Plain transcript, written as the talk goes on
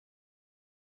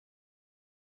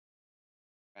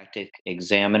Chiropractic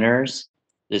examiners.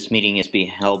 This meeting is being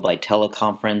held by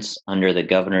teleconference under the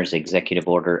Governor's Executive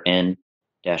Order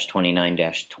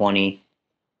N-29-20.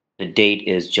 The date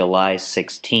is July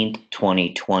 16th,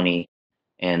 2020,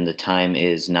 and the time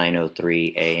is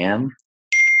 9:03 a.m.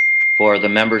 For the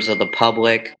members of the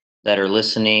public that are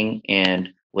listening and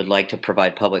would like to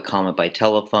provide public comment by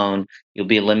telephone, you'll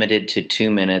be limited to 2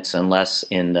 minutes unless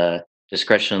in the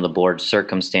discretion of the board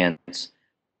circumstances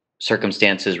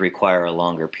require a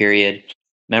longer period.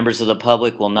 Members of the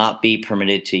public will not be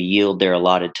permitted to yield their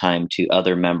allotted time to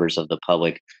other members of the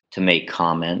public to make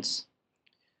comments.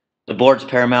 The board's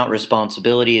paramount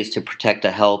responsibility is to protect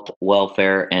the health,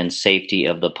 welfare, and safety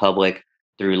of the public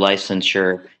through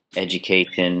licensure,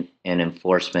 education, and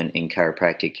enforcement in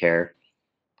chiropractic care.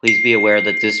 Please be aware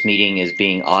that this meeting is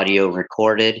being audio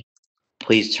recorded.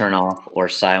 Please turn off or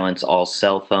silence all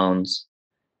cell phones.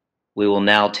 We will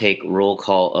now take roll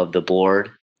call of the board.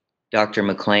 Dr.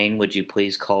 McLean, would you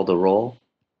please call the roll?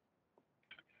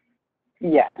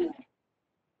 Yes.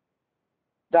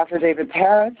 Dr. David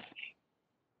Paris.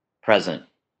 Present.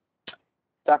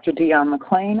 Dr. Dion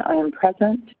McLean, I am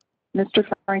present. Mr.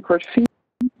 Frank Ortiz,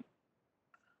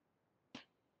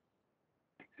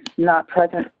 not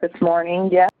present this morning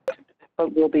yet,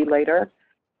 but will be later.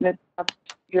 Mr.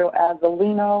 Joe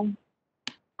Azzolino.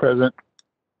 Present.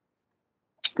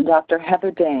 Dr.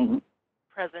 Heather Dane.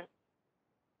 Present.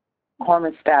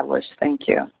 Quorum established. Thank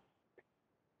you.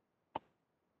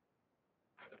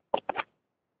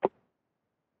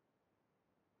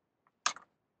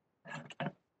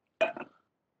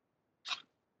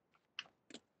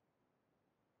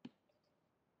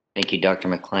 Thank you, Dr.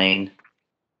 McLean.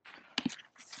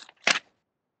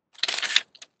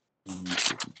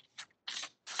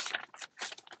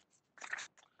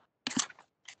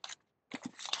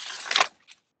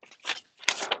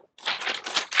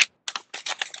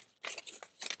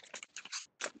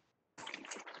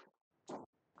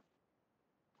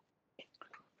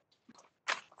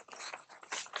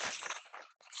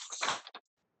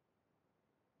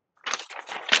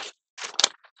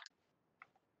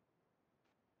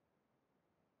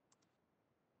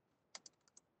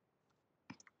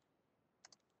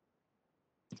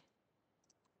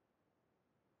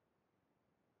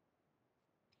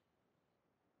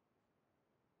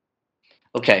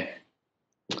 Okay.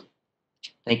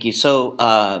 Thank you.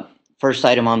 So first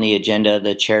item on the agenda,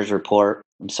 the chair's report.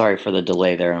 I'm sorry for the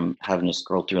delay there. I'm having to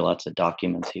scroll through lots of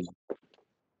documents here.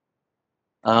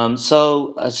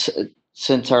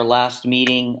 Since our last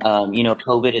meeting,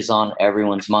 COVID is on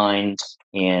everyone's minds,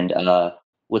 and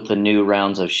with the new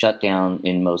rounds of shutdown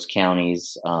in most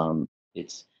counties,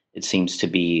 it seems to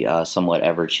be somewhat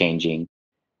ever changing.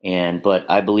 But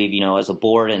I believe, as a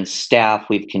board and staff,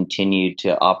 we've continued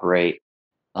to operate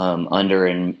under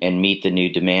and meet the new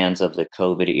demands of the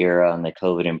COVID era and the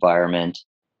COVID environment.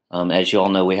 As you all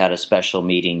know, we had a special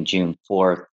meeting June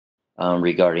 4th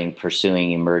regarding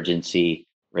pursuing emergency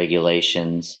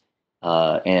regulations,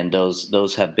 and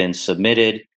those have been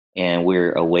submitted, and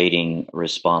we're awaiting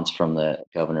response from the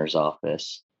governor's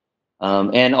office.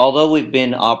 And although we've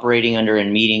been operating under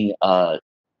and meeting, the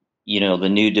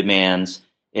new demands,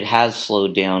 it has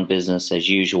slowed down business as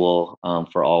usual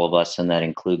for all of us, and that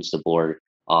includes the board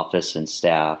office and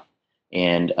staff.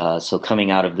 And so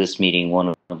coming out of this meeting,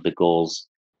 one of the goals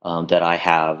that I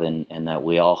have and that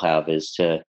we all have is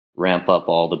to ramp up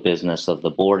all the business of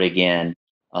the board again,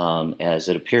 as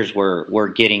it appears we're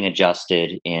getting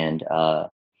adjusted, and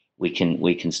we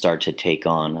can start to take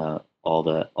on all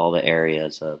the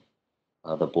areas of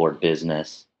the board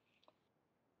business.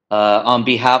 On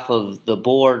behalf of the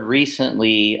board,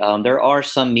 recently there are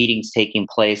some meetings taking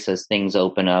place as things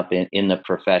open up in the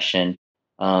profession.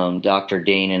 Dr.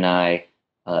 Dane and I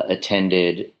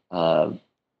attended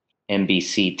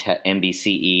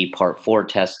MBCE Part 4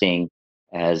 testing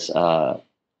as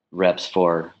reps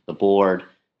for the board,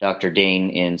 Dr.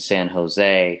 Dane in San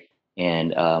Jose,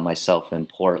 and myself in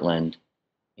Portland.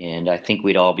 And I think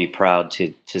we'd all be proud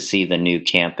to see the new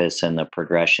campus and the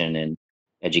progression in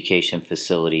education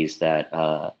facilities that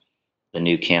the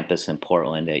new campus in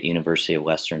Portland at University of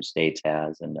Western States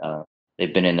has. And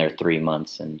they've been in there 3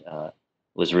 months, and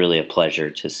it was really a pleasure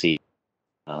to see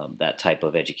that type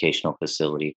of educational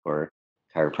facility for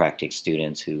chiropractic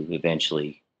students who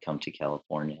eventually come to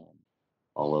California and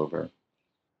all over.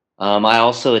 I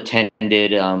also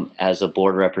attended as a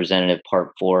board representative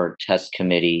Part 4 test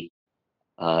committee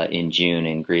in June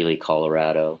in Greeley,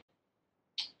 Colorado.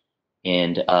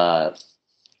 And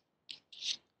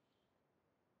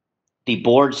the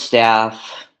board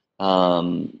staff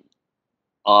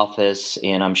office,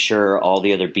 and I'm sure all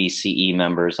the other BCE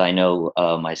members, I know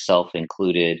myself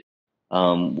included,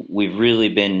 we've really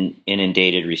been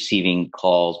inundated receiving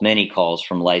calls, many calls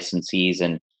from licensees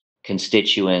and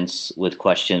constituents with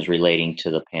questions relating to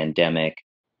the pandemic.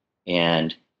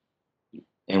 And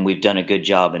we've done a good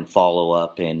job in follow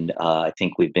up, and I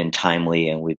think we've been timely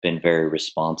and we've been very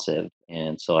responsive.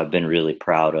 And so I've been really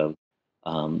proud of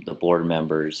the board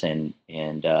members, and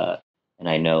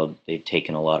I know they've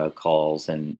taken a lot of calls,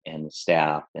 and the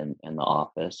staff and the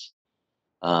office.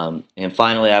 And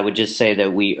finally, I would just say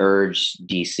that we urge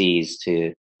DCs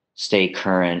to stay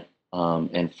current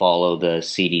and follow the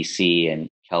CDC and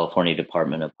California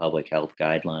Department of Public Health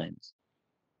guidelines.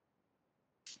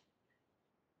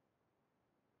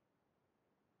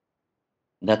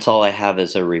 That's all I have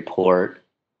as a report.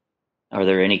 Are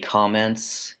there any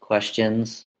comments,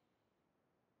 questions?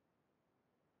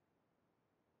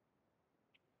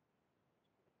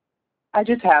 I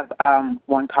just have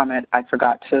one comment I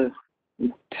forgot to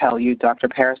tell you, Dr.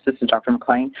 Paris, this is Dr.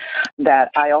 McLean,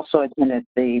 that I also attended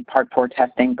the Part 4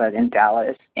 testing, but in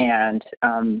Dallas, and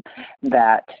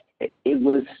that it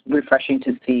was refreshing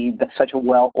to see such a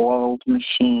well-oiled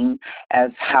machine as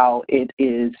how it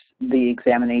is, the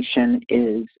examination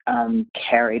is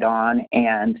carried on,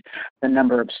 and the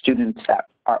number of students that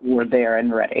were there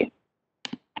and ready.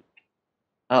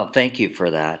 Oh, thank you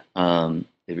for that.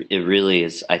 It really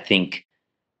is, I think,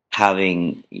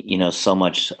 having so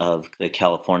much of the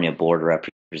California board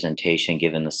representation,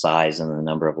 given the size and the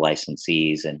number of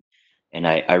licensees, and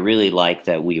I really like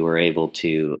that we were able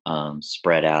to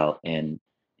spread out and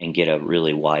get a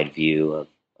really wide view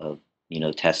of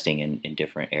testing in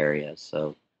different areas.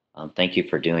 So thank you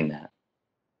for doing that.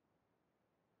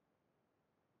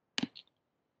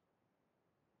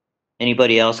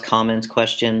 Anybody else? Comments,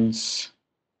 questions?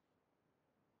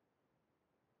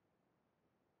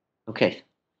 Okay.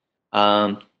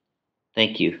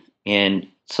 Thank you. And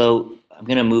so I'm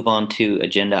going to move on to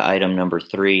agenda item number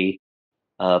 3,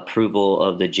 approval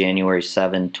of the January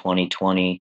 7,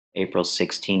 2020, April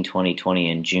 16,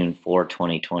 2020, and June 4,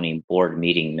 2020 board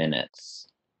meeting minutes.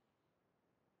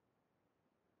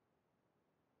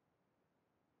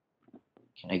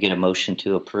 Can I get a motion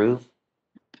to approve?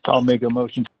 I'll make a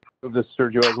motion to approve this,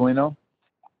 Sergio Azzolino.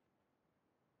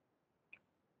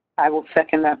 I will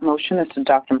second that motion. This is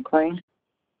Dr. McLean.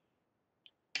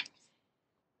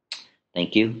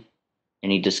 Thank you.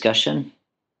 Any discussion?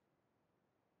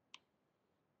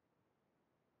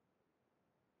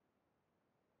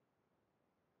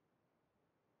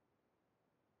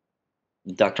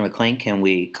 Dr. McLean, can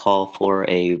we call for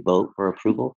a vote for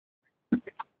approval?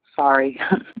 Sorry,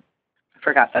 I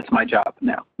forgot that's my job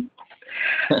now.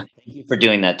 Thank you for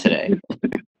doing that today.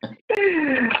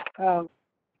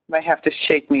 Might have to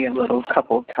shake me a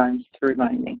couple of times to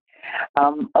remind me.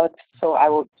 So I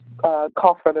will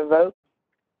call for the vote.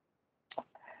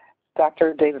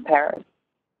 Dr. David Paris.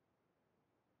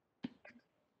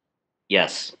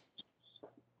 Yes.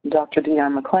 Dr.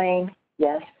 Dion McLean.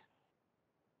 Yes.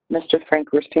 Mr.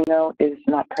 Frank Rustino is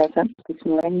not present this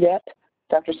morning yet.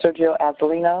 Dr. Sergio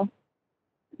Azzolino.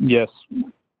 Yes.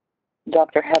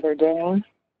 Dr. Heather Dane.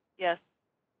 Yes.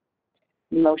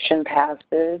 Motion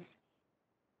passes.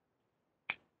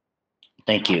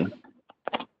 Thank you.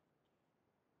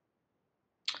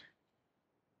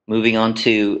 Moving on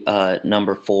to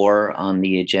number 4 on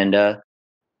the agenda,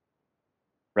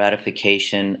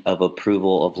 ratification of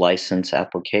approval of license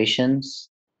applications.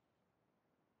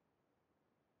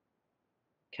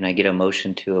 Can I get a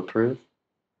motion to approve?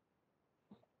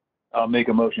 I'll make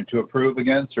a motion to approve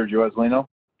again, Sergio Azzolino.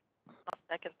 I'll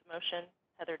second the motion,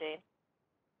 Heather Dane.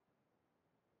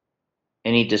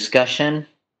 Any discussion?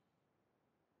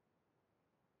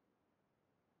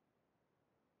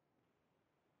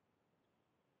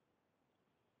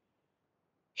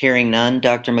 Hearing none,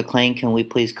 Dr. McLean, can we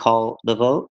please call the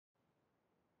vote?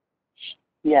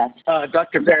 Yes.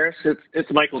 Dr. Paris,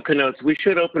 it's Michael Kanotes. We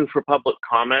should open for public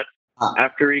comment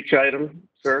after each item,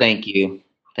 sir. Thank you.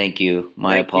 Thank you.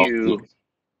 My apologies.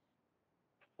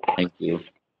 Thank you.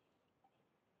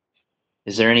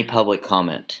 Is there any public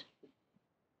comment?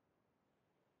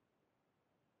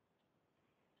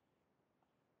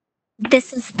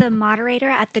 This is the moderator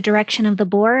at the direction of the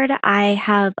board. I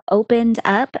have opened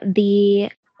up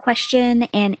the question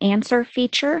and answer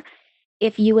feature.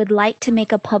 If you would like to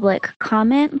make a public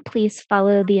comment, please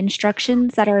follow the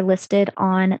instructions that are listed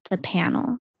on the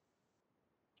panel.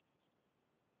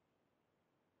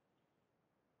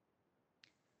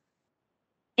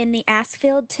 In the Ask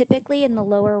field, typically in the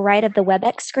lower right of the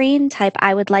WebEx screen, type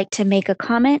I would like to make a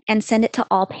comment and send it to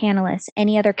all panelists.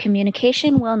 Any other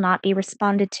communication will not be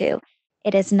responded to.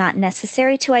 It is not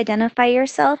necessary to identify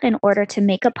yourself in order to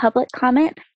make a public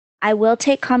comment. I will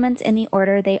take comments in the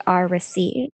order they are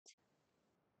received.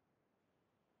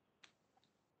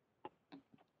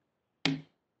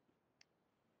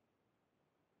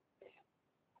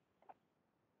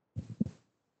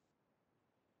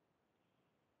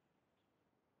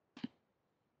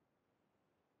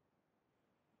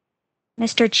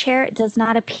 Mr. Chair, it does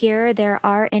not appear there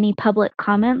are any public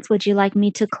comments. Would you like me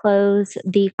to close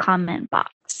the comment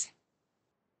box?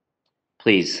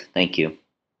 Please, thank you.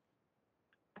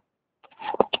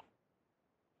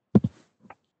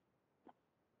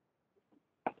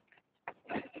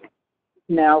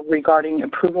 Now, regarding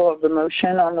approval of the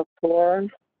motion on the floor,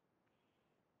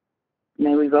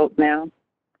 may we vote now?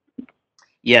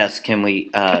 Yes, can we,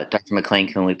 Dr. McLean,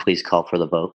 can we please call for the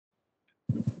vote?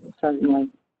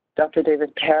 Certainly. Dr.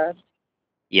 David Paris,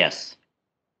 Yes.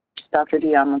 Dr.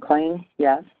 Dion McLean,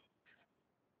 yes.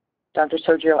 Dr.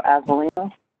 Sergio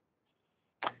Azzolino,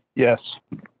 Yes.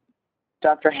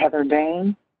 Dr. Heather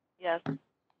Dane. Yes.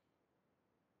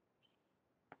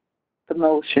 The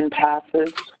motion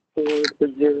passes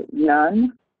 4-0,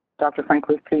 none. Dr. Frank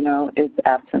Lucino is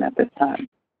absent at this time.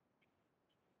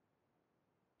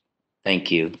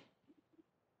 Thank you.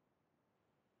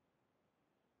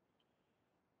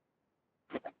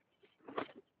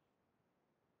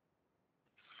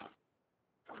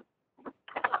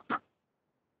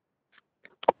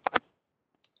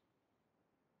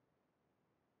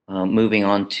 Moving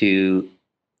on to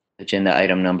agenda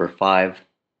item number 5,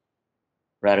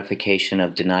 ratification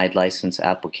of denied license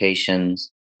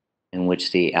applications in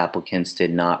which the applicants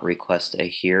did not request a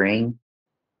hearing.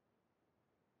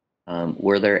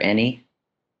 Were there any?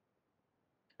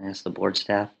 Can I ask the board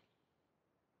staff?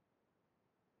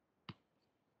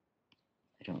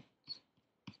 I don't.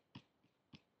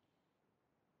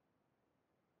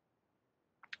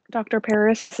 Dr.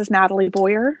 Paris, this is Natalie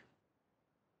Boyer.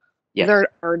 Yes. There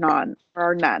are none. There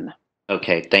are none.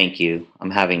 Okay, thank you. I'm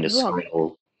having to You're welcome.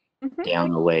 scroll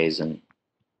down the ways, and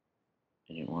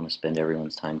I didn't want to spend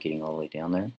everyone's time getting all the way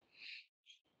down there.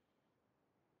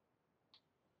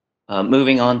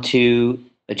 Moving on to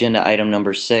agenda item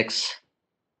number 6,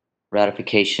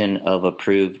 ratification of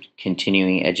approved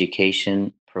continuing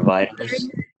education providers.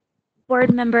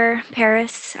 Board Member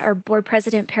Paris, or Board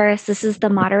President Paris, this is the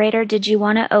moderator. Did you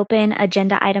want to open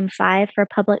agenda item 5 for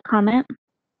public comment?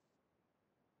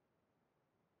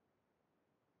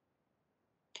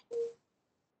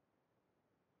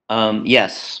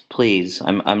 Yes, please.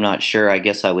 I'm not sure. I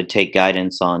guess I would take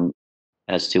guidance on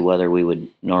as to whether we would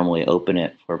normally open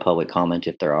it for public comment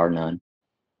if there are none.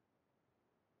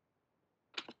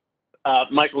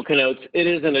 Michael connotes it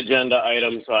is an agenda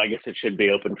item, so I guess it should be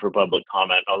open for public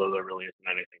comment, although there really isn't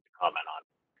anything to comment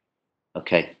on.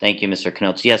 Okay, thank you, Mr.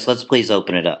 Knotes. Yes, let's please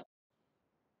open it up.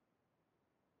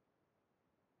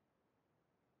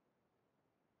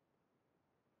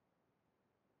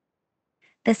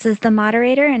 This is the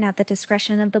moderator, and at the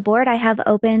discretion of the board, I have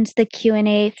opened the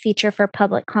Q&A feature for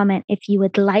public comment. If you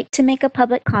would like to make a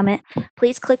public comment,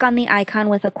 please click on the icon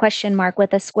with a question mark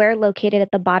with a square located at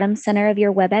the bottom center of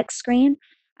your WebEx screen.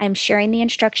 I'm sharing the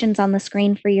instructions on the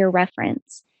screen for your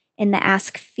reference. In the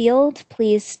Ask field,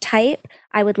 please type,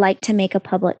 "I would like to make a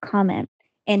public comment,"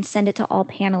 and send it to all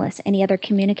panelists. Any other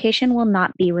communication will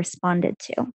not be responded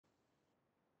to.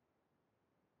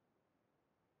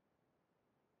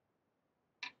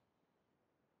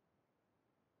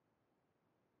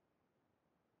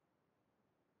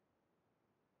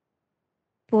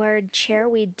 Board Chair,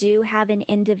 we do have an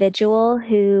individual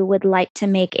who would like to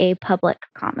make a public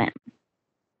comment.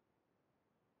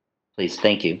 Please,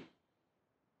 thank you.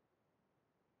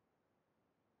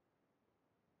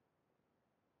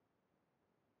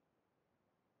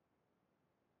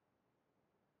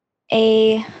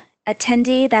 A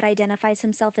attendee that identifies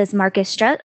himself as Marcus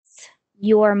Strutz,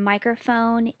 your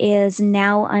microphone is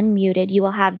now unmuted. You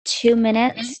will have 2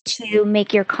 minutes to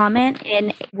make your comment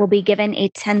and will be given a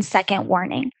 10-second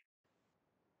warning.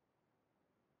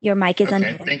 Your mic is Okay,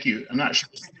 unmuted. thank you. I'm not sure.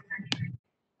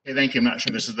 Okay, thank you. I'm not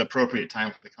sure this is the appropriate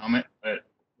time for the comment, but a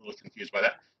little confused by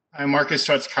that. I'm Marcus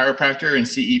Strutz, chiropractor and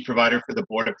CE provider for the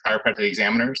Board of Chiropractic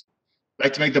Examiners. I'd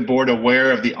like to make the board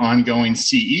aware of the ongoing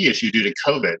CE issue due to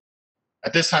COVID.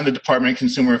 At this time, the Department of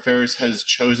Consumer Affairs has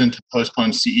chosen to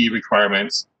postpone CE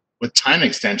requirements with time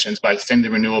extensions by extending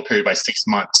the renewal period by 6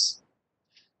 months.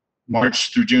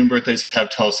 March through June birthdays have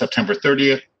till September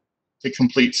 30th to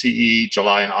complete CE.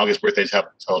 July and August birthdays have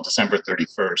till December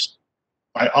 31st.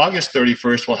 By August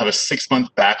 31st, we'll have a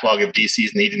 6-month backlog of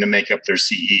DCs needing to make up their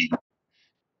CE.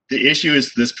 The issue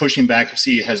is this pushing back of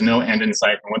CE has no end in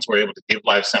sight, and once we're able to give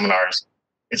live seminars,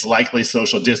 it's likely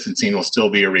social distancing will still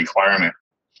be a requirement.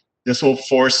 This will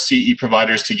force CE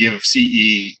providers to give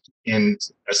CE in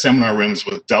seminar rooms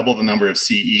with double the number of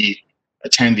CE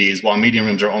attendees, while meeting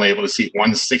rooms are only able to seat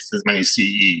 1/6 as many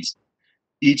CEs.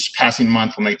 Each passing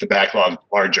month will make the backlog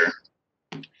larger.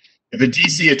 If a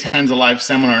DC attends a live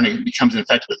seminar and it becomes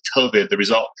infected with COVID, the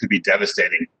result could be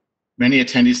devastating. Many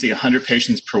attendees see 100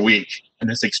 patients per week, and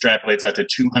this extrapolates out to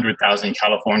 200,000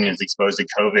 Californians exposed to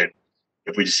COVID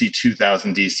if we see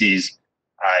 2,000 DCs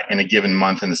in a given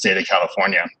month in the state of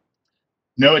California.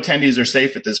 No attendees are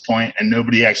safe at this point, and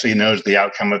nobody actually knows the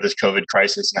outcome of this COVID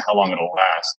crisis and how long it'll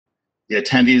last. The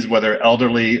attendees, whether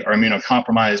elderly or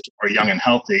immunocompromised or young and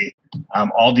healthy,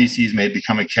 all DCs may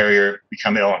become a carrier,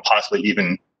 become ill, and possibly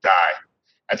even die.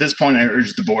 At this point, I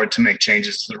urge the board to make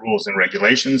changes to the rules and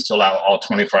regulations to allow all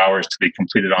 24 hours to be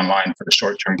completed online for the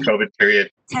short-term COVID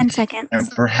period. 10 seconds. And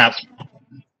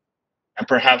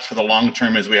perhaps for the long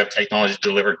term as we have technology to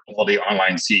deliver quality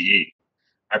online CE.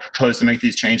 I propose to make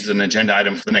these changes an agenda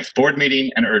item for the next board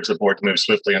meeting and urge the board to move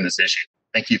swiftly on this issue.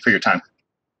 Thank you for your time.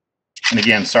 And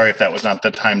again, sorry if that was not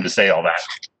the time to say all that.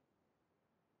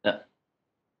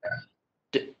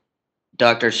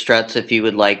 Dr. Strutz, if you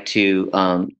would like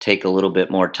to take a little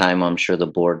bit more time, I'm sure the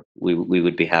board, we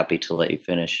would be happy to let you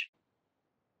finish.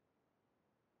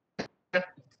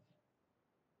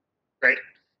 Great.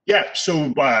 Yeah,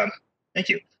 so thank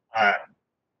you.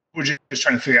 We're just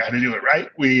trying to figure out how to do it right.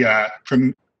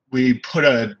 We put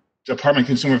a Department of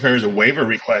Consumer Affairs a waiver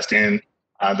request in.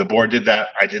 The board did that.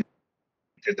 I did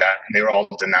that, and they were all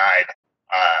denied.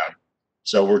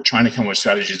 So we're trying to come up with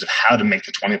strategies of how to make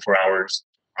the 24 hours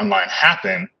online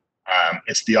happen.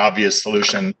 It's the obvious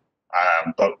solution,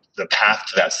 but the path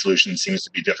to that solution seems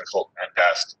to be difficult at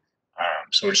best.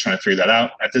 So we're just trying to figure that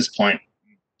out. At this point,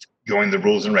 going the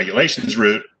rules and regulations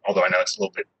route, although I know it's a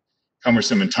little bit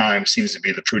cumbersome in time, seems to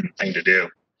be the prudent thing to do.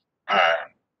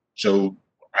 So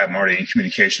I'm already in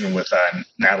communication with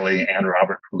Natalie and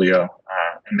Robert Julio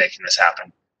in making this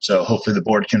happen. So hopefully the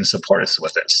board can support us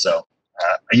with this. So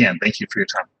again, thank you for your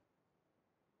time.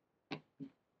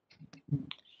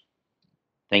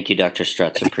 Thank you, Dr.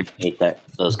 Strutz. Appreciate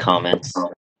those comments.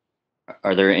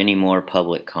 Are there any more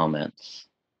public comments?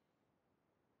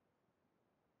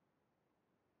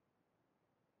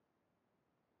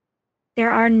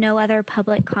 There are no other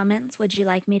public comments. Would you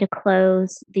like me to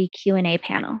close the Q&A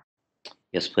panel?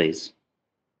 Yes, please.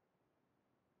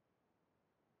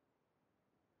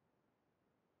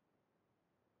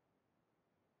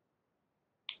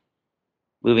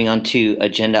 Moving on to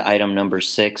agenda item number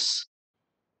 6,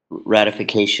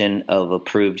 ratification of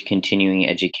approved continuing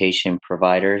education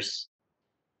providers.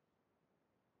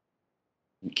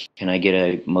 Can I get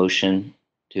a motion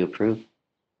to approve?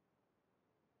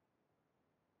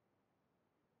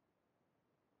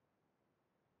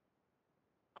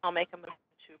 I'll make a motion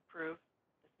to approve.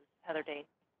 This is Heather Dane.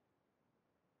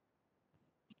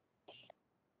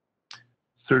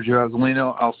 Sergio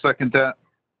Azzolino, I'll second that.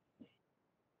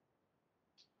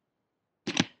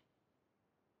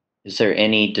 Is there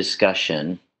any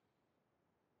discussion?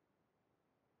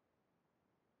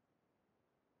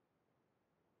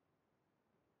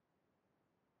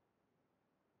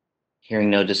 Hearing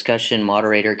no discussion,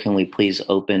 moderator, can we please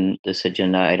open this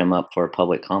agenda item up for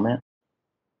public comment?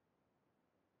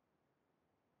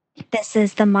 This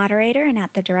is the moderator, and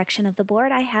at the direction of the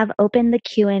board, I have opened the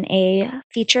Q&A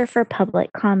feature for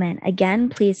public comment. Again,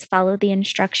 please follow the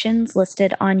instructions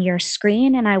listed on your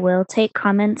screen, and I will take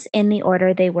comments in the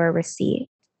order they were received.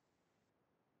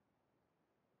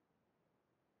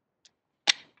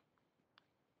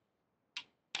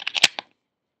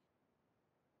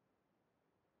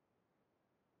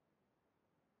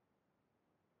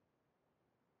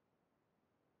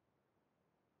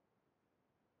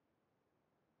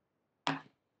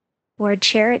 Board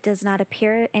Chair, it does not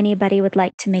appear anybody would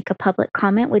like to make a public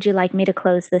comment. Would you like me to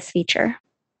close this feature?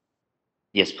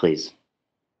 Yes, please.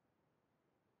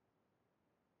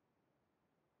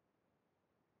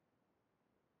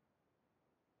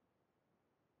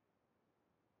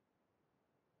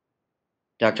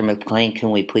 Dr. McLean,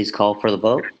 can we please call for the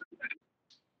vote?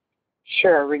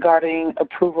 Sure. Regarding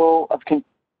approval of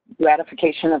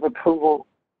ratification of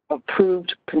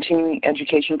approved continuing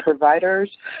education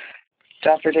providers,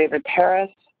 Dr. David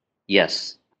Paris,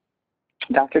 Yes.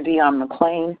 Dr. Dion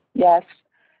McLean, yes.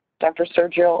 Dr.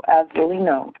 Sergio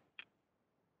Azzolino,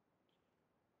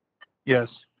 Yes.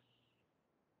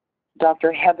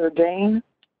 Dr. Heather Dane,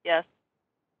 Yes.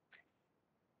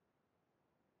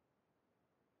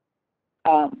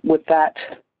 with that,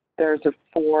 there's a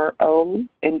 4-0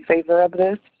 in favor of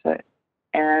this,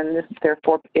 and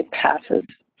therefore it passes.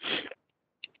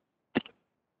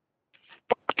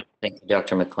 Thank you,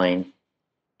 Dr. McLean.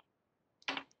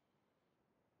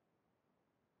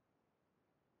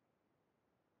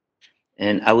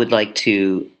 And I would like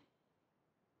to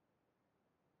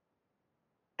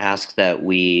ask that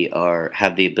we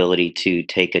have the ability to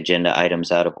take agenda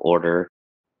items out of order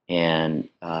and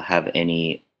have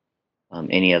any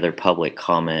other public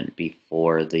comment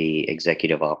before the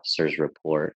executive officer's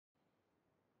report.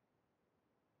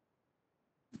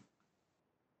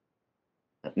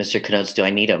 Mr. Knotes, do I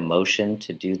need a motion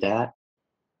to do that?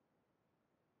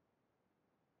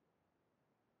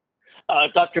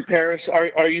 Dr. Paris,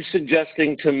 are you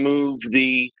suggesting to move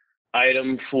the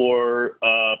item for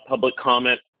public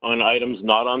comment on items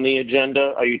not on the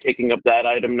agenda? Are you taking up that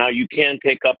item now? You can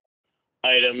take up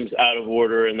items out of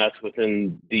order, and that's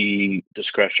within the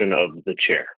discretion of the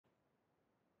chair.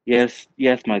 Yes,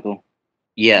 Michael.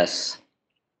 Yes.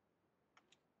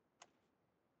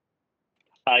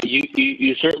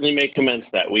 You certainly may commence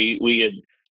that. We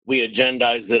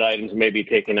agendized that items may be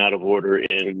taken out of order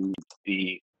in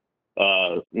the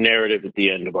narrative at the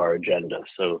end of our agenda,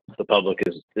 so the public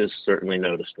is certainly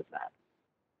noticed of that.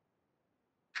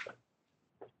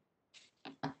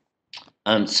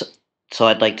 So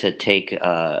I'd like to take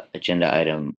agenda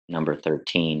item number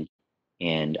 13,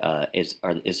 and is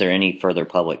there any further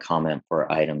public comment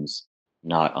for items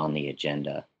not on the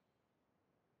agenda?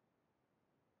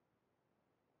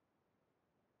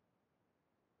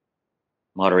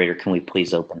 Moderator, can we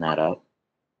please open that up?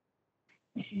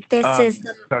 This is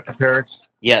Dr. Paris,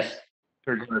 Yes.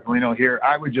 Surgeon Rosalino here.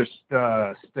 I would just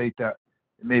state that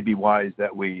it may be wise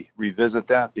that we revisit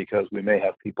that because we may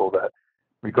have people that,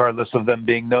 regardless of them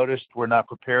being noticed, we're not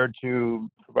prepared to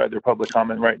provide their public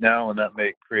comment right now, and that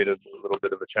may create a little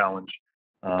bit of a challenge,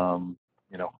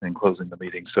 in closing the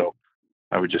meeting. So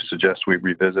I would just suggest we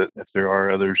revisit if there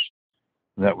are others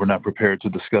that we're not prepared to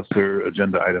discuss their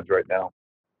agenda items right now.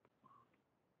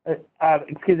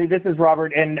 Excuse me, this is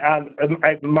Robert, and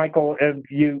Michael,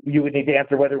 you would need to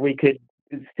answer whether we could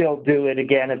still do it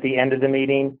again at the end of the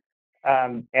meeting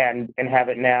and have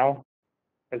it now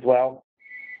as well.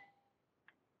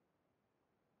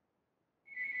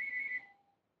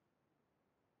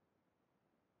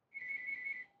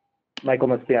 Michael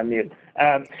must be on mute.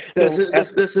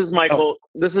 This is Michael. Oh.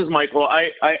 This is Michael.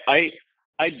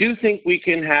 I do think we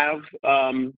can have.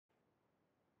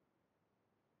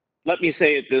 Let me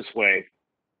say it this way: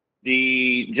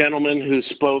 the gentleman who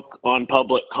spoke on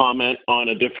public comment on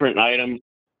a different item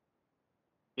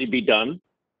may be done,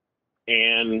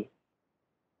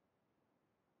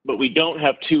 but we don't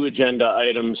have two agenda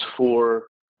items for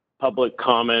public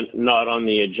comment not on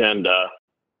the agenda.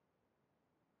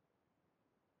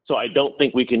 So I don't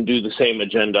think we can do the same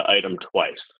agenda item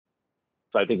twice.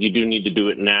 So I think you do need to do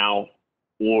it now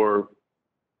or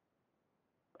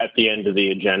at the end of the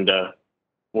agenda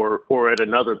or at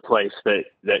another place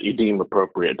that you deem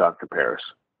appropriate, Dr. Paris.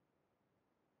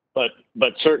 But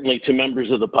certainly to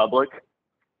members of the public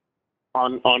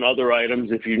on other items,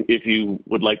 if you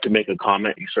would like to make a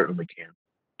comment, you certainly can.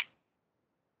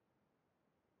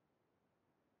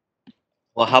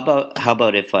 Well, how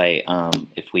about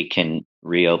if we can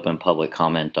reopen public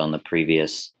comment on the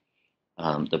previous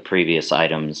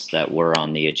items that were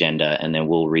on the agenda, and then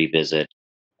we'll revisit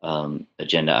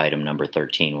agenda item number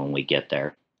 13 when we get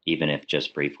there, even if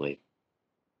just briefly.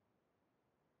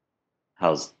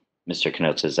 How's Mr.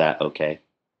 Knotes? Is that okay?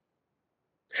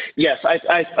 Yes,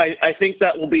 I think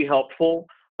that will be helpful.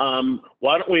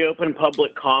 Why don't we open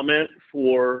public comment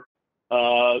for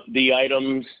the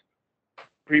items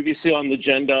previously on the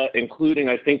agenda, including,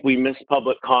 I think we missed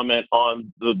public comment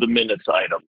on the minutes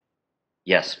item.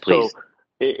 Yes, please. So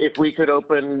if we could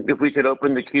open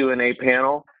the Q&A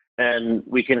panel, and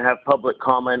we can have public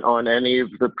comment on any of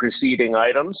the preceding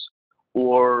items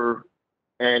or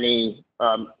any,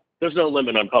 there's no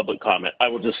limit on public comment. I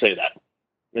will just say that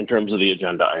in terms of the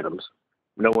agenda items.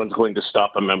 No one's going to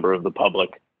stop a member of the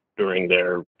public during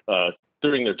their 2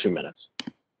 minutes.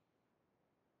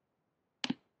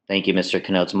 Thank you, Mr.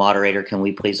 Knotes. Moderator, can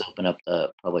we please open up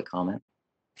the public comment?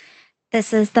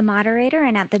 This is the moderator,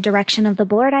 and at the direction of the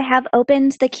board, I have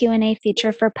opened the Q&A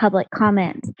feature for public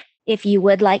comment. If you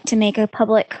would like to make a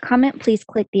public comment, please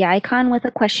click the icon with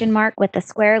a question mark with the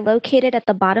square located at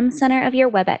the bottom center of your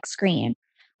WebEx screen.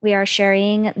 We are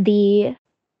sharing the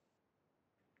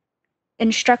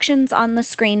instructions on the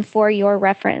screen for your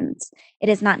reference. It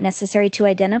is not necessary to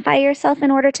identify yourself in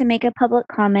order to make a public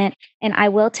comment, and I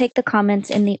will take the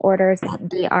comments in the orders that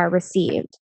they are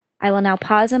received. I will now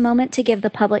pause a moment to give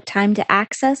the public time to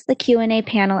access the Q&A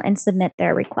panel and submit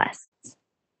their requests.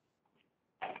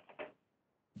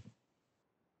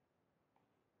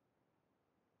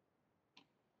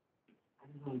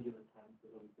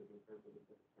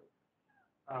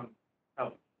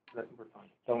 We're fine.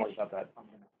 Don't worry about that.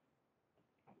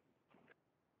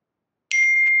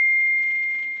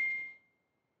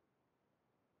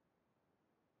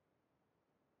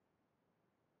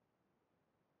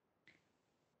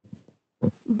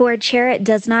 Board Chair, it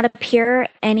does not appear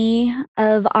any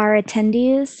of our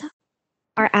attendees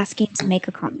are asking to make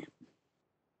a comment.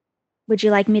 Would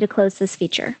you like me to close this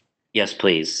feature? Yes,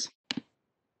 please.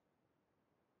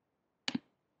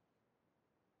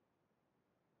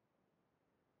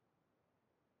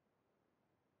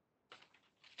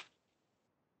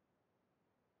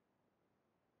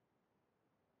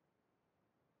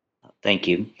 Thank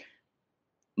you.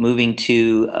 Moving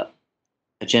to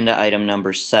agenda item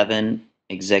number 7,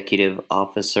 Executive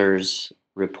Officers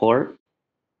Report.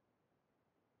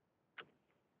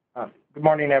 Good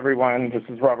morning, everyone. This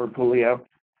is Robert Pulio.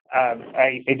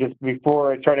 I just,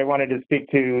 before I start, I wanted to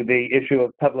speak to the issue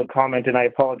of public comment, and I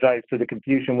apologize for the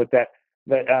confusion with that.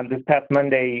 But this past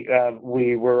Monday,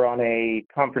 we were on a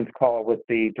conference call with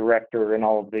the director and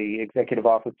all of the executive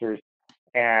officers,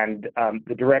 and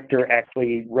the director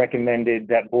actually recommended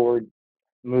that board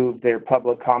move their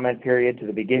public comment period to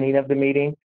the beginning of the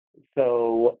meeting,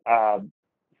 so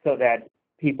so that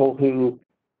people who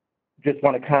just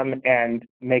want to come and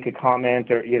make a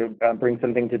comment or bring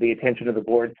something to the attention of the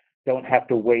board don't have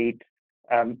to wait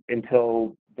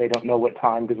until they don't know what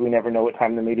time, because we never know what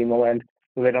time the meeting will end.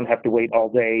 So they don't have to wait all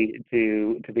day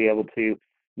to be able to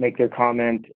make their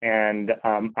comment. And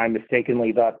I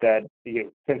mistakenly thought that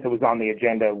since it was on the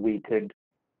agenda, we could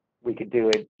do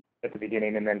it at the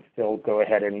beginning and then still go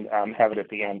ahead and have it at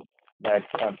the end. But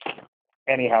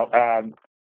anyhow,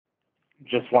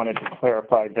 just wanted to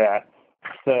clarify that.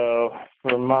 So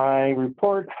for my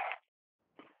report,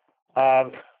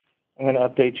 I'm going to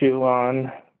update you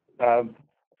on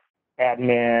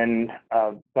admin,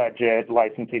 budget,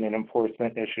 licensing and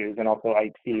enforcement issues, and also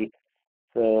IT.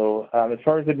 So as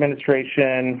far as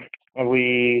administration,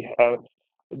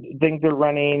 things are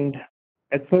running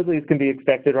as smoothly as can be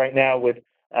expected right now with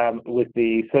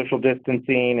the social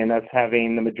distancing and us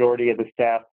having the majority of the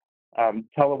staff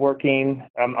teleworking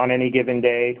on any given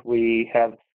day. We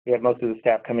have most of the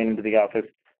staff coming into the office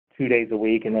 2 days a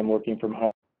week and then working from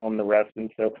home the rest.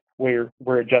 And so we're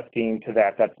adjusting to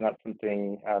that. That's not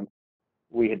something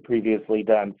we had previously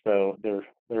done. So there's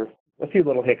a few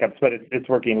little hiccups, but it's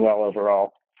working well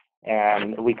overall.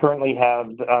 And we currently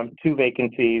have 2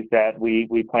 vacancies that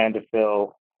we plan to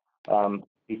fill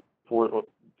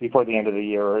before the end of the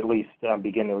year, or at least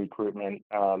begin the recruitment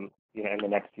in the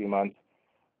next few months.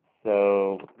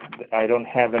 So I don't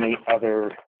have any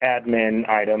other admin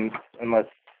items unless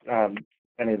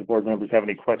any of the board members have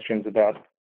any questions about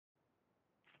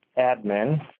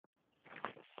admin.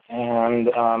 And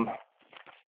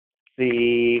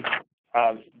the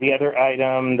other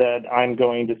item that I'm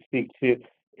going to speak to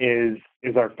is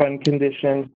our fund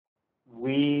condition.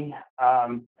 We,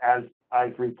 as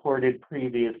I've reported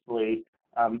previously,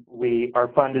 our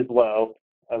fund is low.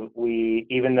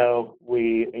 Even though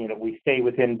we stay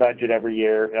within budget every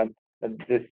year,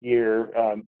 this year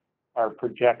our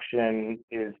projection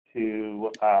is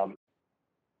to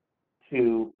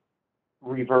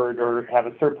revert or have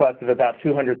a surplus of about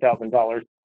 $200,000,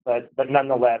 but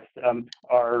nonetheless,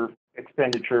 our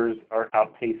expenditures are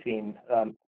outpacing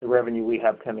the revenue we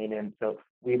have coming in. So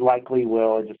we likely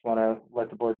will. I just want to let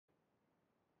the board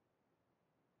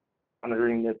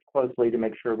monitoring this closely to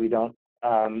make sure we don't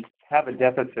have a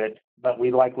deficit, but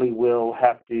we likely will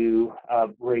have to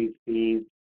raise fees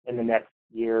in the next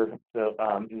year, so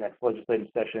next legislative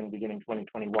session beginning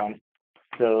 2021.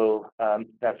 So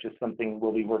that's just something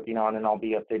we'll be working on, and I'll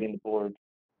be updating the board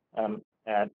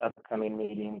at upcoming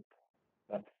meetings.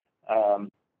 But,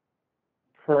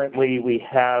 currently, we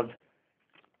have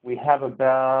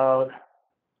about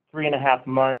 3.5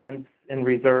 months in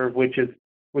reserve, which is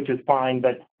fine,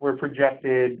 but we're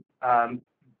projected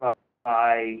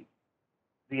by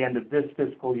the end of this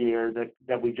fiscal year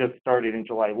that we just started in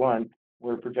July 1,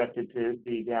 we're projected to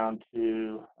be down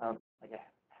to like a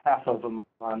half of a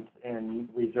month in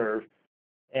reserve,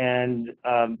 and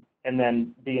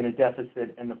then be in a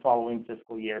deficit in the following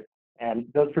fiscal year. And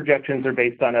those projections are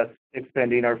based on us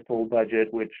expending our full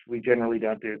budget, which we generally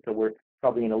don't do. So we're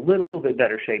probably in a little bit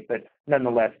better shape, but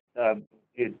nonetheless,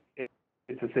 it's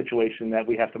a situation that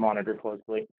we have to monitor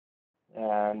closely.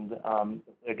 And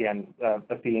again,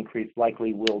 a fee increase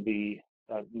likely will be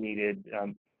needed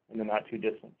in the not too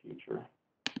distant future.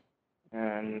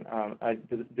 And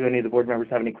do any of the board members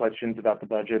have any questions about the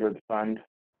budget or the fund?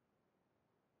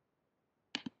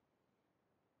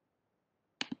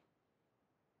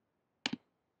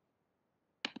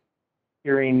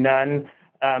 Hearing none,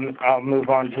 I'll move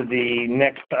on to the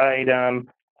next item,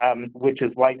 which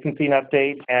is licensing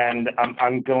update. And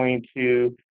I'm going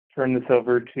to turn this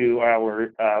over to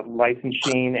our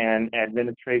licensing and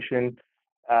administration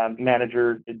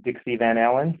manager, Dixie Van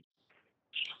Allen.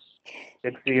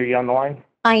 Dixie, are you on the line?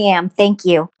 I am. Thank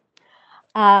you.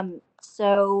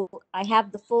 So I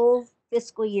have the full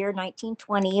fiscal year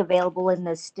 1920 available in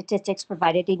the statistics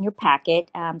provided in your packet.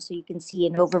 So you can see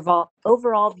an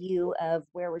overall view of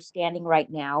where we're standing right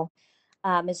now.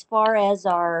 As far as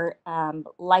our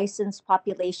licensed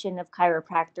population of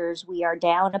chiropractors, we are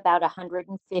down about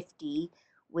 150,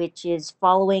 which is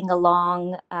following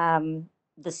along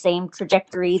the same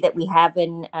trajectory that we have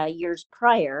in years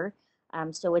prior.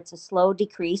 So it's a slow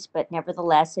decrease, but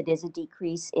nevertheless, it is a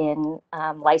decrease in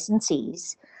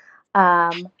licensees.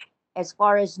 Um, as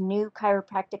far as new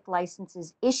chiropractic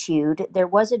licenses issued, there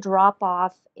was a drop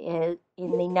off in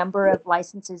the number of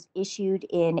licenses issued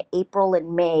in April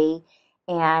and May,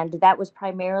 and that was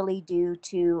primarily due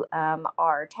to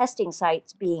our testing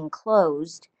sites being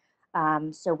closed.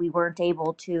 So we weren't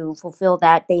able to fulfill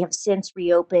that. They have since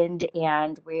reopened,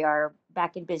 and we are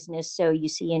back in business. So you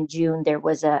see, in June there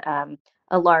was a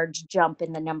large jump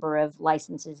in the number of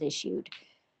licenses issued.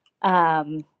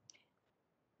 Um,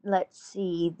 let's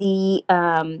see,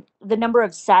 the number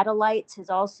of satellites has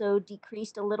also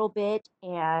decreased a little bit,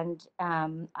 and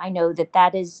I know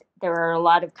that is there are a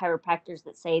lot of chiropractors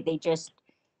that say they just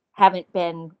haven't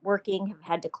been working, have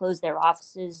had to close their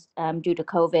offices due to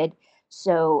COVID.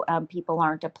 So people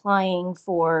aren't applying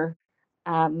for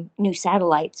new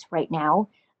satellites right now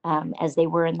as they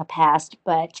were in the past.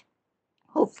 But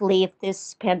hopefully, if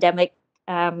this pandemic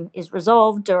is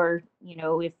resolved, or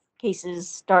if cases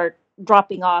start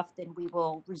dropping off, then we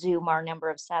will resume our number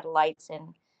of satellites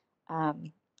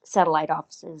and satellite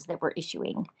offices that we're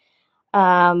issuing.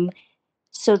 Um,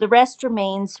 so the rest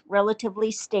remains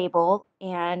relatively stable.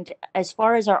 And as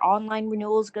far as our online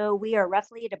renewals go, we are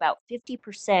roughly at about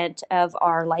 50% of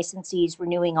our licensees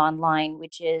renewing online,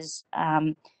 which is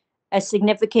a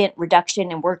significant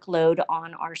reduction in workload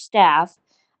on our staff.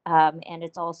 And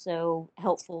it's also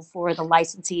helpful for the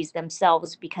licensees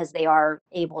themselves because they are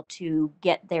able to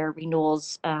get their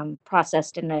renewals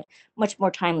processed in a much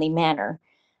more timely manner.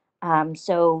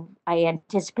 So I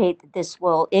anticipate that this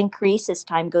will increase as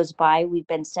time goes by. We've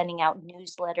been sending out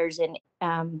newsletters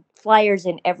and flyers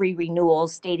in every renewal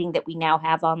stating that we now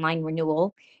have online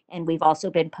renewal. And we've also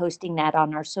been posting that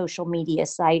on our social media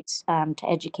sites to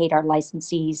educate our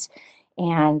licensees.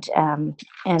 And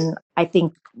I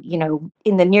think,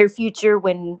 in the near future,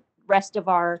 when rest of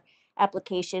our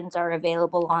applications are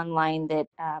available online, that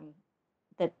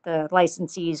the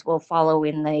licensees will follow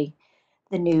in the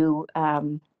new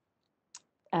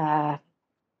uh,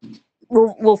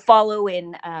 will follow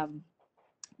in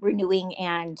renewing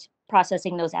and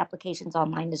processing those applications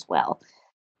online as well.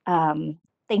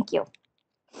 Thank you.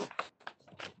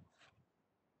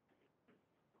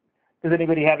 Does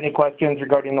anybody have any questions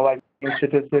regarding the licensing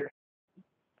statistics?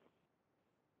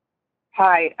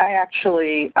 Hi, I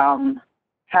actually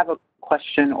have a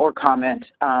question or comment.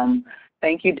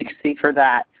 Thank you, Dixie, for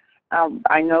that.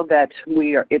 I know that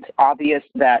it's obvious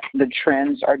that the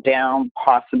trends are down,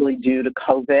 possibly due to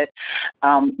COVID.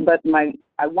 But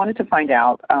I wanted to find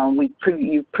out,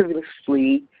 you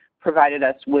previously provided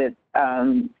us with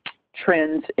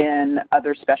trends in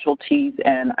other specialties,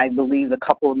 and I believe a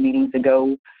couple of meetings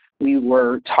ago, we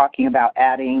were talking about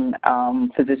adding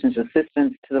physician's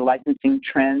assistants to the licensing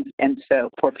trends, and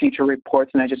so for future reports.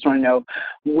 And I just want to know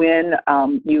when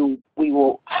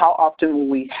how often will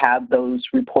we have those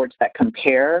reports that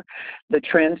compare the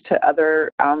trends to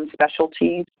other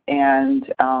specialties?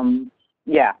 And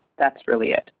yeah, that's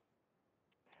really it.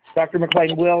 Dr.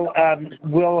 McLean,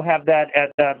 we'll have that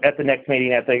at the next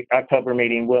meeting, at the October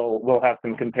meeting. We'll have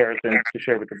some comparisons to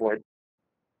share with the board.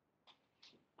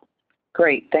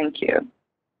 Great, thank you.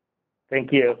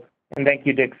 Thank you, and thank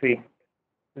you, Dixie.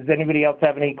 Does anybody else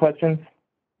have any questions?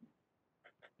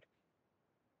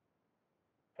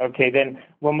 Okay, then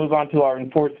we'll move on to our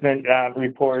enforcement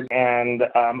report, and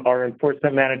our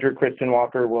enforcement manager, Kristen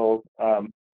Walker, will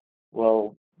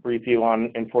brief you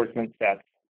on enforcement stats.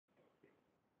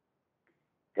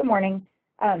 Good morning.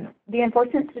 The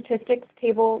enforcement statistics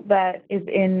table that is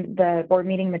in the board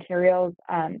meeting materials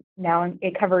now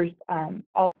it covers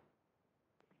all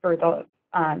for the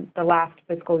last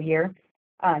fiscal year.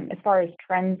 As far as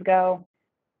trends go,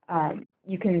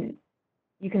 you can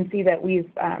see that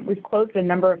we've closed a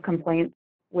number of complaints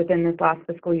within this last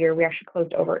fiscal year. We actually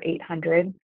closed over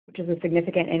 800, which is a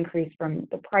significant increase from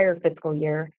the prior fiscal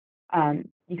year.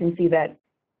 You can see that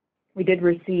we did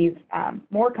receive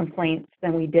more complaints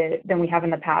than we have in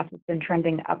the past. It's been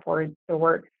trending upwards. So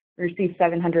we received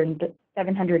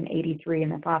 783 in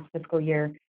this last fiscal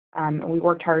year. And we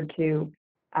worked hard to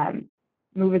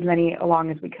move as many along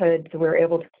as we could, so we were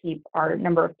able to keep our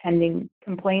number of pending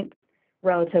complaints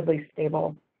relatively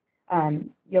stable.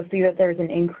 You'll see that there's an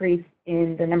increase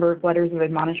in the number of letters of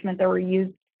admonishment that were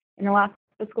used in the last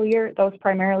fiscal year. Those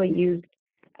primarily used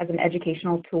as an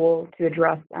educational tool to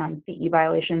address CE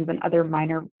violations and other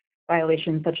minor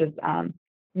violations such as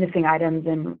missing items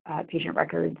in patient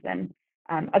records and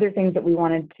other things that we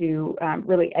wanted to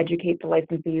really educate the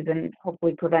licensees and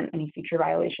hopefully prevent any future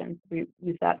violations. We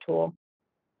use that tool.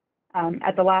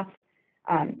 At the last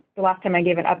time I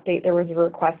gave an update, there was a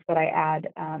request that I add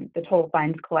the total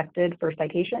fines collected for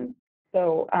citations.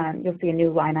 So you'll see a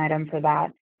new line item for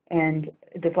that. And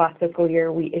this last fiscal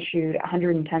year, we issued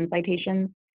 110 citations,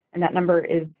 and that number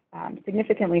is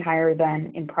significantly higher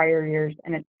than in prior years,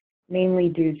 and it's mainly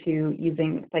due to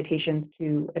using citations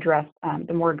to address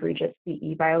the more egregious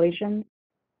CE violations.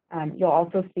 You'll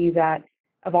also see that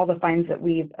of all the fines that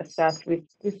we've assessed, we've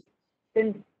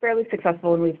been fairly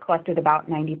successful and we've collected about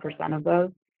 90% of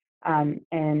those.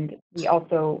 And we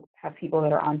also have people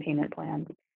that are on payment plans.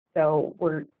 So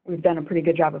we've done a pretty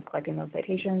good job of collecting those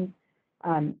citations.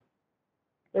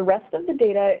 The rest of the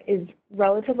data is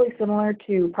relatively similar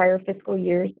to prior fiscal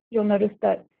years. You'll notice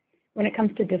that when it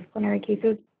comes to disciplinary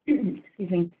cases, excuse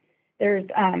me, there's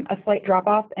a slight drop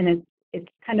off, and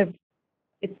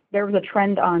there was a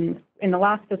trend in the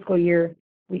last fiscal year,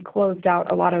 we closed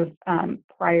out a lot of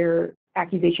prior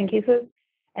accusation cases,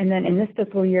 and then in this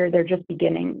fiscal year, they're just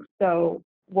beginning. So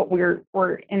what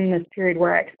we're in this period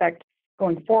where I expect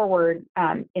going forward,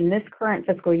 in this current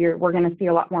fiscal year, we're going to see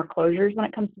a lot more closures when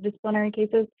it comes to disciplinary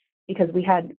cases because we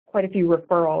had quite a few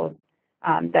referrals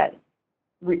that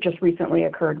just recently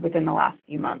occurred within the last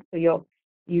few months. So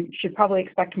you should probably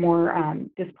expect more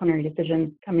disciplinary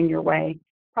decisions coming your way,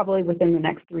 probably within the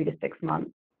next 3 to 6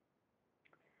 months.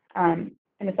 And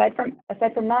aside from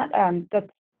that, that's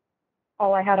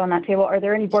all I had on that table. Are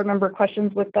there any board member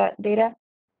questions with that data?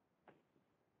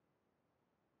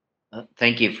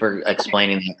 Thank you for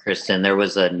explaining that, Kristen. There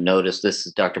was a notice, this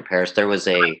is Dr. Paris, there was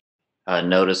a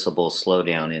noticeable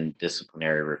slowdown in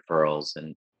disciplinary referrals.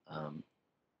 And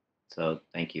so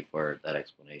thank you for that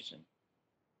explanation.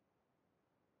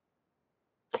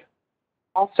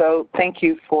 Also, thank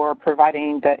you for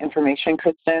providing the information,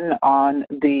 Kristen, on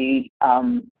the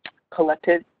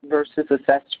collected versus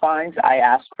assessed fines. I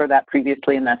asked for that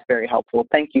previously, and that's very helpful.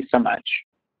 Thank you so much.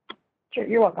 Sure,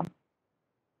 you're welcome.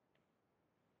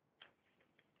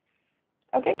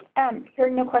 Okay,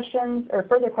 hearing no questions or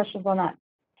further questions on that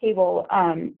table,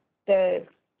 the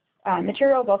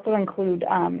materials also include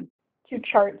 2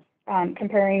 charts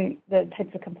comparing the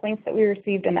types of complaints that we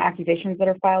received and the accusations that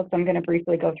are filed, so I'm going to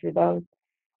briefly go through those.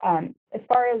 As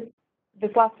far as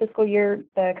this last fiscal year,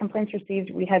 the complaints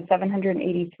received, we had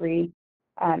 783.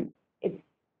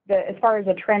 As far as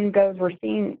the trend goes, we're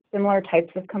seeing similar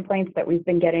types of complaints that we've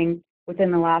been getting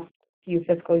within the last few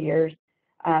fiscal years.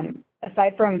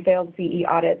 Aside from failed CE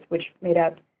audits, which made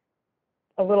up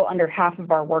a little under half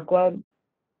of our workload,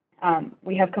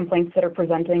 we have complaints that are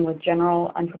presenting with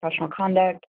general unprofessional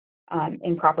conduct,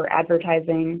 improper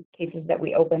advertising, cases that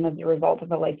we open as a result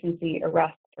of a licensee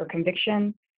arrest or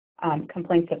conviction,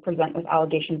 complaints that present with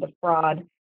allegations of fraud,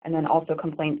 and then also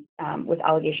complaints with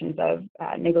allegations of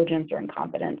negligence or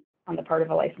incompetence on the part of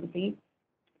a licensee.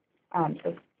 So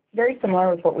it's very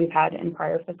similar with what we've had in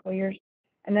prior fiscal years.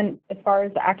 And then as far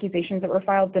as the accusations that were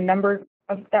filed, the number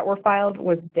that were filed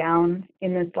was down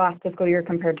in this last fiscal year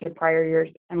compared to prior years.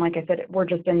 And like I said, we're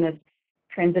just in this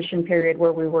transition period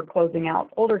where we were closing out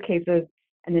older cases,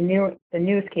 and the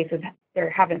newest cases,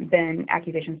 there haven't been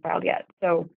accusations filed yet.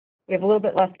 So we have a little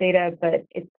bit less data, but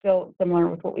it's still similar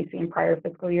with what we see in prior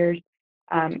fiscal years.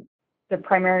 The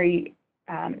primary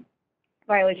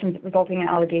violations resulting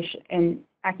in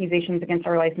accusations against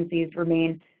our licensees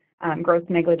remain gross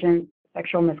negligence,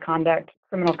 sexual misconduct,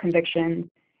 criminal convictions,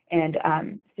 and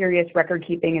serious record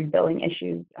keeping and billing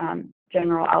issues,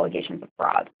 general allegations of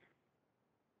fraud.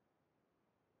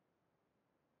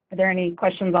 Are there any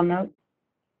questions on those?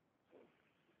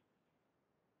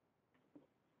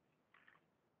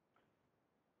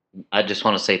 I just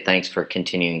want to say thanks for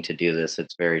continuing to do this.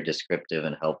 It's very descriptive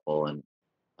and helpful, and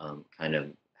kind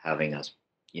of having us,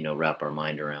 wrap our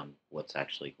mind around what's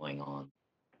actually going on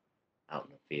out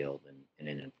in the field and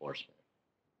in enforcement.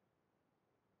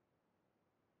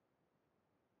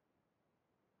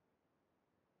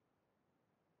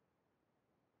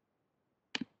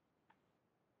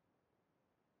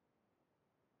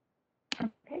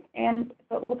 Okay, and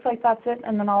so it looks like that's it,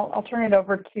 and then I'll turn it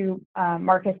over to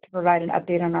Marcus to provide an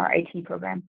update on our IT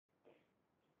program.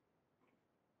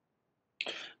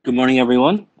 Good morning,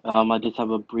 everyone. I just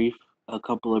have a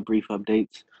couple of brief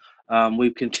updates.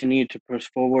 We've continued to push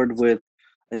forward with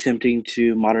attempting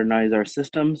to modernize our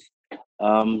systems.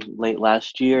 Late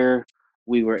last year,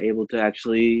 we were able to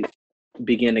actually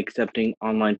begin accepting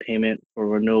online payment for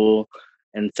renewal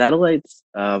and satellites.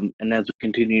 And as we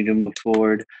continue to move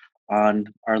forward on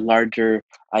our larger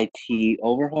IT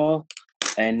overhaul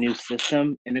and new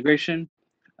system integration,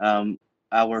 um,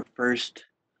 our first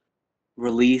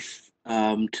release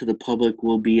to the public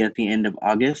will be at the end of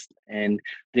August, and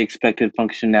the expected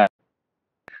functionality,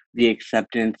 the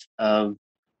acceptance of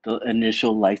the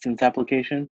initial license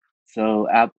application. So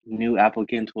new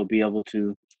applicants will be able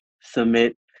to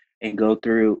submit and go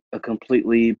through a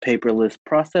completely paperless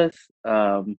process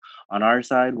on our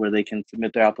side where they can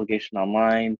submit their application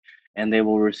online and they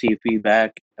will receive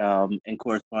feedback and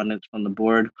correspondence from the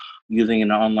board using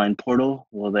an online portal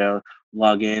where they'll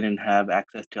log in and have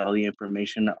access to all the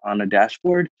information on a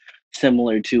dashboard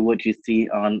similar to what you see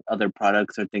on other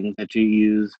products or things that you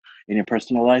use in your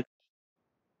personal life.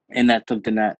 And that's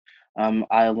something that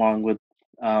I, along with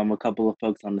a couple of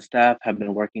folks on the staff, have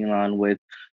been working on with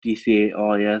DCA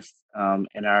OIS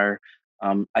and our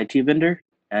IT vendor.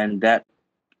 And that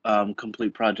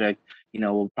complete project,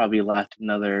 will probably last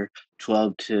another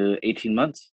 12 to 18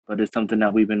 months. But it's something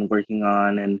that we've been working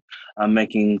on and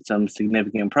making some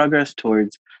significant progress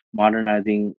towards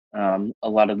modernizing a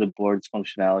lot of the board's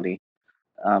functionality.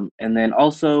 And then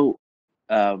also,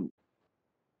 um,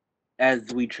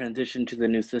 as we transition to the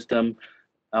new system,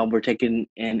 we're taking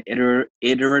an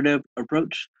iterative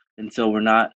approach, and so we're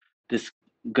not just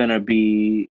gonna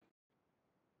be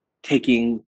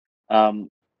taking um,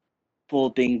 full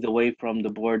things away from the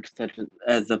board, such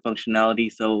as the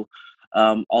functionality. So,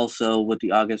 also with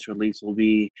the August release, we'll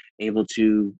be able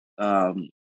to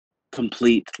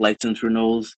complete license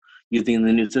renewals using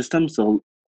the new system. So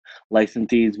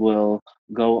licensees will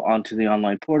go onto the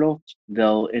online portal,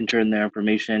 they'll enter in their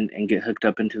information and get hooked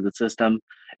up into the system,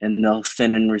 and they'll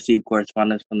send and receive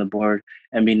correspondence from the board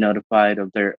and be notified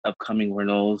of their upcoming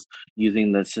renewals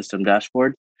using the system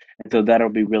dashboard. And so that'll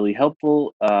be really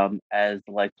helpful as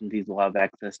the licensees will have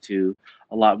access to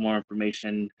a lot more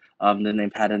information than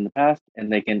they've had in the past,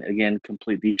 and they can again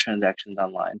complete these transactions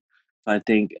online. So I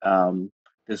think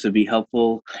this would be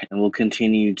helpful, and we'll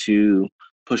continue to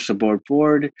push the board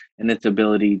forward and its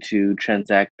ability to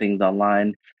transact things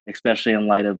online, especially in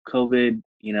light of COVID,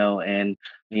 and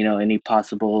any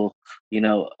possible,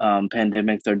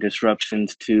 pandemics or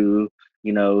disruptions to,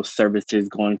 services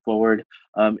going forward.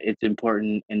 It's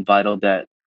important and vital that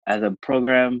as a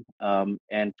program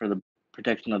and for the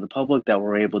protection of the public that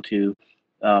we're able to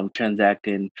transact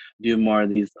and do more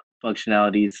of these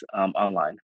functionalities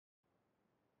online.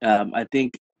 I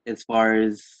think as far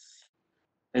as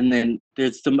and then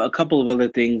there's a couple of other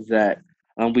things that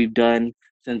we've done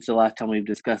since the last time we've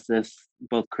discussed this.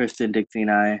 Both Kristen, Dixie,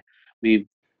 and I, we've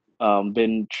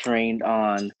been trained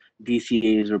on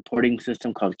DCA's reporting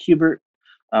system called Qbert.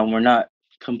 We're not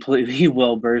completely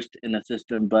well versed in the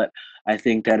system, but I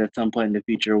think that at some point in the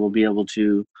future we'll be able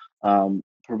to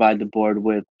provide the board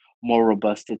with more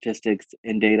robust statistics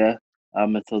and data.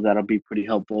 And so that'll be pretty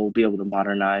helpful. We'll be able to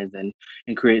modernize and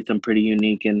create some pretty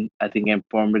unique and I think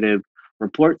informative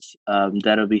reports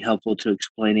that'll be helpful to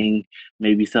explaining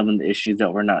maybe some of the issues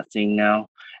that we're not seeing now.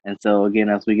 And so again,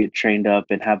 as we get trained up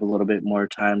and have a little bit more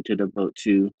time to devote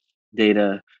to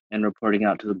data and reporting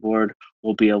out to the board,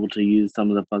 we'll be able to use some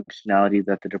of the functionality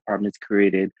that the department's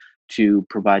created to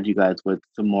provide you guys with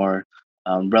some more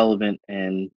relevant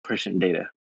and prescient data.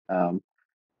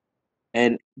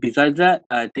 And besides that,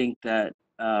 I think that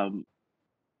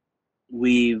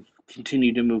we've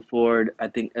continued to move forward. I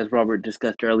think, as Robert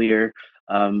discussed earlier,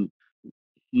 um,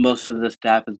 most of the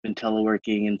staff has been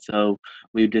teleworking, and so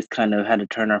we've just kind of had to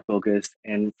turn our focus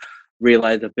and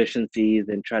realize efficiencies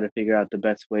and try to figure out the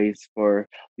best ways for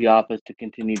the office to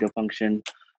continue to function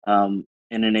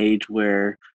in an age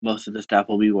where most of the staff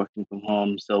will be working from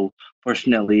home. So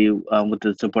fortunately, with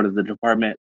the support of the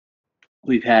department,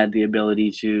 we've had the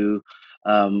ability to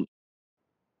um,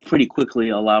 pretty quickly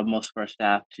allow most of our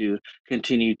staff to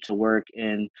continue to work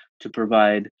and to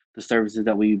provide the services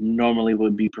that we normally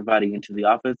would be providing into the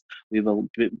office. We've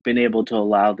been able to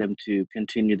allow them to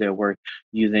continue their work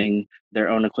using their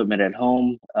own equipment at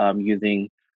home, using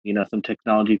some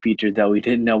technology features that we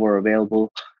didn't know were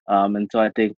available. And so I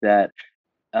think that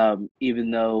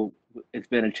even though it's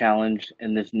been a challenge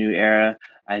in this new era,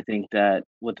 I think that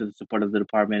with the support of the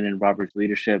department and Robert's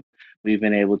leadership, we've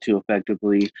been able to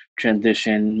effectively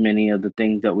transition many of the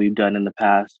things that we've done in the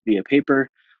past via paper.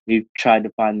 We've tried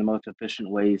to find the most efficient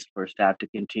ways for staff to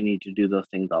continue to do those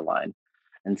things online.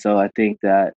 And so I think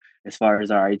that as far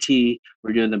as our IT,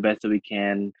 we're doing the best that we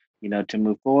can, to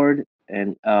move forward.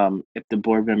 And if the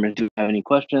board members do have any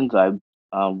questions, I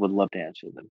would love to answer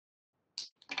them.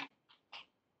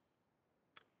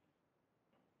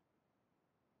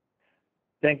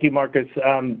 Thank you, Marcus.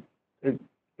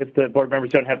 If the board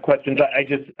members don't have questions, I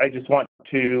just want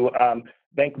to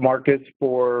thank Marcus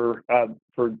for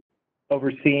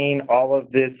overseeing all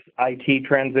of this IT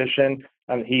transition.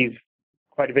 He's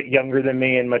quite a bit younger than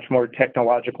me and much more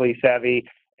technologically savvy,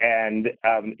 and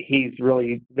he's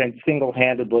really been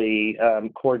single-handedly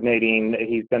coordinating.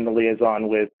 He's been the liaison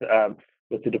with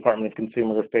the Department of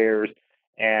Consumer Affairs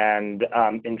and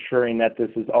ensuring that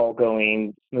this is all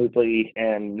going smoothly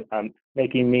and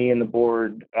making me and the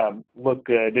board look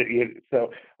good.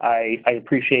 So I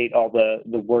appreciate all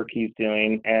the work he's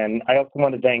doing. And I also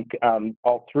want to thank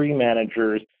all three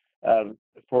managers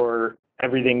for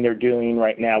everything they're doing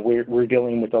right now. We're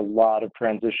dealing with a lot of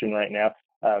transition right now.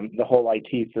 The whole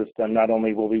IT system, not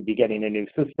only will we be getting a new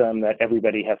system that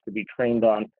everybody has to be trained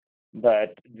on,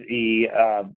 but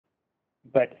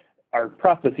our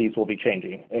processes will be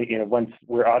changing, once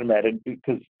we're automated,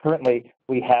 because currently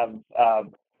we have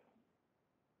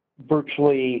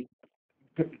currently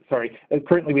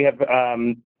we have,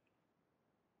 I'm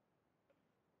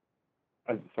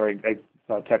sorry, I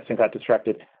saw a text and got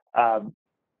distracted.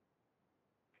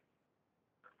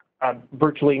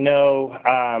 Virtually no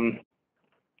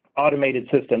automated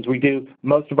systems. We do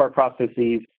most of our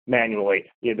processes manually.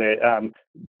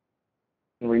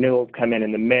 Renewals come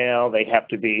in the mail, they have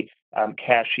to be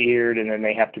cashiered, and then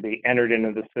they have to be entered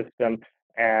into the system.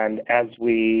 And as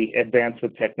we advance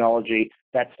with technology,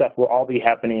 that stuff will all be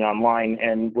happening online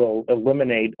and will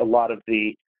eliminate a lot of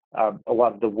the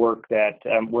work that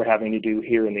we're having to do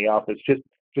here in the office.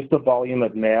 Just the volume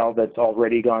of mail that's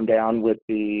already gone down with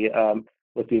the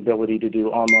ability to do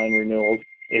online renewals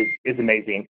is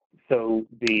amazing. So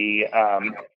the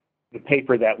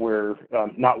paper that we're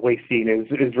not wasting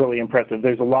is really impressive.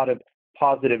 There's a lot of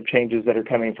positive changes that are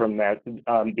coming from that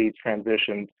these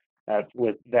transitions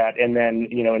with that. And then,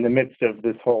 in the midst of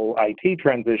this whole IT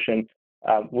transition,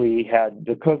 we had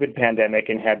the COVID pandemic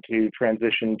and had to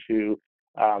transition to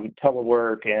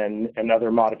telework and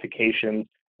other modifications.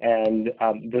 And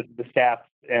the staff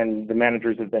and the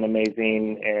managers have been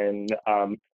amazing in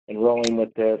rolling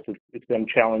with this. It's been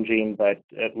challenging, but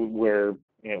we're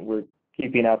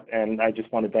keeping up, and I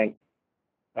just want to thank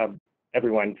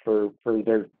everyone for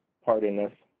their part in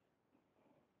this.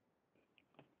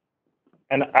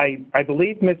 And I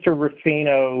believe Mr.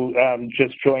 Ruffino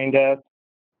just joined us.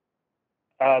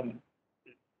 I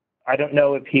don't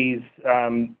know if he's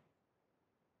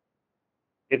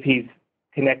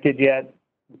connected yet.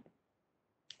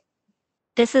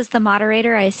 This is the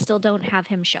moderator. I still don't have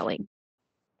him showing.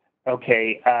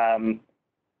 Okay.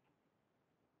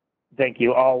 Thank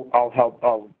you. I'll help.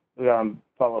 I'll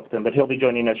follow up with him, but he'll be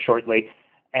joining us shortly.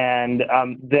 And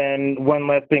then one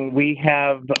last thing, we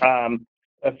have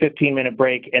a 15-minute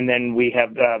break, and then we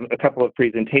have a couple of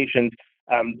presentations.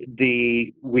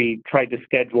 We tried to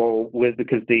schedule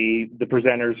because the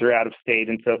presenters are out of state,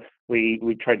 and so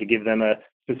we tried to give them a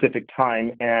specific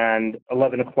time, and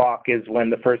 11 o'clock is when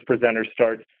the first presenter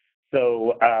starts.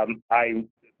 So I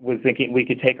was thinking we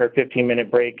could take our 15-minute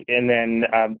break, and then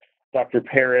Dr.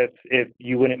 Paris, if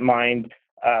you wouldn't mind,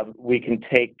 we can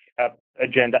take up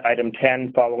agenda item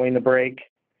 10 following the break,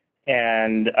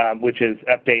 and which is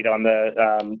update on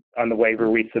the waiver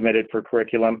we submitted for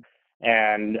curriculum,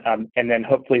 and then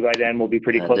hopefully by then we'll be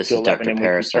pretty close to 11. Dr.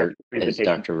 Paris, or is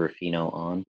Dr. Ruffino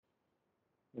on?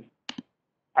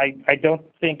 I don't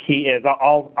think he is.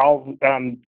 I'll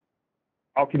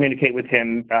communicate with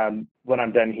him when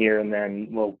I'm done here, and then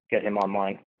we'll get him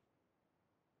online.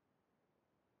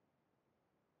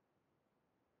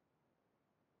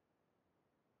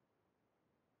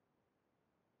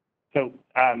 So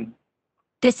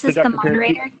this is the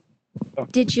moderator.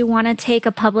 Did you want to take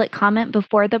a public comment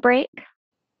before the break?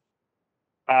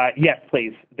 Yes,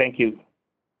 please. Thank you.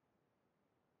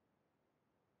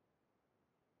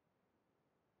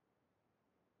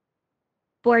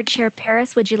 Board Chair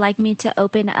Paris, would you like me to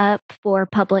open up for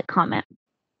public comment?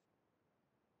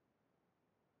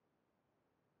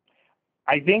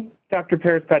 I think Dr.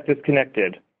 Paris got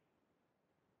disconnected.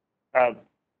 I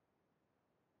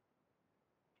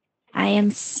am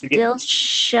still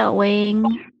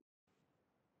showing.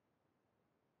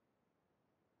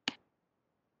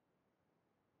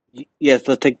 Yes,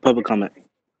 let's take public comment.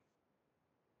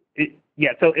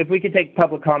 Yeah, so if we could take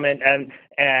public comment, and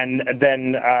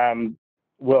then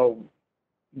we'll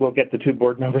get the two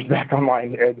board members back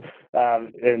online,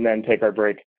 and then take our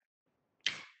break.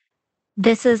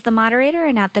 This is the moderator,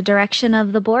 and at the direction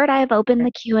of the board, I have opened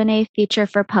the Q&A feature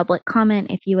for public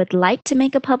comment. If you would like to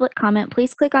make a public comment,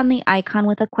 please click on the icon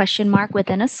with a question mark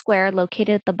within a square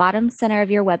located at the bottom center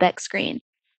of your WebEx screen.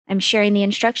 I'm sharing the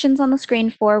instructions on the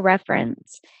screen for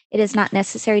reference. It is not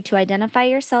necessary to identify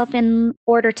yourself in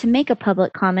order to make a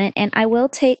public comment, and I will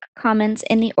take comments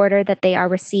in the order that they are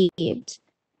received.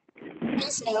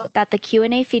 Please note that the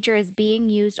Q&A feature is being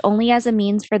used only as a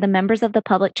means for the members of the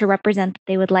public to represent that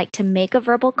they would like to make a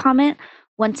verbal comment.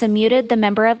 Once unmuted, the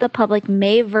member of the public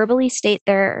may verbally state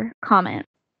their comment.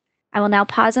 I will now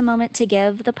pause a moment to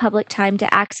give the public time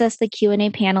to access the Q&A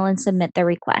panel and submit their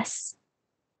requests.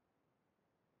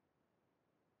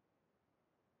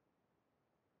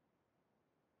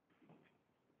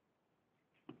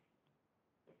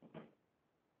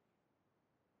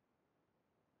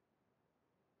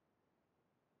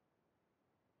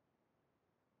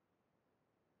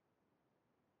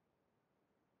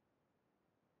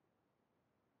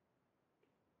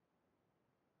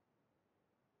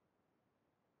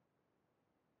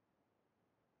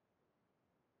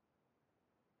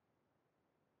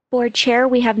 Board Chair,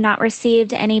 we have not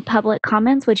received any public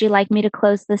comments. Would you like me to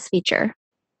close this feature?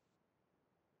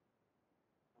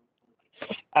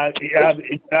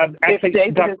 If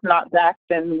David is not back,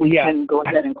 then we can go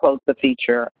ahead and close the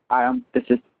feature. This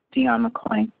is Dion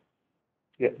McClain.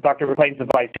 Yeah, Dr. McClain's the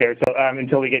vice chair, so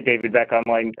until we get David back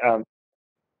online,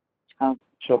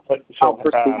 she'll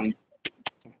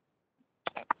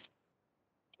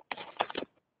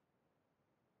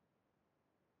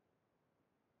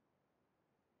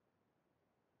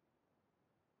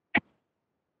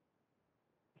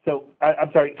So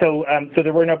I'm sorry. So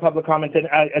there were no public comments.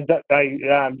 And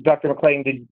Dr. McClain,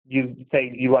 did you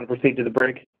say you want to proceed to the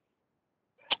break?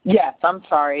 Yes, I'm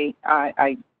sorry.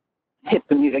 I hit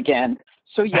the mute again.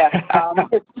 So yes,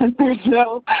 since there's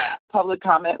no public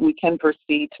comment, we can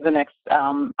proceed to the next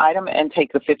item and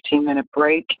take a 15-minute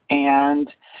break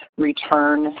and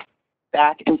return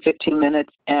back in 15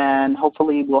 minutes. And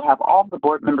hopefully we'll have all the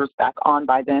board members back on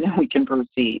by then and we can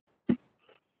proceed.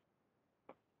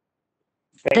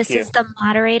 This is the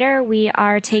moderator. We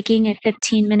are taking a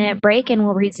 15-minute break and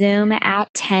we'll resume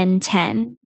at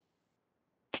 10:10.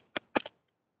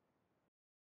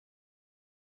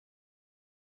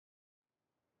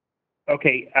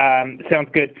 Okay, sounds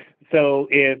good. So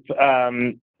if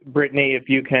Brittany, if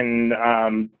you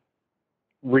can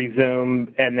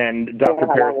resume, and then Dr.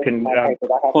 Paris can.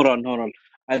 Hold on.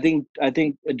 I think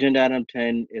agenda item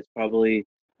 10 is probably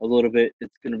a little bit.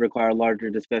 It's going to require a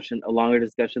longer discussion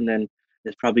than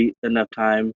is probably enough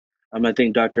time. I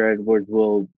think Dr. Edwards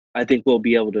will. I think we'll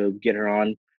be able to get her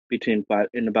on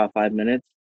in about 5 minutes.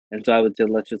 And so I would say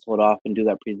let's just hold off and do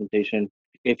that presentation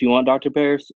if you want, Dr.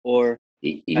 Paris, or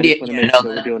I just want to make sure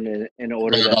we're doing it in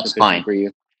order that's sufficient for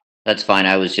you. That's fine.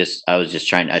 I was just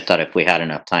trying. I thought if we had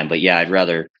enough time, but yeah, I'd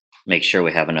rather make sure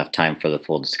we have enough time for the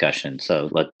full discussion. So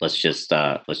let's just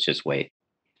wait.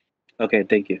 Okay,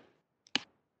 thank you.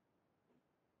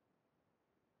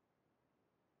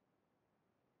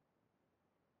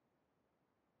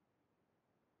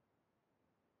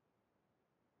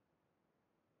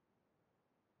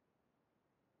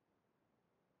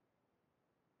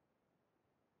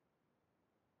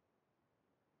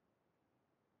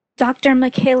 Dr.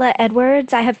 Michaela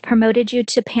Edwards, I have promoted you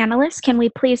to panelist. Can we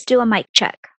please do a mic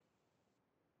check?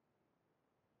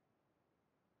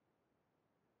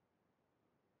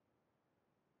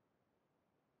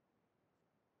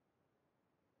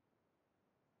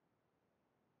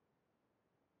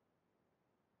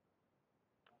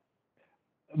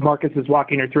 Marcus is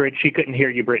walking her through it. She couldn't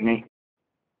hear you, Brittany.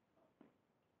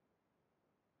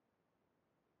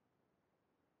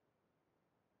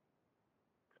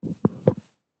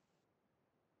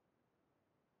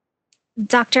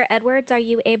 Dr. Edwards, are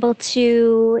you able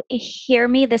to hear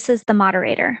me? This is the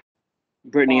moderator.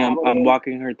 Brittany, I'm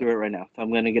walking her through it right now, so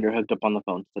I'm going to get her hooked up on the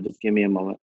phone. So just give me a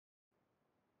moment.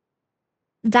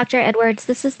 Dr. Edwards,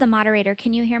 this is the moderator.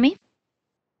 Can you hear me?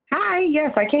 Hi,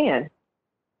 yes, I can.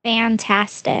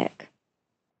 Fantastic.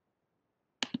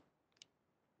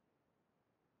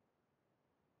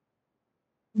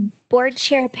 Board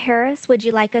Chair Paris, would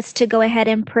you like us to go ahead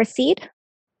and proceed?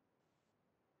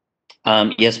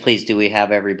 Yes, please. Do we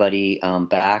have everybody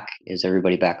back? Is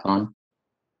everybody back on?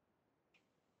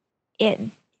 It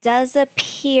does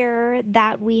appear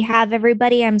that we have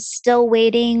everybody. I'm still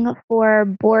waiting for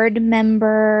board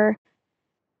member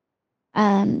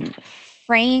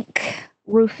Frank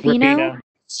Rufino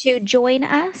to join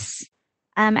us,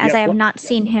 as I have not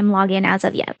seen him log in as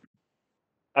of yet.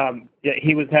 Yeah,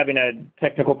 he was having a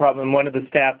technical problem. One of the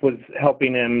staff was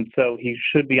helping him, so he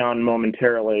should be on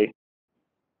momentarily.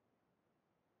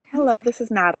 Hello, this is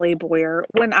Natalie Boyer.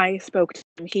 When I spoke to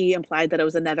him, he implied that it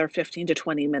was another 15 to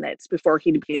 20 minutes before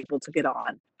he'd be able to get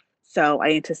on. So I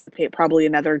anticipate probably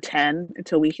another 10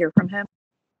 until we hear from him.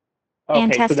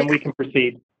 Okay, so then we can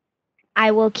proceed.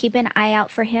 I will keep an eye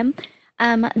out for him.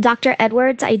 Dr.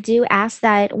 Edwards, I do ask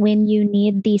that when you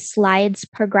need the slides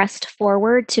progressed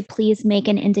forward to please make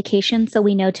an indication so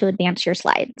we know to advance your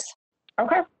slides.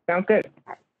 Okay, sounds good.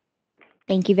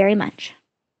 Thank you very much.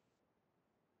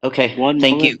 Okay, One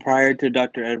thank moment you. prior to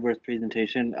Dr. Edwards'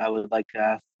 presentation, I would like to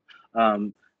ask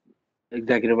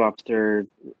Executive Officer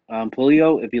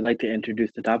Polio if you'd like to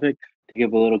introduce the topic to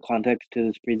give a little context to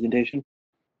this presentation.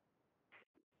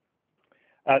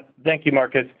 Thank you,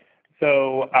 Marcus.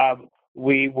 So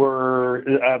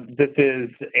this is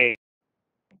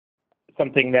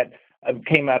something that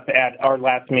came up at our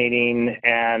last meeting,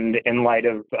 and in light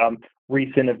of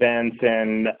recent events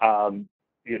and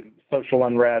social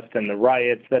unrest and the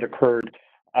riots that occurred,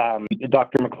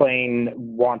 Dr. McLean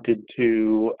wanted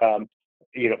to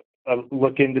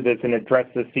look into this and address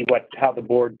this, see how the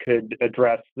board could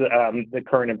address the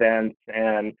current events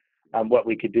and what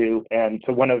we could do. And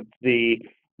so one of the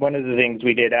things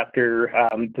we did after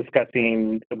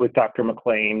discussing with Dr.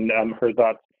 McLean her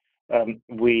thoughts,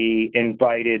 we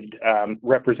invited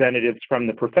representatives from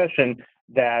the profession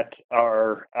that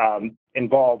are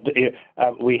involved.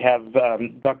 We have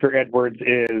Dr. Edwards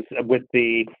is with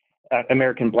the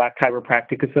American Black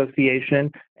Chiropractic Association,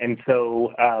 and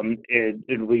so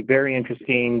it'll be very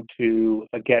interesting to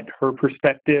get her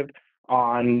perspective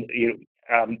on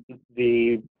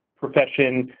the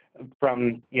profession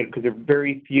from, because there are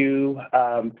very few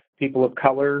people of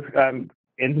color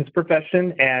in this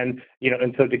profession, and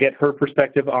so to get her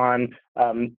perspective on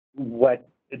what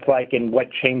it's like and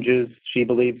what changes she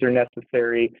believes are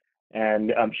necessary.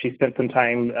 And she spent some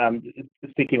time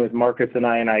speaking with Marcus and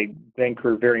I thank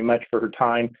her very much for her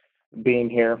time being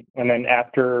here. And then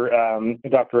after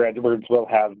Dr. Edwards, we'll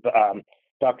have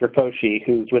Dr. Foshi,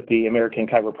 who's with the American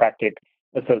Chiropractic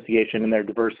Association and their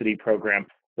diversity program.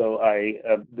 So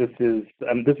this is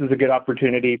a good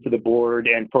opportunity for the board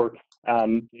and for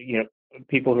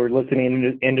people who are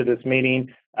listening into this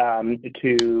meeting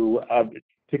to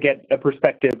get a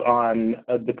perspective on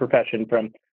the profession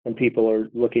from people are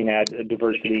looking at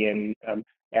diversity and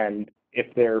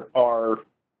if there are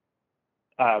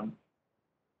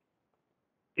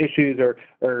issues or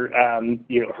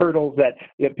hurdles that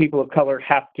people of color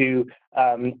have to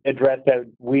address that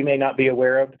we may not be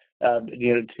aware of,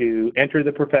 to enter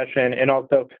the profession, and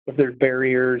also if there's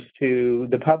barriers to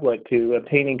the public to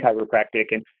obtaining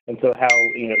chiropractic, and so how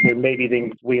there may be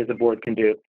things we as a board can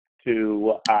do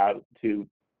to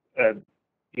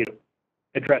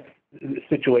address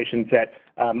situations that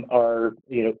are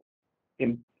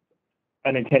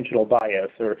unintentional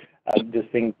bias or just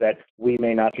things that we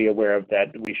may not be aware of that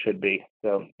we should be.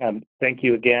 So thank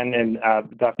you again, and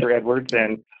Dr. Edwards,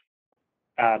 and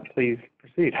please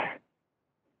proceed.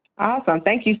 Awesome.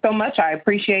 Thank you so much. I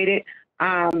appreciate it.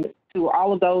 To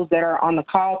all of those that are on the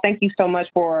call, thank you so much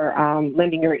for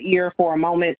lending your ear for a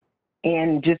moment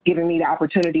and just giving me the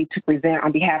opportunity to present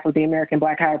on behalf of the American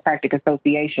Black Chiropractic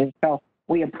Association. So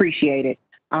we appreciate it.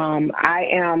 I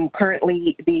am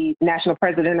currently the national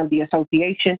president of the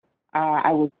association.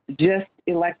 I was just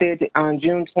elected on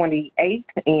June 28th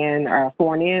and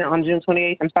sworn in on June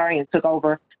 28th, and took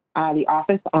over the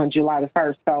office on July the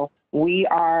 1st. So we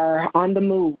are on the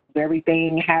move.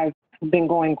 Everything has been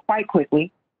going quite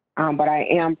quickly, but I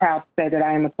am proud to say that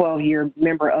I am a 12-year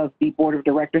member of the board of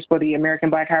directors for the American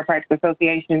Black Chiropractic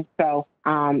Association. So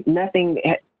nothing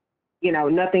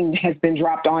has been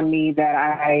dropped on me that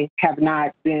I have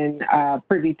not been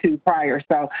privy to prior.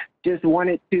 So just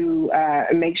wanted to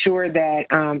make sure that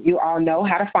you all know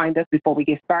how to find us before we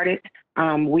get started.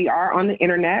 We are on the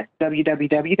internet,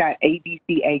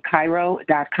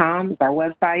 www.abcachiro.com is our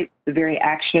website. It's a very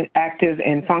active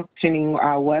and functioning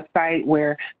website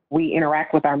where we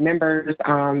interact with our members.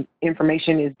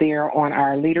 Information is there on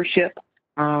our leadership,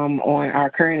 on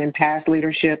our current and past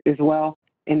leadership as well.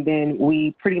 And then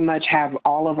we pretty much have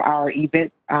all of our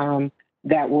events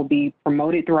that will be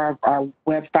promoted through our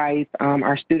website.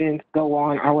 Our students go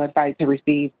on our website to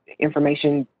receive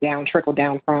information trickle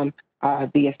down from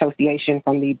the association,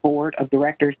 from the board of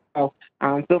directors. So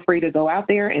feel free to go out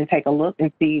there and take a look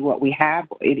and see what we have.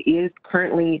 It is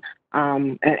currently,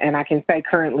 and I can say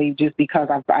currently just because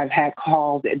I've had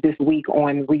calls this week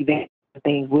on revamping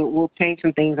things. We'll change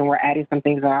some things, and we're adding some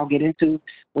things that I'll get into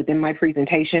within my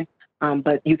presentation.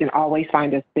 But you can always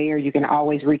find us there. You can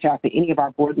always reach out to any of our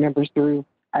board members through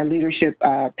our leadership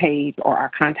page or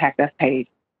our contact us page.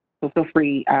 So feel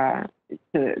free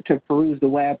to peruse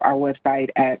the our website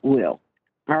at will.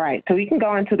 All right, so we can go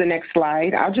on to the next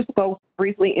slide. I'll just go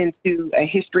briefly into a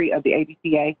history of the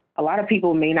ABCA. A lot of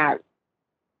people may not,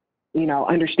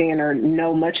 understand or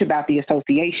know much about the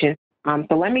association.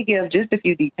 So let me give just a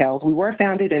few details. We were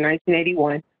founded in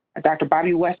 1981. Dr.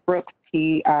 Bobby Westbrook,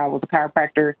 he was a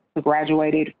chiropractor who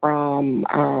graduated from,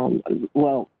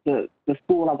 the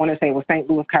school, I want to say was St.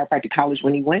 Louis Chiropractic College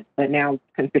when he went, but now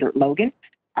considered Logan,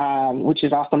 which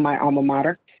is also my alma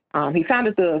mater. He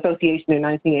founded the association in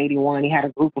 1981. He had a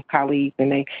group of colleagues,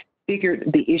 and they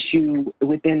figured the issue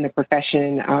within the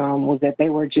profession was that they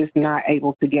were just not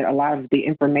able to get a lot of the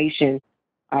information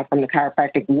from the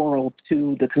chiropractic world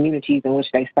to the communities in which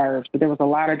they serve. So there was a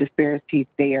lot of disparities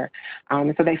there.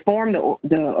 And so they formed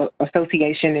the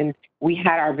association, and we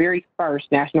had our very first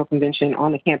national convention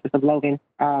on the campus of Logan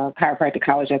Chiropractic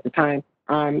College at the time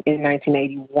in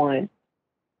 1981.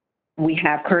 We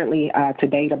have currently to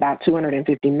date about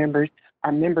 250 members.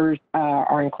 Our members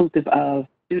are inclusive of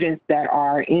students that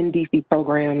are in DC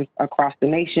programs across the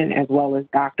nation, as well as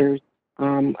doctors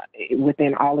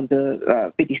within all of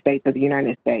the 50 states of the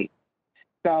United States.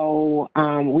 So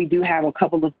we do have a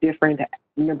couple of different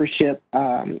membership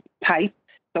types.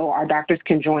 So our doctors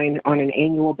can join on an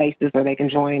annual basis, or they can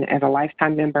join as a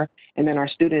lifetime member. And then our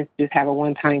students just have a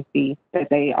one-time fee that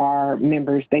they are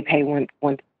members. They pay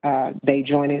once they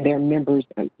join, and they're members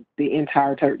the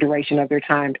entire duration of their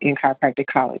time in chiropractic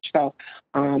college. So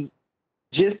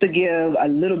just to give a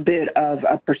little bit of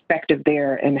a perspective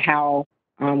there and how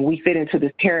we fit into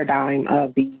this paradigm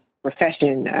of the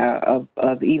profession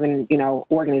of even,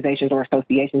 organizations or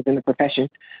associations in the profession.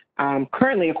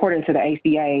 Currently, according to the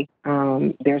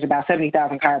ACA, there's about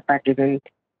 70,000 chiropractors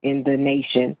in the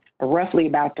nation, roughly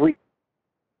about 3,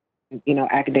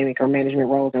 academic or management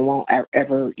roles, and won't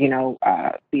ever,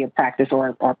 be a practice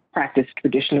or practice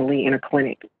traditionally in a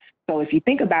clinic. So if you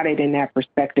think about it in that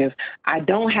perspective, I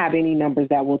don't have any numbers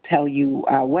that will tell you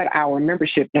what our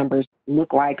membership numbers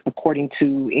look like according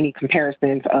to any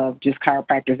comparisons of just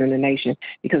chiropractors in the nation,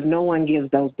 because no one gives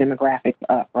those demographics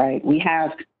up, right? We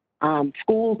have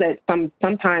schools that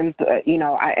sometimes,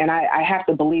 I have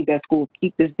to believe that schools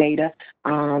keep this data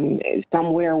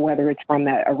somewhere, whether it's from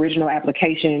the original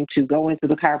application to go into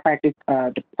the chiropractic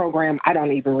program. I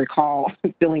don't even recall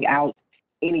filling out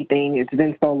anything. It's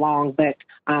been so long, but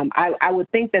I would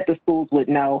think that the schools would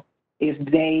know if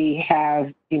they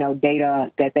have,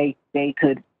 data that they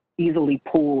could easily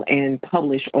pull and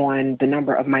publish on the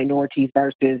number of minorities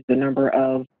versus the number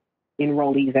of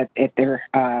enrollees at their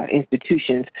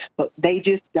institutions, but they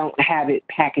just don't have it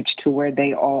packaged to where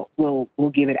they all will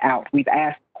give it out. We've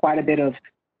asked quite a bit of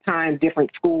times different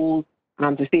schools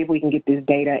to see if we can get this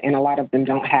data, and a lot of them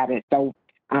don't have it. So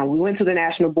we went to the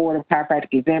National Board of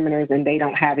Chiropractic Examiners, and they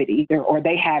don't have it either, or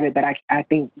they have it, but I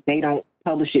think they don't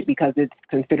publish it because it's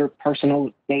considered personal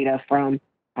data from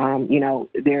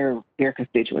their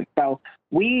constituents. So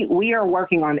we are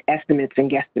working on estimates and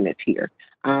guesstimates here.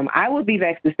 I would be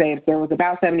vexed to say if there was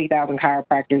about 70,000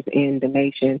 chiropractors in the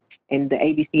nation and the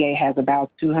ABCA has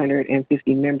about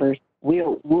 250 members,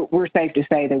 we're safe to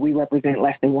say that we represent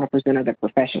less than 1% of the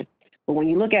profession. But when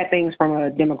you look at things from a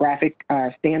demographic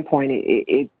standpoint,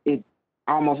 it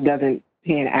almost doesn't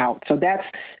pan out. So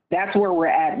that's where we're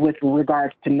at with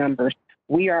regards to numbers.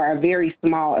 We are a very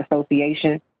small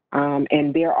association.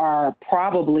 And there are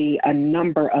probably a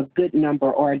good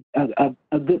number or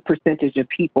a good percentage of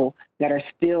people that are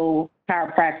still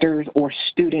chiropractors or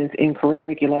students in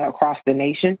curricula across the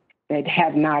nation that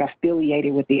have not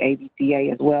affiliated with the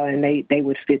ABCA as well, and they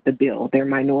would fit the bill. They're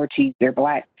minorities, they're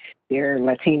Black, they're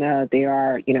Latina, they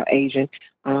are, Asian.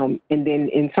 And then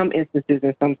in some instances,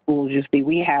 in some schools, you see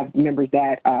we have members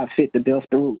that fit the bill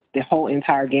through the whole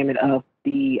entire gamut of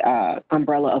the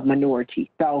umbrella of minority.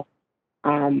 So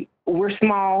we're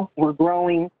small, we're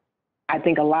growing. I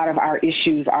think a lot of our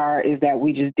issues is that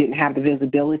we just didn't have the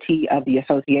visibility of the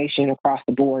association across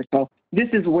the board. So this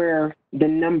is where the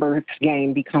numbers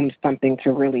game becomes something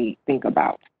to really think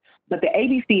about. But the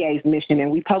ABCA's mission, and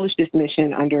we published this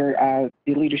mission under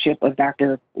the leadership of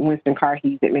Dr. Winston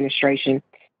Carhe's administration,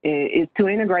 is to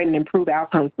integrate and improve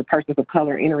outcomes for persons of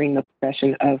color entering the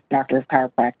profession of doctor of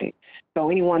chiropractic. So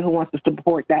anyone who wants to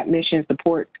support that mission,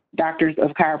 support doctors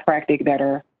of chiropractic that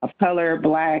are of color,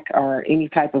 Black, or any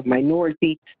type of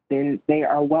minority, then they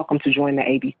are welcome to join the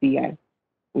ABCA.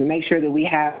 We make sure that we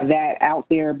have that out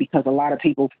there because a lot of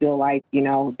people feel like,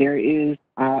 there is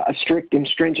a strict and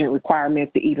stringent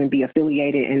requirement to even be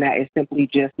affiliated, and that is simply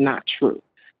just not true.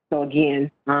 So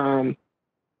again,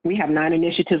 we have 9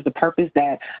 initiatives, the purpose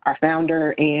that our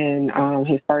founder and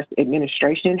his first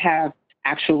administration have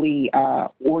actually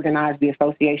organized the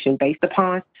association based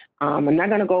upon. I'm not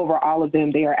going to go over all of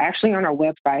them. They are actually on our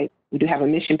website. We do have a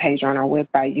mission page on our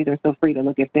website. You can feel free to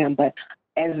look at them. But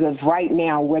as of right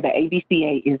now, where the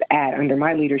ABCA is at under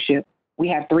my leadership, we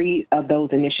have 3 of those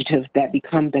initiatives that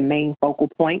become the main focal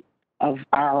point of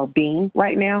our being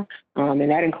right now, and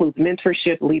that includes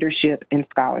mentorship, leadership, and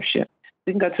scholarship.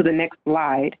 We can go to the next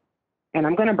slide, and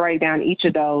I'm going to break down each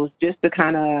of those just to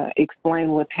kind of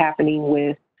explain what's happening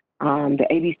with the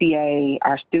ABCA,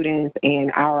 our students,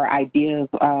 and our ideas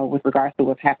with regards to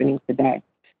what's happening today.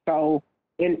 So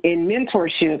in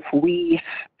mentorship, we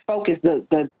focus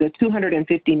the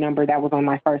 250 number that was on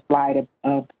my first slide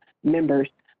of members.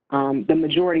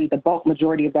 The bulk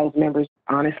majority of those members,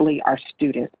 honestly, are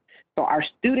students. So our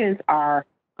students are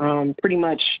pretty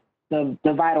much the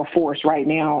vital force right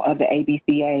now of the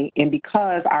ABCA. And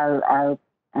because our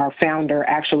founder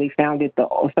actually founded the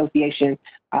association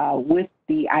with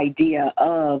the idea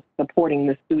of supporting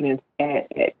the students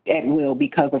at will,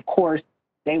 because of course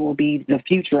they will be the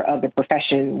future of the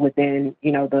profession within,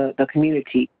 the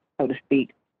community, so to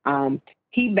speak.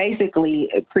 He basically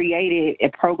created a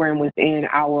program within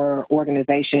our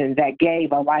organization that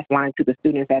gave a lifeline to the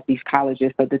students at these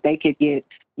colleges so that they could get,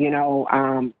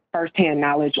 firsthand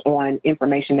knowledge on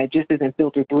information that just isn't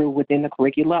filtered through within the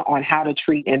curricula on how to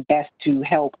treat and best to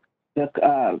help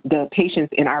the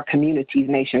patients in our communities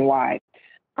nationwide.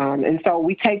 And so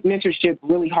we take mentorship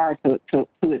really hard to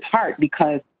its heart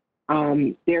because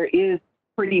there is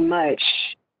pretty much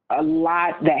a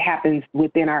lot that happens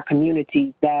within our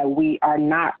community that we are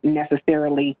not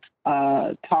necessarily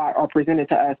taught or presented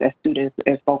to us as students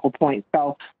as focal points.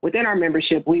 So within our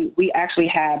membership, we actually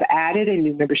have added a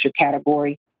new membership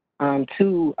category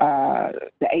to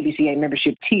the ABCA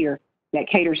membership tier that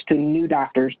caters to new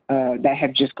doctors that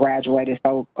have just graduated.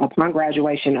 So upon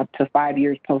graduation, up to 5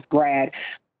 years post-grad,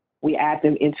 we add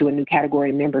them into a new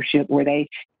category membership where they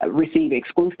receive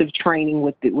exclusive training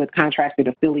with contracted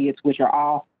affiliates, which are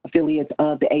all affiliates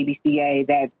of the ABCA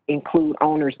that include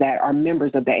owners that are members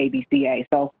of the ABCA.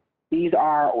 So these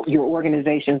are your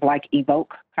organizations like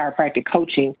Evoke, Chiropractic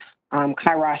Coaching,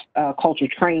 Kairos Culture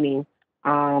Training,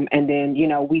 and then,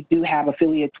 we do have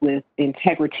affiliates with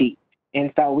Integrity.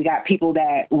 And so we got people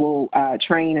that will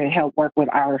train and help work with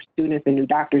our students and new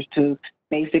doctors to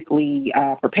basically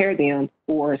prepare them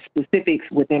for specifics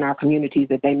within our communities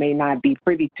that they may not be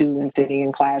privy to and sitting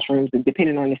in classrooms, and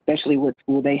depending on especially what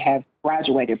school they have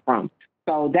graduated from.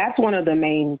 So that's one of the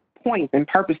main points and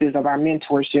purposes of our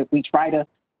mentorship. We try to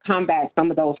combat some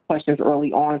of those questions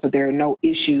early on so there are no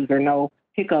issues or no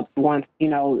hiccups once,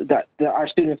 our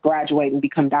students graduate and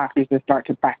become doctors and start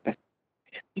to practice.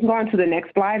 You can go on to the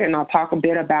next slide, and I'll talk a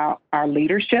bit about our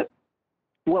leadership,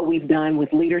 what we've done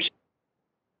with leadership.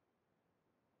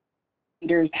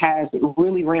 Leaders has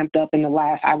really ramped up in the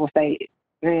last, I will say,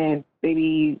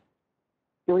 maybe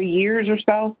 3 years or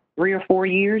so, 3 or 4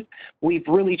 years. We've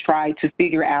really tried to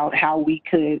figure out how we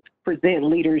could present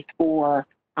leaders for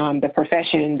the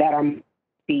profession that are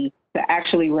to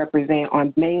actually represent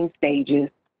on main stages,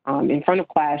 in front of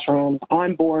classrooms,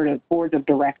 on boards of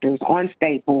directors, on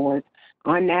state boards,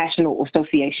 on national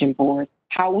association boards,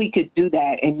 how we could do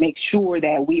that and make sure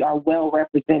that we are well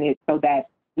represented so that,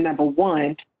 number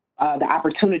one, the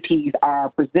opportunities are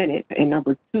presented, and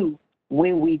number two,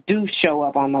 when we do show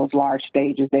up on those large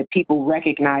stages, that people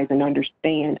recognize and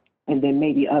understand, and then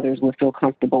maybe others will feel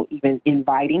comfortable even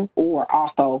inviting or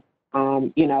also,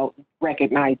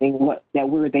 recognizing that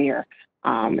we're there.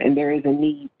 And there is a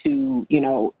need to,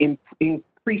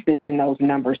 increase in those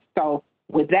numbers. So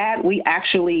with that, we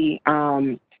actually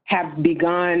have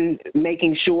begun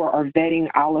making sure or vetting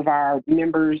all of our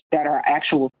members that are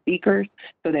actual speakers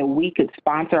so that we could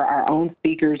sponsor our own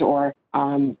speakers or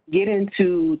get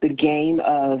into the game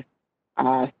of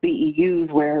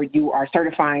CEUs where you are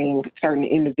certifying certain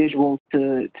individuals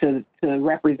to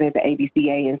represent the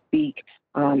ABCA and speak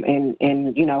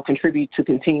and contribute to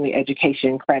continuing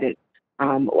education credits.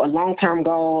 A long-term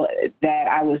goal that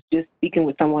I was just speaking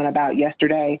with someone about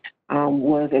yesterday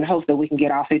was in hopes that we can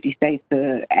get all 50 states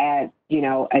to add,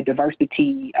 a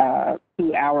diversity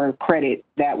to our credit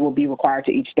that will be required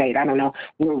to each state. I don't know.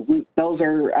 Those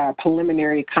are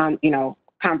preliminary,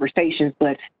 conversations,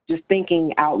 but just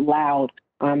thinking out loud,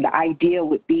 the idea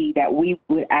would be that we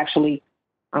would actually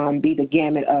be the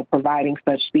gamut of providing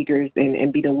such speakers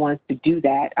and be the ones to do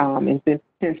that and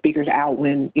send speakers out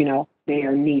when, they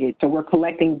are needed. So we're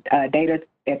collecting data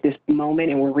at this moment,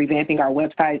 and we're revamping our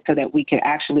website so that we can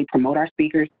actually promote our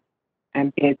speakers.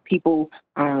 And if people,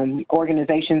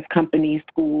 organizations, companies,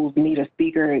 schools need a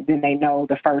speaker, then they know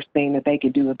the first thing that they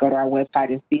could do is go to our website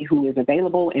and see who is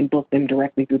available and book them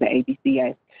directly through the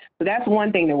ABCA. So that's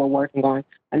one thing that we're working on.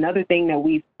 Another thing that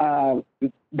we've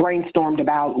brainstormed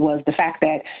about was the fact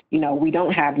that, we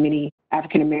don't have many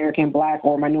African-American, Black,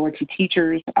 or minority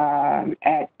teachers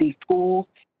at these schools,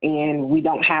 and we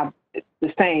don't have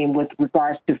the same with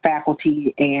regards to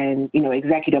faculty and,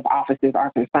 executive offices are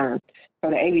concerned. So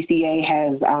the ABCA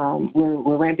has,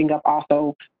 we're ramping up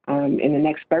also in the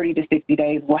next 30 to 60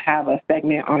 days. We'll have a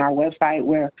segment on our website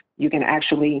where you can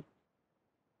actually,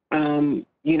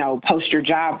 post your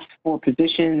jobs for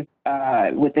positions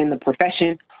within the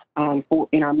profession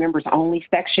in our members only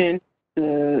section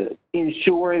to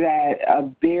ensure that a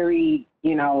very,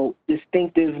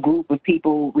 distinctive group of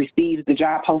people receives the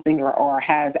job posting or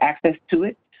has access to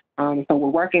it. So we're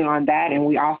working on that, and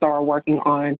we also are working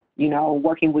on,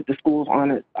 working with the schools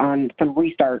on some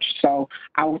research. So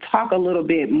I will talk a little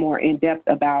bit more in depth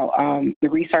about the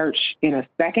research in a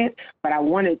second, but I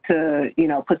wanted to,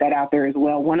 put that out there as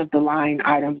well. One of the line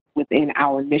items within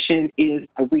our mission is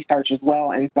research as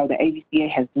well, and so the ABCA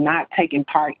has not taken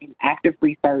part in active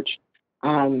research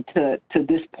to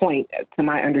this point, to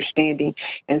my understanding,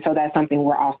 and so that's something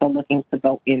we're also looking to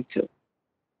go into.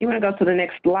 You want to go to the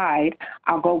next slide?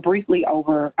 I'll go briefly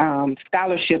over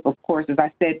scholarship, of course, as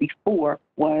I said before,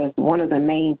 was one of the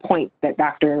main points that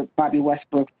Dr. Bobby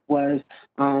Westbrook was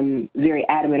very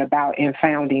adamant about in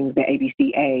founding the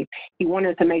ABCA. He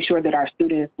wanted to make sure that our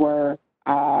students were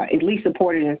at least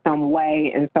supported in some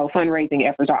way, and so fundraising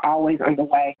efforts are always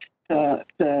underway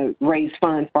to raise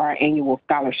funds for our annual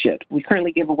scholarships. We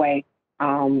currently give away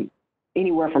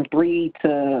anywhere from 3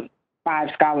 to 5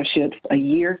 scholarships a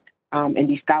year. And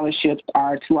these scholarships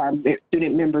are to our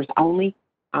student members only,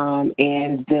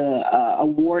 and the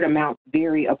award amounts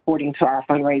vary according to our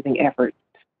fundraising efforts.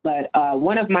 But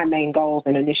one of my main goals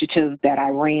and initiatives that I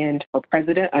ran for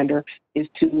president under is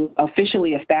to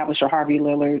officially establish a Harvey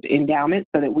Lillard endowment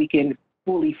so that we can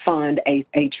fully fund a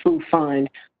true fund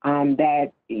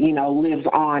that, lives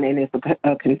on and is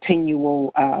a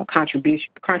continual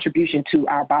contribution to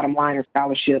our bottom line of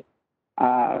scholarship,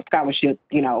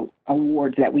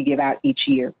 awards that we give out each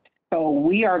year. So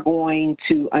we are going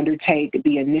to undertake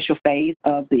the initial phase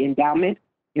of the endowment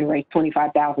and raise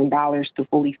 $25,000 to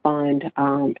fully fund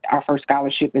our first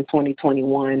scholarship in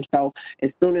 2021. So as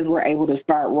soon as we're able to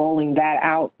start rolling that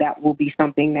out, that will be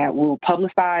something that we'll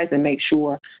publicize and make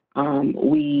sure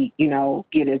we,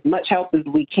 get as much help as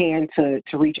we can to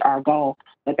reach our goal.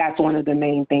 But that's one of the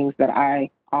main things that I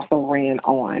also ran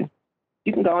on.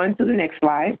 You can go on to the next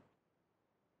slide.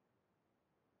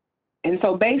 And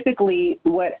so basically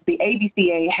what the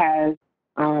ABCA has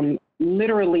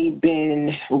literally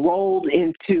been rolled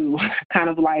into, kind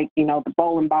of like, the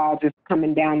bowling ball just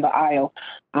coming down the aisle.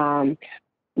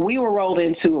 We were rolled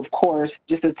into, of course,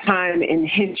 just a time in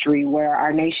history where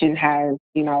our nation has,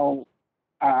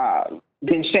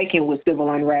 been shaken with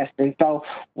civil unrest. And so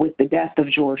with the death of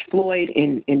George Floyd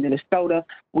in Minnesota,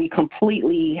 we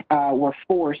completely were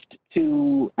forced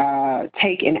to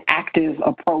take an active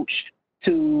approach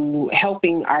to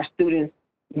helping our students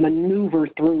maneuver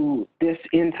through this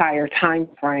entire time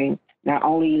frame, not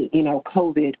only,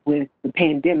 COVID with the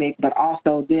pandemic, but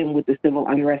also then with the civil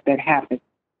unrest that happened.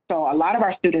 So a lot of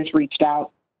our students reached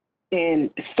out, and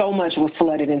so much was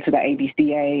flooded into the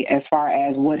ABCA as far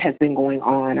as what has been going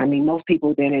on. I mean, most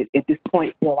people then at this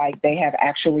point feel like they have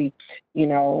actually,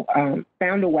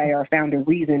 found a way or found a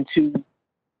reason to,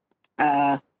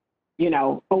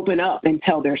 open up and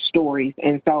tell their stories.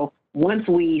 And so once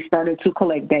we started to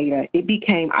collect data, it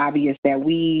became obvious that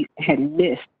we had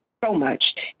missed so much.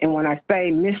 And when I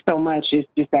say missed so much, it's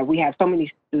just that we have so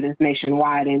many students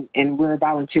nationwide, and we're a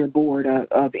volunteer board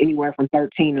of anywhere from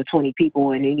 13 to 20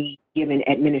 people in any given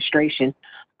administration.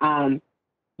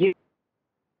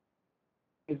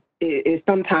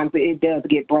 Sometimes it does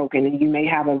get broken, and you may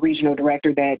have a regional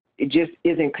director that it just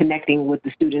isn't connecting with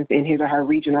the students in his or her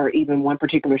region, or even one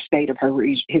particular state of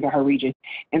his or her region.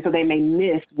 And so they may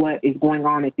miss what is going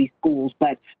on at these schools.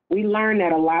 But we learned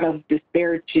that a lot of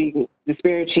disparaging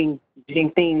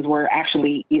things were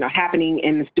actually, happening,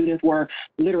 and the students were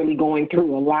literally going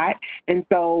through a lot. And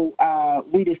so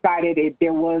we decided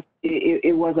it was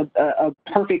a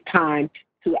perfect time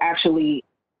to actually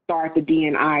start the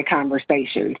D&I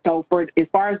conversation. So as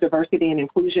far as diversity and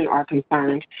inclusion are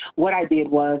concerned, what I did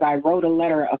was I wrote a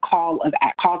letter, a call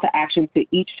to action to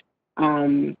each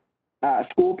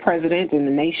school president in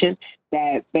the nation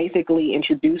that basically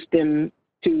introduced them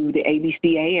to the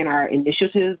ABCA and our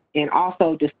initiatives, and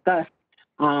also discussed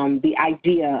the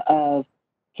idea of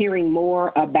hearing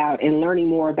more about and learning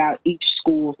more about each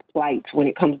school's plight when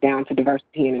it comes down to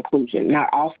diversity and inclusion. Not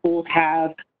all schools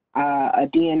have a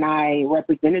D&I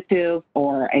representative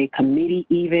or a committee,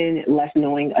 even less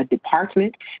knowing a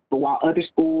department. But while other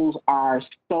schools are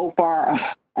so far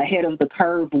ahead of the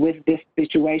curve with this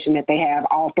situation that they have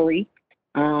all three,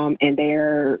 and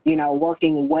they're,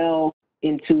 working well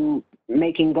into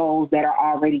making goals that are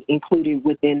already included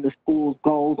within the school's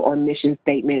goals or mission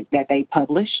statement that they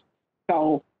publish.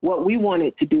 So what we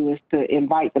wanted to do is to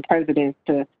invite the presidents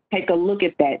to take a look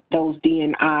at those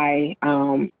D&I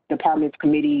departments,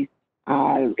 committees,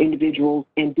 individuals,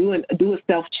 and do a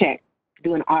self-check,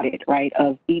 do an audit, right,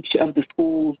 of each of the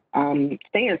schools'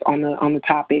 stance on the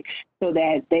topic, so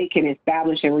that they can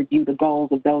establish and review the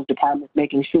goals of those departments,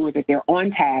 making sure that they're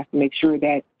on task, make sure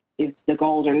that if the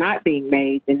goals are not being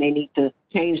made, then they need to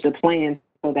change the plan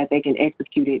so that they can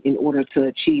execute it in order to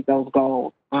achieve those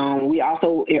goals. We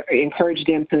also encourage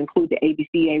them to include the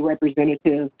ABCA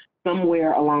representative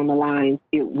somewhere along the lines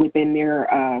within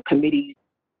their committees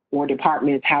or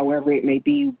departments, however it may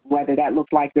be, whether that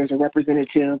looks like there's a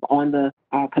representative on the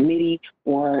committee,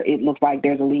 or it looks like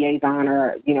there's a liaison,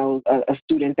 or a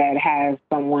student that has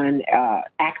someone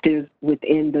active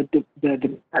within the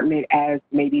department as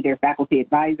maybe their faculty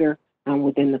advisor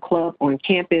within the club on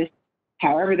campus.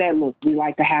 However that looks, we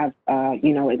like to have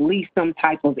at least some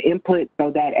type of input,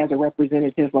 so that as a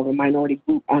representative of a minority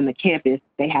group on the campus,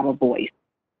 they have a voice.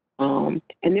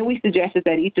 And then we suggested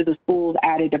that each of the schools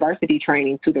added diversity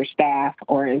training to their staff,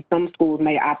 or in some schools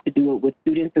may opt to do it with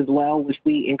students as well, which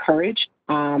we encourage.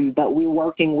 But we're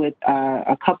working with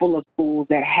a couple of schools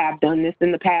that have done this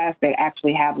in the past, that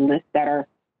actually have lists that are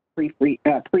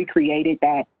pre-created,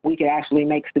 that we could actually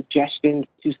make suggestions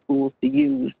to schools to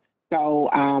use. So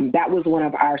that was one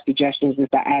of our suggestions, is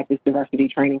to add this diversity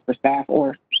training for staff,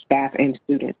 or staff and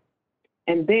students.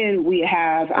 And then we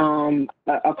have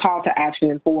a call to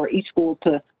action for each school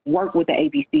to work with the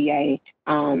ABCA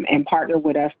and partner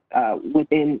with us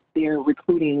within their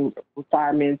recruiting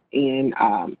requirements and,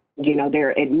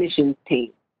 their admissions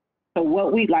team. So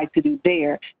what we'd like to do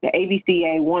there, the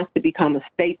ABCA wants to become a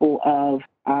staple of,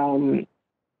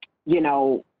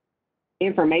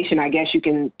 information, I guess you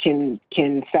can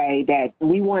say, that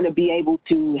we want to be able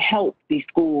to help these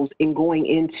schools in going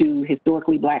into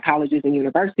historically Black colleges and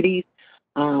universities,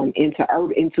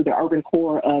 into the urban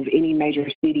core of any major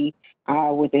city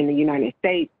within the United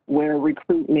States, where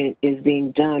recruitment is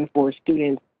being done for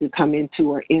students to come into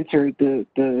or enter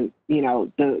the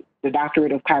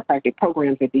doctorate of chiropractic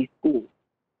programs at these schools.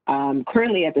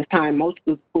 Currently, at this time, most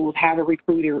of the schools have a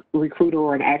recruiter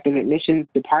or an active admissions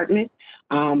department,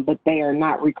 but they are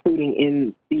not recruiting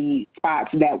in the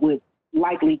spots that would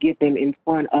likely get them in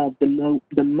front of the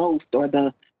most or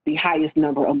the highest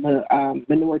number of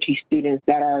minority students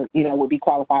that are, would be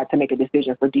qualified to make a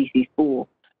decision for DC school.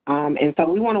 And so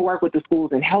we want to work with the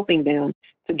schools in helping them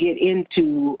to get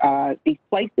into these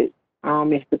places.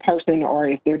 If the person or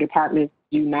if their departments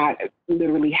do not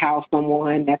literally house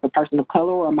someone that's a person of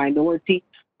color or a minority,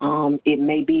 it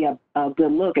may be a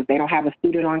good look if they don't have a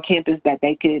student on campus that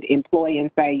they could employ and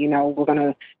say, we're going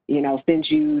to, send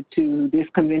you to this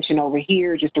convention over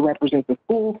here just to represent the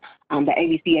school. The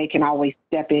ABCA can always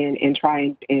step in and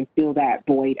try and fill that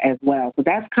void as well. So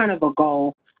that's kind of a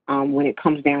goal when it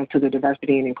comes down to the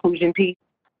diversity and inclusion piece.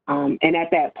 And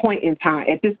at this point in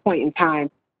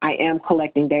time, I am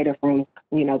collecting data from,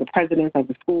 the presidents of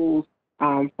the schools,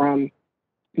 from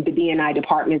the D&I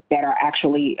departments that are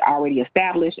actually already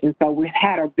established. And so we've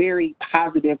had a very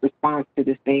positive response to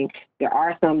this thing. There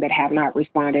are some that have not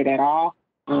responded at all,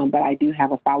 but I do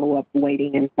have a follow-up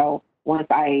waiting. And so once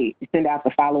I send out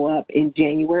the follow-up in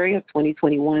January of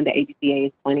 2021, the ABCA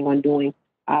is planning on doing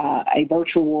a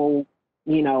virtual,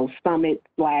 summit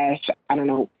 /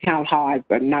 town hall.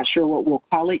 I'm not sure what we'll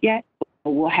call it yet.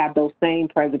 But we'll have those same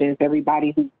presidents.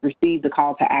 Everybody who received the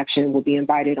call to action will be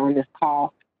invited on this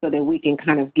call, so that we can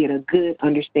kind of get a good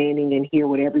understanding and hear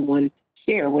what everyone's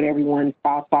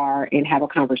thoughts are, and have a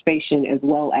conversation, as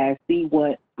well as see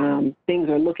what things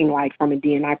are looking like from a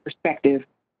D&I perspective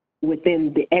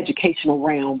within the educational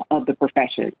realm of the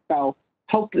profession. So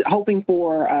hoping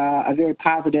for a very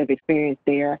positive experience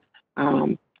there.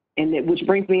 Which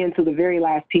brings me into the very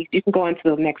last piece. You can go into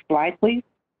the next slide, please,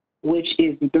 which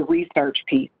is the research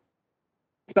piece.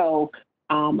 So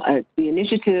the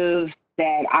initiatives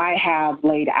that I have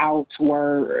laid out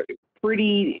were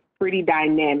pretty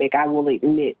dynamic, I will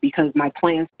admit, because my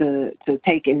plans to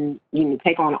take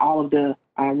on all of the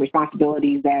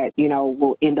responsibilities that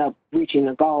will end up reaching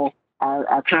the goal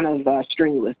are kind of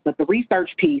strenuous. But the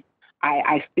research piece,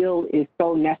 I feel, is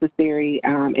so necessary,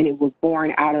 and it was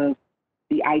born out of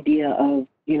the idea of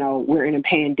we're in a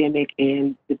pandemic,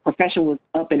 and the profession was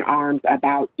up in arms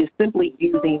about just simply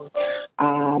using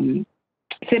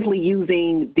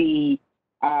the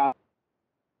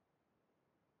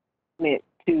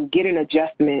to get an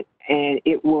adjustment, and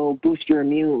it will boost your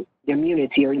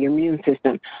immunity or your immune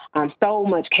system. So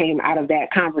much came out of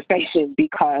that conversation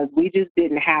because we just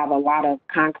didn't have a lot of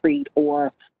concrete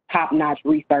or top-notch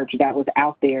research that was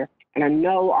out there. And I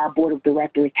know our board of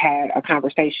directors had a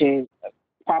conversation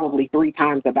probably 3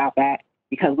 times about that,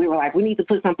 because we were like, we need to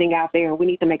put something out there and we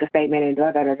need to make a statement and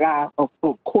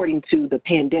according to the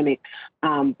pandemic.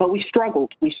 But we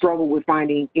struggled. We struggled with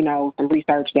finding, some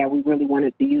research that we really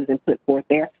wanted to use and put forth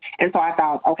there. And so I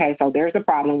thought, okay, so there's a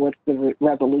problem with the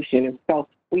resolution. And so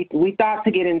we thought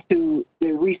to get into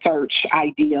the research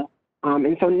idea.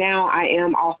 And so now I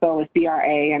am also a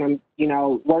CRA, and I'm,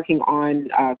 working on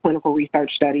clinical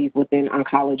research studies within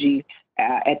oncology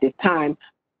at this time.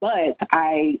 But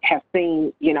I have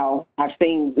seen, I've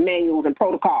seen manuals and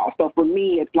protocols. So for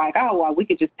me, it's like, oh, well, we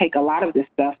could just take a lot of this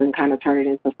stuff and kind of turn it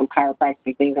into some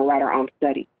chiropractic things and write our own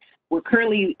study. We're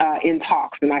currently in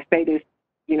talks, and I say this,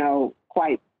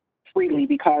 quite freely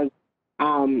because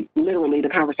literally the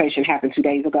conversation happened 2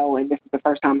 days ago, and this is the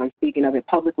first time I'm speaking of it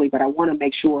publicly, but I want to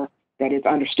make sure that it's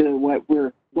understood what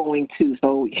we're going to.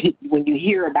 So when you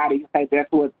hear about it, you say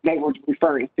that's what they were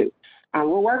referring to.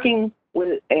 We're working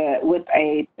with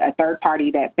a third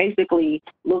party that basically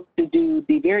looks to do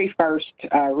the very first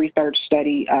research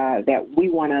study that we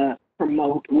want to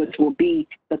promote, which will be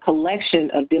the collection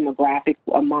of demographics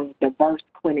among diverse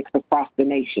clinics across the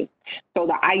nation. So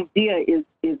the idea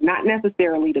is not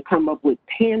necessarily to come up with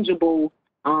tangible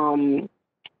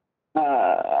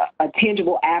a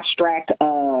tangible abstract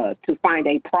to find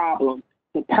a problem.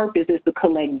 The purpose is to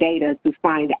collect data to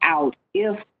find out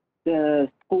if the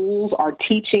schools are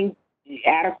teaching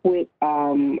adequate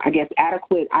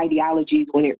ideologies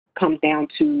when it comes down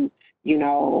to,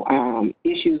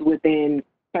 issues within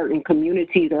certain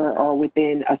communities or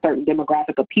within a certain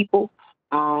demographic of people,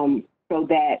 so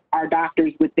that our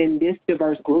doctors within this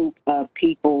diverse group of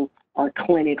people or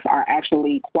clinics are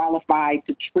actually qualified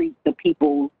to treat the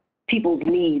people's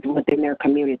needs within their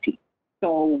community.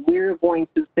 So we're going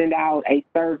to send out a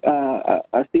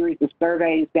series of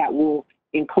surveys that will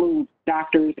include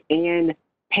doctors and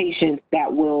patients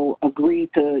that will agree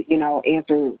to,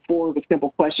 answer 4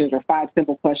 simple questions or 5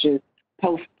 simple questions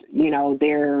post,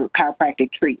 their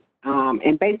chiropractic treatment.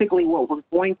 And basically what we're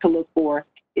going to look for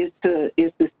is to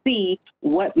see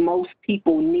what most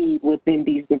people need within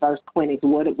these diverse clinics.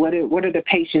 What are the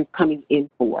patients coming in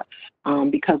for?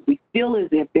 Because we feel as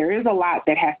if there is a lot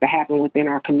that has to happen within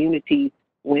our community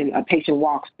when a patient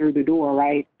walks through the door,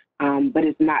 right? But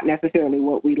it's not necessarily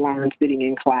what we learn sitting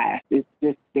in class. It's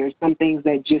just there's some things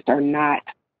that just are not,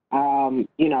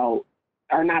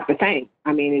 are not the same.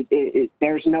 I mean,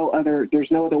 there's no other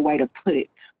way to put it.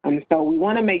 So we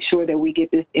want to make sure that we get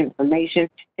this information,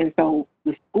 and so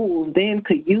the schools then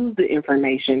could use the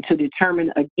information to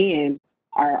determine again,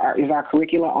 is our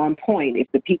curricula on point?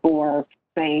 If the people are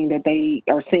saying that they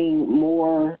are seeing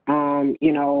more,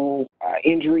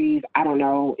 injuries, I don't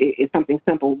know, it's something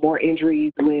simple, more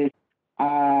injuries with,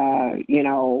 high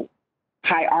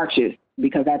arches,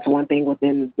 because that's one thing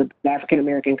within the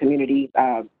African-American community,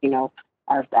 our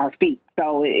feet.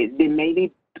 So then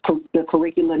maybe the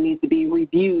curriculum needs to be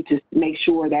reviewed to make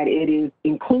sure that it is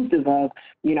inclusive of,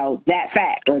 that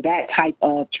fact or that type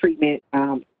of treatment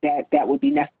that would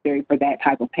be necessary for that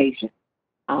type of patient.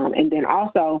 And then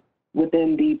also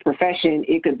within the profession,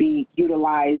 it could be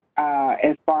utilized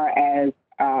as far as,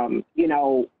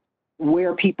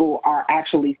 where people are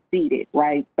actually seated,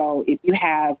 right? So if you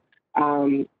have,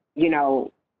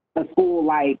 a school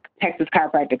like Texas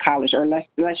Chiropractic College, or let's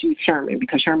use Sherman,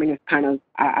 because Sherman is kind of,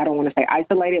 I don't want to say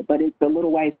isolated, but it's a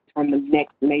little ways from the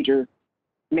next major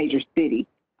city.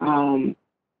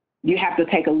 You have to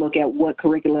take a look at what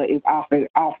curricula is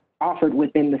offered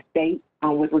within the state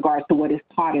with regards to what is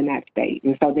taught in that state.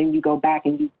 And so then you go back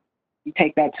and you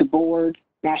take that to boards,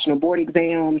 national board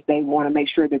exams. They want to make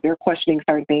sure that they're questioning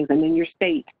certain things. And then your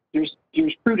state, your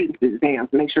prudence exams,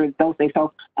 make sure that those things.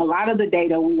 So a lot of the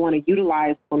data we want to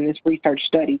utilize from this research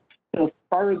study to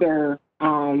further,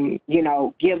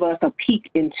 give us a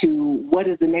peek into what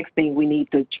is the next thing we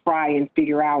need to try and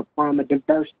figure out from a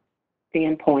diverse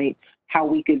standpoint, how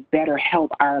we could better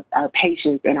help our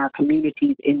patients and our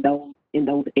communities in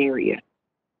those areas.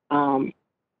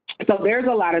 So there's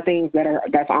a lot of things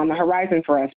that's on the horizon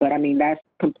for us, but I mean, that's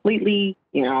completely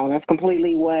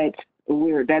what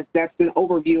that's an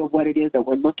overview of what it is that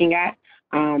we're looking at.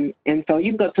 And so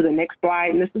you can go to the next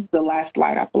slide, and this is the last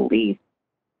slide, I believe.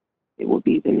 It will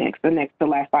be the next to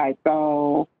last slide.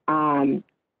 So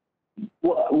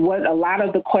what a lot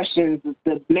of the questions,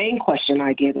 the main question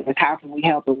I get is how can we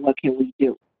help and what can we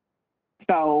do?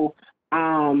 So,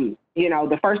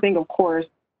 the first thing, of course,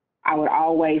 I would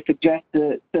always suggest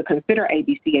to consider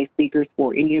ABCA speakers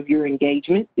for any of your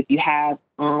engagements. If you have,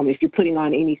 if you're putting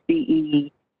on any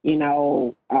CE,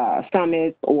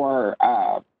 summits or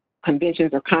conventions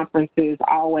or conferences,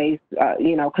 always,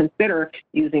 consider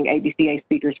using ABCA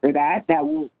speakers for that. That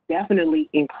will definitely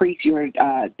increase your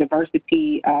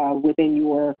diversity within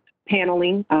your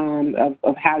paneling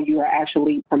of how you are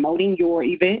actually promoting your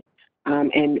event.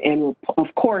 And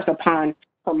of course, upon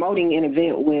promoting an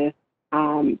event with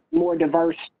more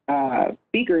diverse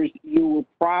speakers, you will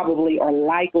probably or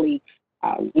likely,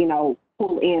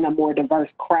 pull in a more diverse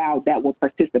crowd that will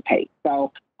participate.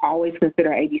 So always consider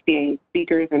ABCA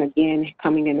speakers. And again,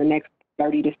 coming in the next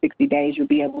 30 to 60 days, you'll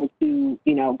be able to,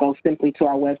 go simply to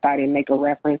our website and make a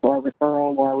reference or a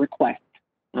referral or a request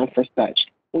for such.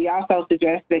 We also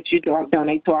suggest that you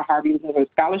donate to our Harvey Miller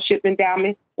Scholarship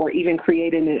Endowment, or even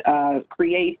create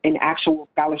an actual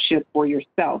scholarship for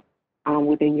yourself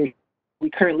within your. We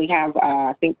currently have,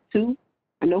 I think, 2.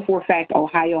 I know for a fact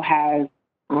Ohio has,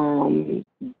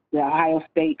 the Ohio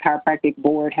State Chiropractic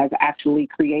Board has actually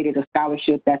created a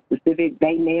scholarship that's specific.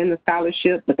 They man the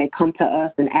scholarship, but they come to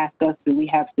us and ask us, do we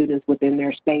have students within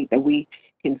their state that we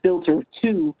can filter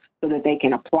to so that they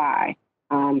can apply?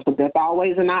 So that's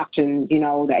always an option. The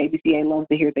ABCA loves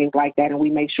to hear things like that, and we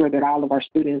make sure that all of our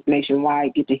students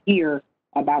nationwide get to hear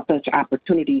about such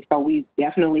opportunities. So we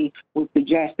definitely would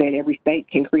suggest that every state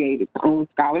can create its own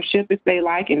scholarship if they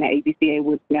like, and the ABCA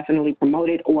would definitely promote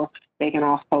it, or they can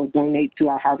also donate to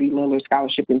our Harvey Lillard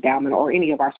Scholarship Endowment or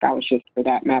any of our scholarships for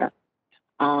that matter.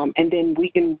 And then we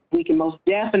can most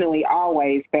definitely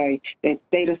always say that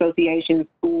state associations,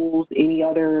 schools, any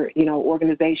other,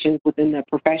 organizations within the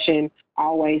profession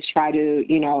always try to,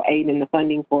 aid in the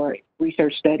funding for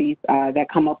research studies that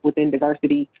come up within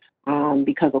diversity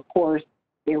because, of course,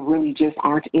 there really just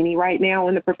aren't any right now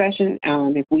in the profession.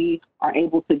 If we are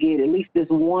able to get at least this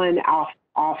one off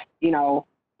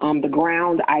the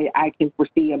ground, I can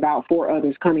foresee about 4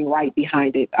 others coming right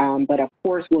behind it. But of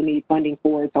course, we'll need funding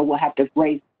for it, so we'll have to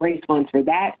raise funds for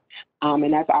that.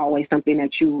 And that's always something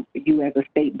that you as a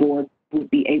state board would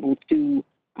be able to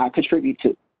contribute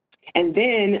to. And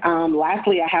then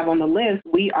lastly, I have on the list,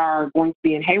 we are going to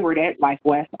be in Hayward at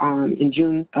LifeWest in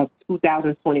June of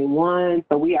 2021.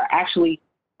 So we are actually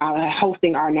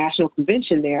hosting our national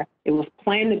convention there. It was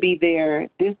planned to be there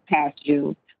this past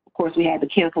June. Of course, we had to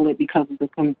cancel it because of the,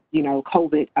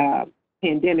 COVID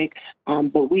pandemic.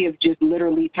 But we have just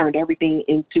literally turned everything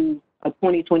into a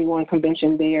 2021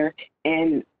 convention there.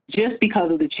 And just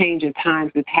because of the change in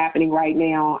times that's happening right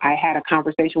now, I had a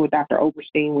conversation with Dr.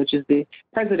 Oberstein, which is the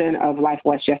president of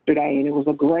LifeWest yesterday, and it was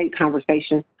a great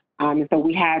conversation. And so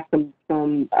we had some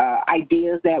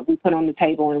ideas that we put on the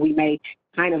table, and we may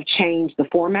kind of change the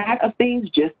format of things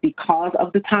just because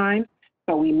of the time.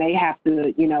 So we may have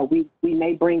to, we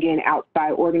may bring in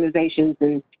outside organizations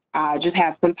and just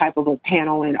have some type of a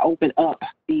panel and open up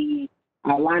the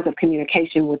lines of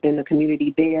communication within the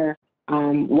community there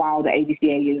while the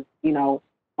ABCA is,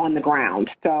 on the ground.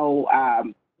 So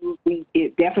we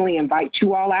definitely invite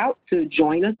you all out to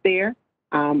join us there.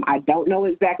 I don't know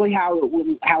exactly how it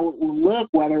will look,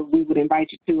 whether we would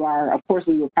invite you to of course,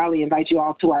 we would probably invite you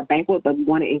all to our banquet, but we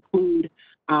want to include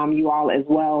you all as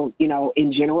well,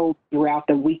 in general throughout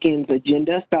the weekend's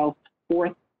agenda. So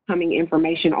forthcoming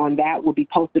information on that will be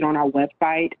posted on our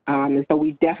website. And so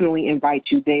we definitely invite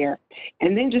you there.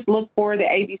 And then just look for the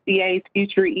ABCA's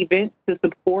future events to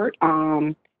support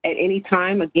at any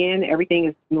time. Again, everything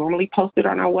is normally posted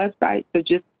on our website. So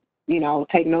just,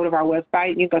 take note of our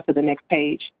website. You go to the next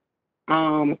page.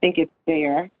 I think it's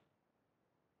there.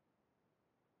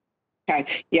 Okay.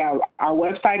 Yeah, our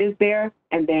website is there,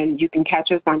 and then you can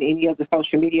catch us on any of the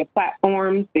social media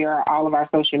platforms. There are all of our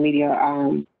social media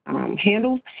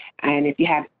handles. And if you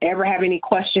ever have any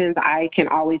questions, I can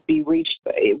always be reached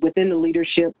within the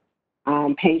leadership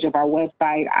page of our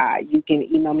website. You can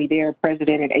email me there,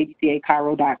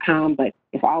 president@abcachiro.com. But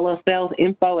if all else fails,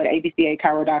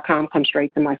 info@abcachiro.com, come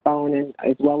straight to my phone, and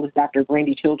as well as Dr.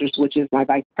 Brandy Childers, which is my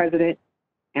vice president.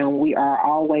 And we are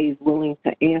always willing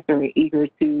to answer and eager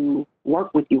to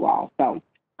work with you all. So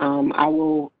I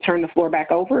will turn the floor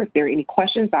back over. If there are any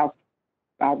questions, I'll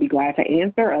be glad to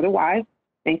answer. Otherwise,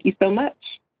 thank you so much.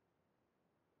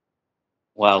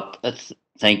 Well,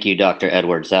 thank you, Dr.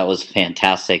 Edwards. That was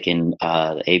fantastic, and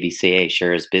the ABCA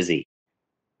sure is busy.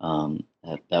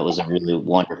 That was a really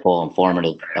wonderful,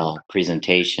 informative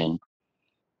presentation.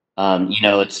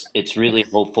 It's really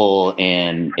hopeful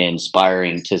and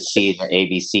inspiring to see the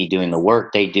ABC doing the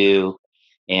work they do,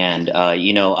 and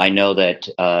I know that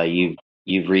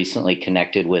you've recently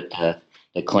connected with the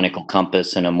clinical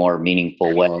compass in a more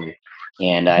meaningful way,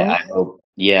 and I hope,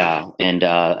 yeah, and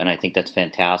I think that's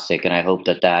fantastic, and I hope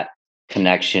that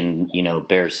connection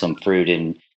bears some fruit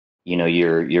in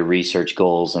your research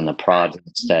goals and the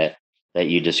projects that that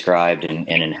you described, and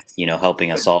in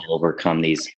helping us all overcome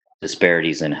these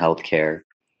disparities in healthcare.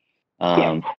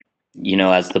 Yeah.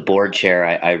 As the board chair,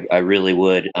 I really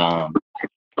would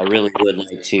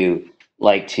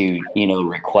like to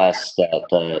request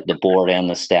that the board and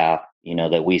the staff,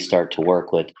 that we start to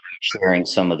work with sharing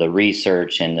some of the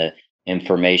research and the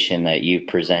information that you've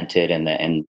presented,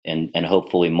 and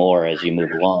hopefully more as you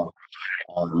move along,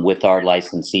 with our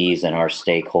licensees and our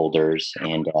stakeholders.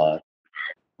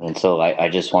 And so I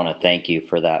just want to thank you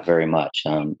for that very much.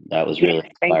 That was really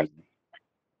inspiring.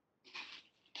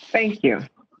 Thank you.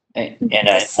 And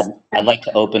I'd like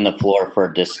to open the floor for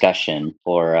discussion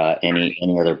for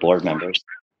any other board members.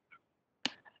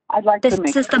 I'd like This to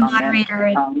make is a the comment.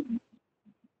 moderator.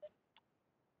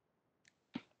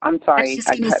 I'm I sorry. was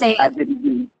just going to say, I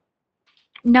didn't.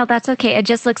 no, that's okay. It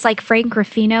just looks like Frank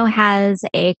Ruffino has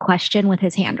a question with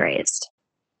his hand raised.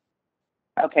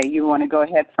 Okay, you want to go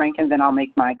ahead, Frank, and then I'll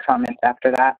make my comments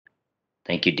after that.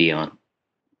 Thank you, Dion.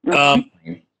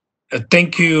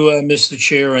 Thank you, Mr.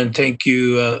 Chair, and thank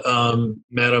you,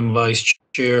 Madam Vice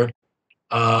Chair.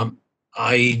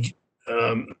 I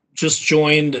just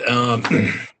joined,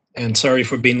 and sorry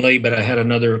for being late, but I had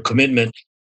another commitment.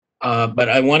 But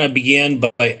I want to begin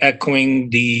by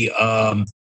echoing the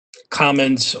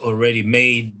comments already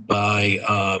made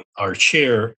by our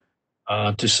chair,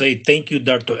 to say thank you,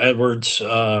 Dr. Edwards,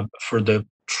 for the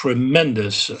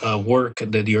tremendous work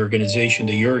that your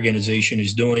organization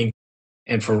is doing,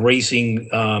 and for raising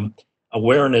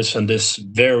awareness on this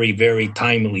very, very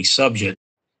timely subject.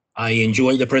 I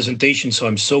enjoyed the presentation, so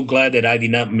I'm so glad that I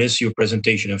did not miss your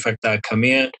presentation. In fact, I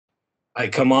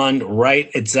come on right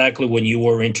exactly when you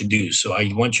were introduced. So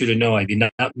I want you to know I did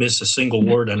not miss a single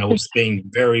word, and I was paying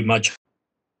very much.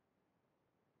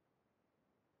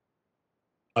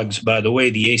 By the way,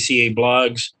 the ACA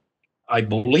blogs, I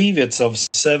believe it's of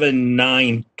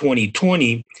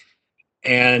 7/9/2020,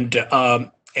 and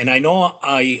I know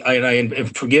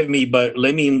and forgive me, but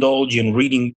let me indulge in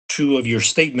reading two of your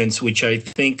statements, which I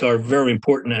think are very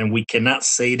important, and we cannot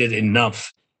say it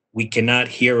enough. We cannot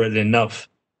hear it enough.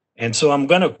 And so I'm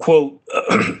going to quote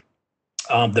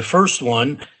the first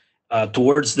one.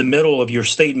 Towards the middle of your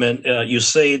statement, you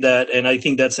say that, and I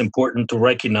think that's important to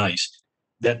recognize,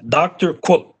 that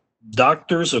quote,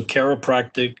 doctors of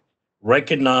chiropractic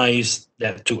recognize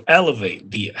that to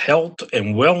elevate the health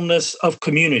and wellness of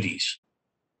communities,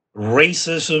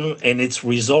 racism and its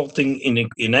resulting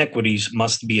inequities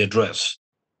must be addressed.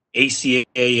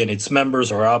 ACA and its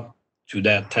members are up to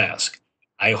that task.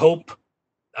 I hope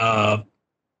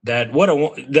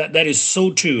that is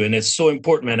so true, and it's so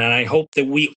important, and I hope that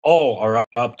we all are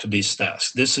up to this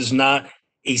task. This is not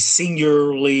a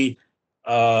singularly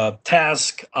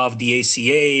task of the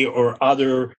ACA or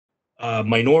other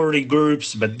minority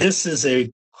groups, but this is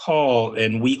a call,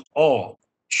 and we all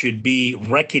should be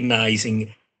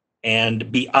recognizing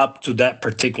and be up to that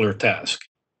particular task.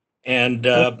 And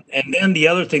then the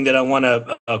other thing that I want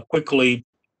to quickly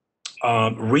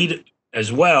read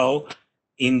as well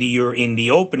in the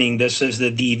opening, that says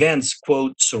that the events,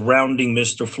 quote, surrounding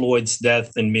Mr. Floyd's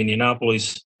death in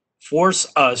Minneapolis force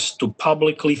us to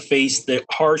publicly face the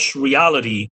harsh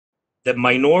reality that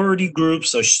minority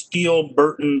groups are still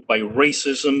burdened by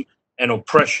racism and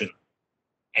oppression.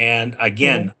 And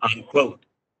again, unquote,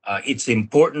 it's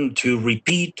important to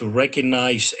repeat, to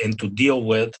recognize, and to deal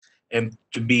with, and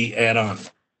to be add on.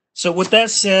 So with that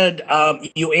said,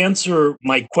 you answer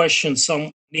my question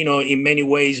in many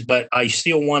ways, but I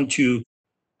still want to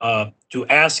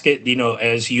ask it,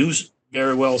 as you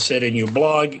very well said in your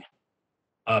blog,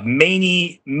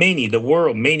 many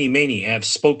have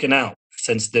spoken out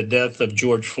since the death of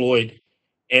George Floyd,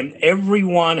 and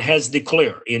everyone has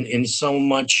declared in so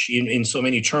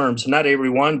many terms, not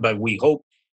everyone, but we hope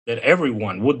that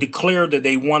everyone would declare that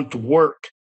they want to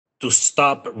work to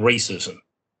stop racism,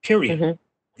 period.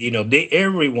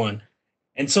 Everyone.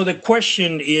 And so the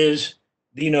question is,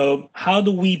 how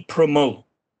do we promote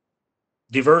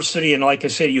diversity? And like I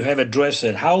said, you have addressed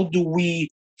it. How do we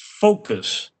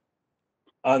focus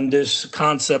on this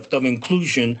concept of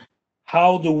inclusion?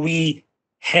 How do we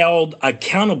held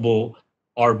accountable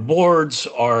our boards,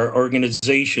 our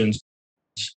organizations,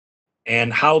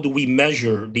 and how do we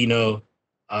measure,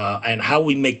 and how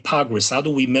we make progress? How do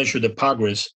we measure the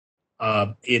progress?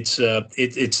 It's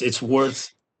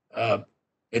worth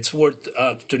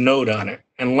to note on it.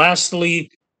 And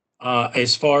lastly,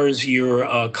 as far as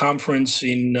your conference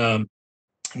in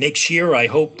next year, I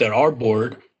hope that our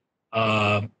board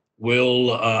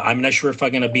will. I'm not sure if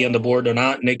I'm going to be on the board or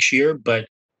not next year, but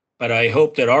I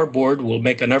hope that our board will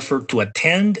make an effort to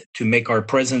attend, to make our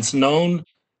presence known,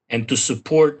 and to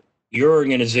support your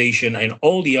organization and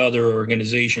all the other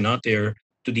organization out there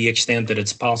to the extent that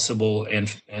it's possible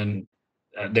and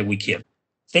that we can.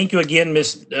 Thank you again,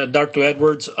 Dr.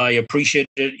 Edwards. I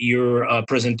appreciated your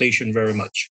presentation very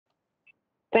much.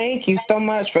 Thank you so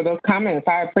much for those comments.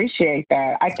 I appreciate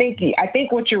that. I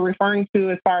think what you're referring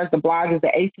to as far as the blog is the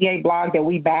ACA blog that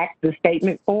we backed the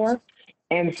statement for.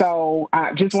 And so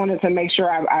I just wanted to make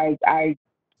sure I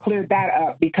cleared that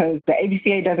up, because the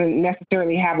ABCA doesn't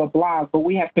necessarily have a blog, but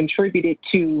we have contributed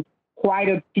to quite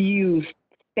a few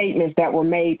statements that were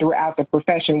made throughout the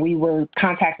profession. We were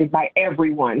contacted by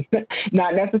everyone,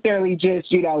 not necessarily just,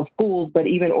 schools, but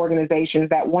even organizations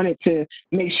that wanted to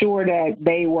make sure that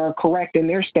they were correct in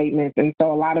their statements. And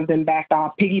so a lot of them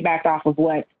piggybacked off of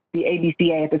what the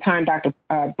ABCA at the time, Dr.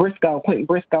 Quentin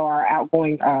Briscoe, our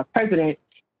outgoing president,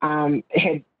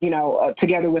 had,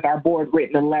 together with our board,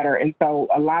 written a letter. And so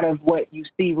a lot of what you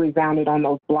see resounded on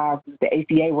those blogs the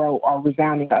ACA wrote are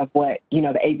resounding of what, the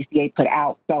ABCA put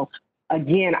out. So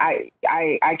again,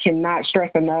 I cannot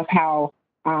stress enough how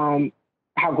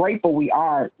grateful we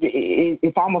are.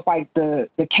 It's almost like the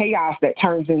chaos that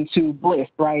turns into bliss,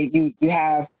 right? You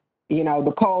have,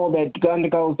 the coal that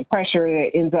undergoes the pressure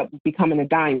that ends up becoming a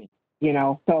diamond,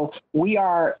 So we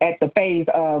are at the phase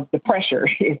of the pressure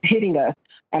is hitting us.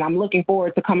 And I'm looking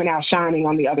forward to coming out shining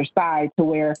on the other side, to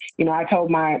where, I told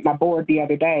my board the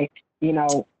other day,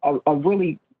 a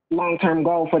really long-term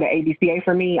goal for the ABCA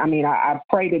for me. I mean, I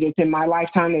pray that it's in my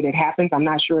lifetime that it happens. I'm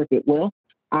not sure if it will,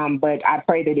 but I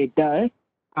pray that it does.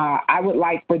 I would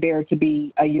like for there to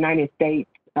be a United States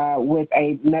with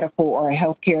a medical or a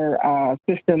healthcare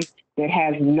system that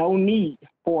has no need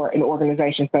for an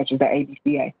organization such as the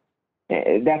ABCA.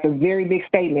 That's a very big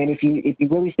statement if you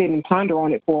really sit and ponder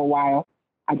on it for a while.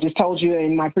 I just told you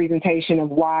in my presentation of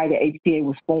why the ABCA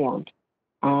was formed.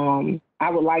 I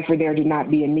would like for there to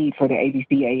not be a need for the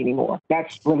ABCA anymore.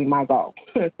 That's really my goal.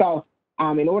 So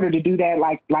in order to do that,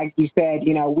 like you said,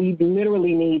 we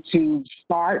literally need to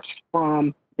start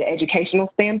from the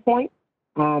educational standpoint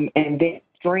and then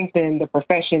strengthen the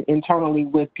profession internally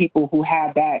with people who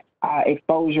have that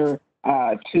exposure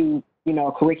to,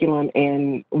 curriculum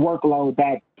and workload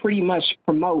that pretty much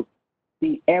promotes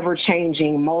the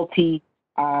ever-changing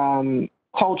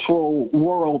cultural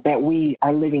world that we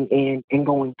are living in and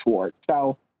going towards.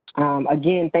 So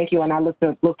again, thank you, and I look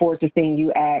forward to seeing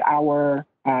you at our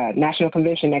national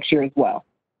convention next year as well.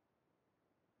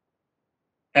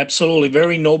 Absolutely.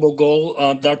 Very noble goal,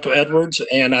 Dr. Edwards,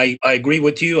 and I agree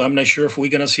with you. I'm not sure if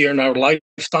we're going to see it in our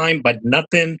lifetime, but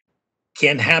nothing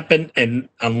can happen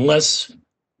unless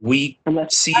we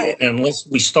see it, unless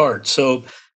we start. So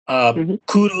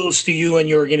kudos to you and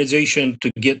your organization to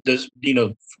get this,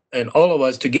 and all of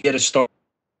us to get a start.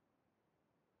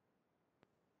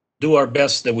 Do our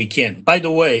best that we can. By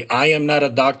the way, I am not a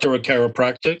doctor of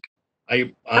chiropractic.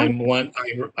 I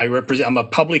represent, I'm a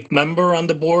public member on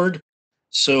the board.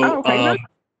 So,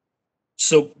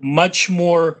 so much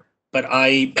more, but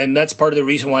and that's part of the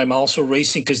reason why I'm also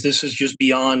racing, because this is just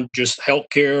beyond just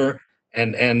healthcare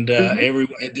and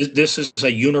this is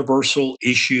a universal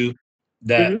issue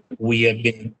that we have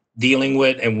been dealing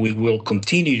with and we will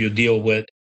continue to deal with,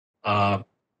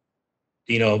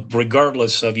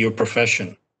 regardless of your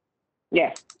profession.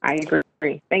 Yes, I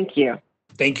agree. Thank you.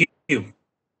 Thank you.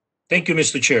 Thank you,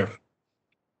 Mr. Chair.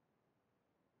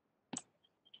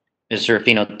 Mr.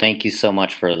 Rufino, thank you so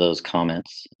much for those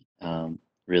comments.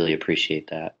 Really appreciate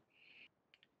that.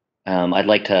 I'd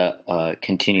like to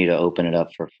continue to open it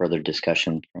up for further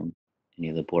discussion from any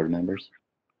of the board members.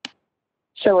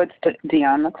 So it's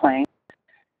Deanne McClain,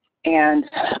 and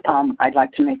I'd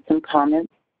like to make some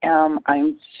comments.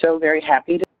 I'm so very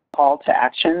happy to call to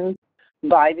action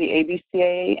by the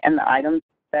ABCA and the items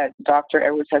that Dr.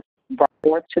 Edwards has brought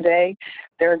forth today.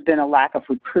 There has been a lack of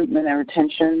recruitment and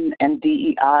retention and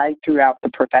DEI throughout the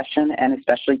profession and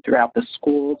especially throughout the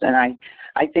schools. And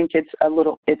I think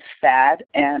it's sad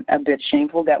and a bit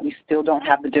shameful that we still don't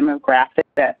have the demographic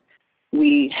that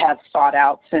we have sought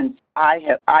out since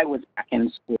I was back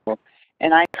in school.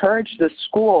 And I encourage the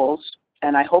schools,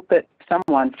 and I hope that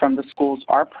someone from the schools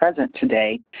are present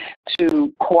today,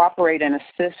 to cooperate and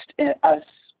assist us,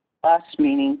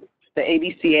 meaning the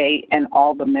ABCA and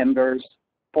all the members,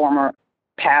 former,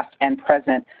 past, and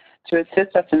present, to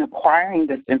assist us in acquiring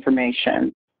this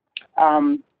information.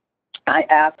 I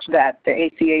asked that the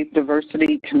ACA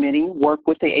Diversity Committee work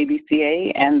with the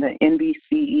ABCA and the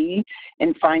NBCE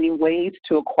in finding ways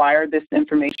to acquire this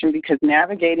information, because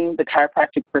navigating the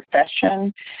chiropractic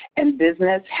profession and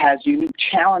business has unique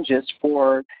challenges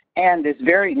and is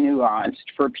very nuanced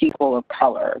for people of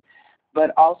color,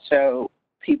 but also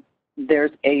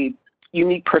there's a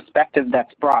unique perspective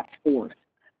that's brought forth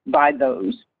by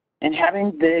those. And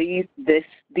having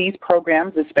these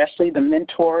programs, especially the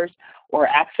mentors or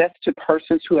access to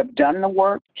persons who have done the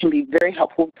work, can be very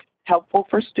helpful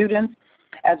for students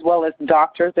as well as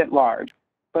doctors at large.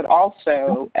 But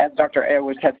also, as Dr.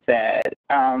 Edwards has said,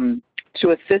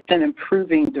 to assist in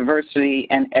improving diversity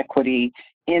and equity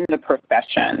in the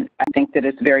profession. I think that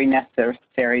it's very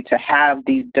necessary to have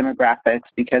these demographics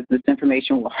because this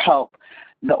information will help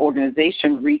the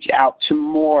organization reach out to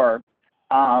more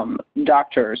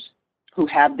doctors who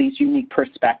have these unique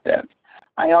perspectives.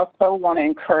 I also want to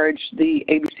encourage the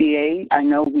ABCA. I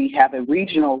know we have a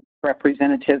regional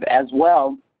representative as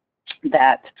well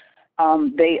that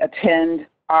they attend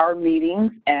our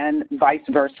meetings and vice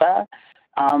versa.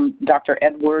 Dr.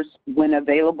 Edwards, when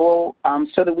available,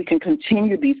 so that we can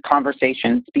continue these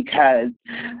conversations because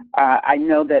I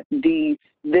know that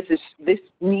this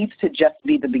needs to just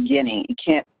be the beginning.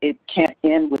 It can't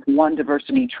end with one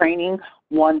diversity training,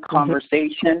 one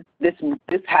conversation. This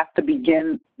has to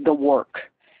begin the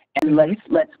work, and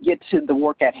let's get to the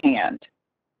work at hand.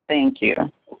 Thank you.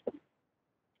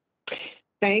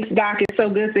 Thanks, Doc. It's so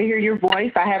good to hear your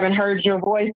voice. I haven't heard your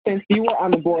voice since you were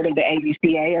on the board of the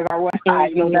ABCA as our Western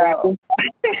Regional Director. So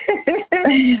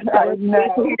it's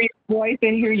good to hear your voice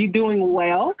and hear you doing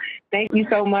well. Thank you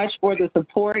so much for the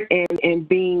support and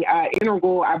being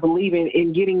integral, I believe,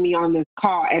 in getting me on this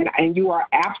call. And you are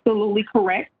absolutely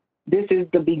correct. This is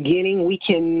the beginning. We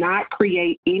cannot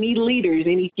create any leaders,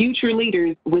 any future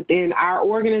leaders within our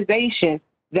organization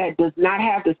that does not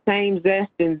have the same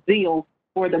zest and zeal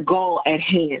for the goal at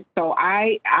hand. So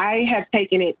I have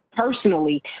taken it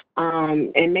personally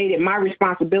and made it my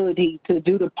responsibility to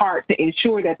do the part to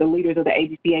ensure that the leaders of the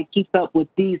ABCA keeps up with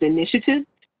these initiatives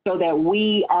so that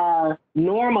we are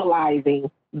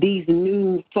normalizing these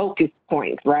new focus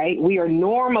points, right? We are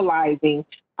normalizing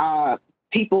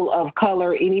people of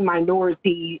color, any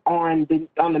minority on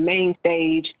the main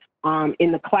stage,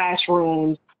 in the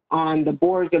classrooms, on the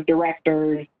boards of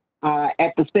directors,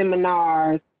 at the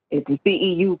seminars, at the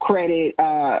CEU credit,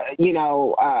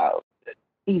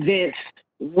 events.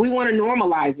 We want to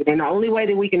normalize it. And the only way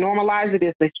that we can normalize it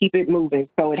is to keep it moving.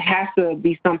 So it has to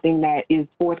be something that is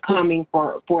forthcoming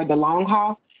for the long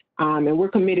haul. And we're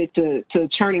committed to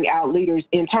churning out leaders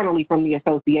internally from the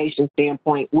association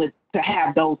standpoint to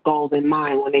have those goals in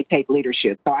mind when they take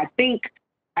leadership. So I think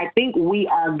we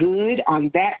are good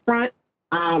on that front.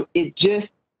 It just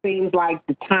seems like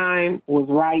the time was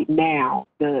right now.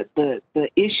 The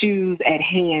issues at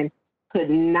hand could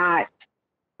not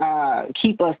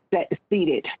keep us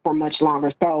seated for much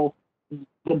longer. So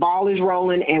the ball is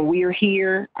rolling and we're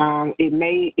here. It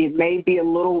may be a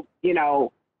little,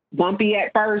 bumpy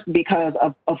at first because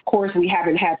of course we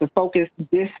haven't had to focus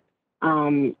this,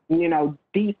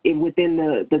 deep within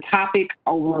the topic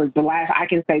over the last, I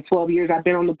can say 12 years I've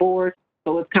been on the board.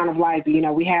 So it's kind of like,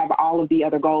 we have all of the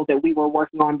other goals that we were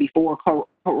working on before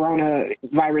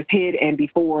coronavirus hit and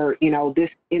before, this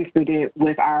incident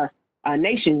with our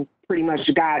nation pretty much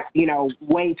got,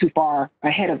 way too far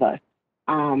ahead of us.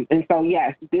 And so,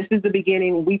 yes, this is the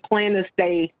beginning. We plan to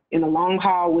stay in the long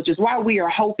haul, which is why we are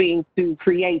hoping to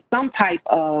create some type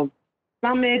of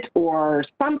summit or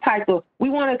some type of,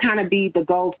 we want to kind of be the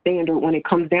gold standard when it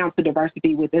comes down to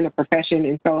diversity within the profession.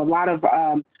 And so a lot of,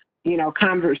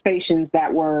 conversations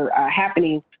that were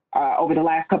happening over the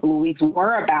last couple of weeks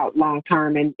were about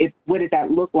long-term and what did that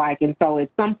look like. And so at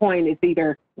some point, it's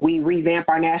either we revamp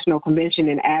our national convention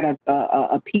and add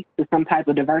a piece to some type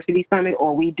of diversity summit,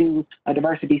 or we do a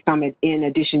diversity summit in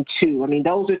addition to. I mean,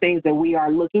 those are things that we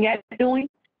are looking at doing.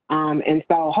 And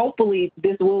so hopefully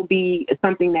this will be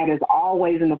something that is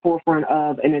always in the forefront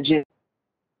of an agenda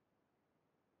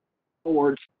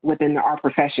boards within our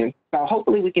profession. So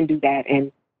hopefully we can do that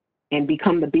and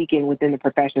become the beacon within the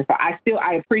profession. So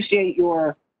I appreciate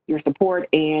your support,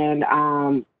 and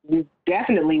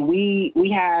definitely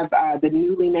we have the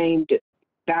newly named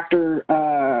Dr.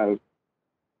 Daryl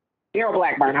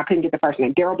Blackburn. I couldn't get the first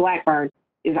name. Daryl Blackburn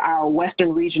is our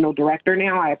Western Regional Director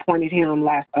now. I appointed him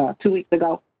 3 weeks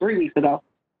ago.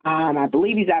 I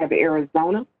believe he's out of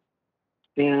Arizona.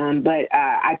 But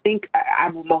I think I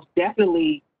will most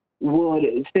definitely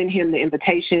would send him the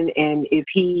invitation, and if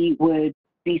he would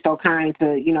be so kind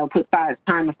to, put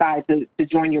time aside to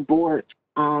join your board,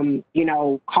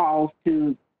 calls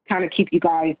to kind of keep you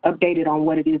guys updated on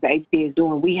what it is the ABCA is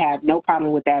doing. We have no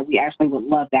problem with that. We actually would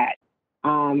love that,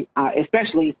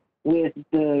 especially with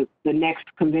the next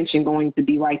convention going to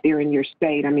be right there in your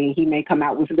state. I mean, he may come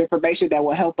out with some information that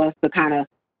will help us to kind of,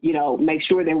 make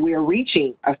sure that we're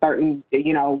reaching a certain,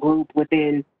 group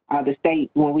within the state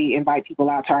when we invite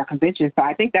people out to our convention. So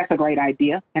I think that's a great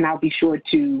idea, and I'll be sure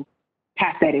to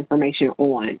pass that information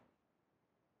on.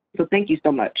 So thank you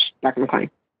so much, Dr. McClain.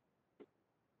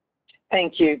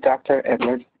 Thank you, Dr.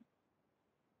 Edwards.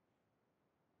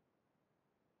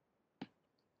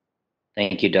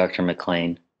 Thank you, Dr.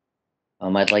 McLean.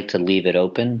 I'd like to leave it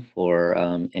open for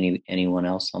anyone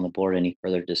else on the board. Any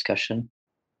further discussion?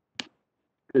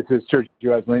 This is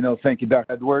Sergio Azzolino. Thank you,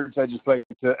 Dr. Edwards. I'd just like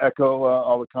to echo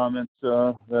all the comments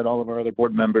that all of our other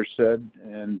board members said.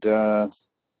 And,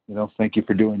 thank you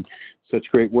for doing such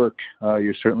great work.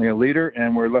 You're certainly a leader,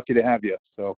 and we're lucky to have you.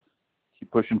 So keep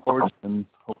pushing forward, and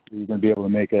hopefully you're going to be able to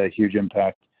make a huge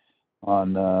impact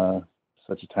on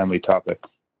such a timely topic.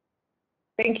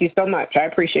 Thank you so much. I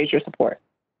appreciate your support.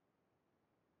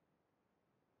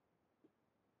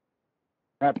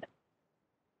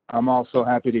 I'm also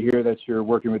happy to hear that you're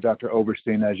working with Dr.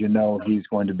 Oberstein. As you know, he's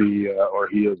going to be, or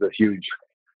he is a huge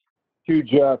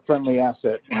friendly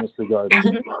asset in this regard.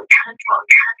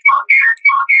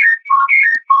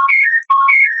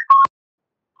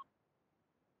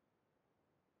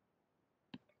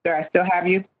 Do I still have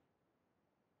you?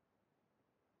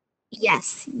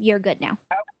 Yes, you're good now.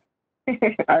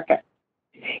 Okay.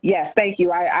 Yes, thank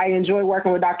you. I enjoy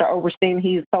working with Dr. Oberstein.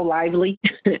 He's so lively.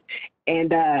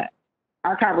 And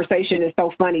our conversation is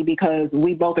so funny because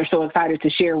we both are so excited to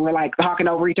share. We're like talking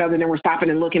over each other and then we're stopping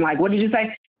and looking like, what did you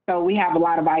say? So we have a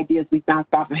lot of ideas we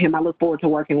bounced off of him. I look forward to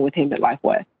working with him at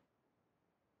LifeWest.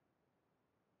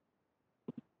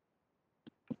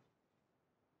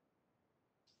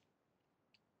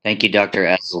 Thank you, Dr.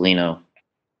 Azzolino.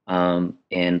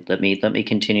 And let me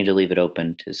continue to leave it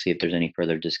open to see if there's any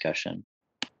further discussion.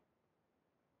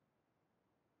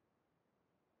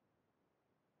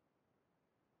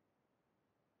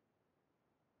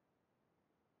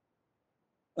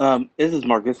 This is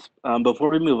Marcus. Before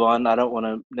we move on, I don't want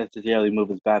to necessarily move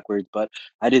us backwards, but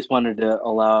I just wanted to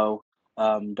allow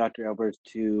Dr. Albers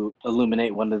to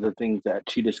illuminate one of the things that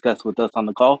she discussed with us on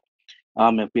the call.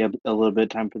 If we have a little bit of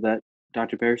time for that,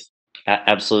 Dr. Paris.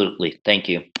 Absolutely. Thank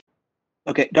you.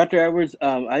 Okay, Dr. Edwards,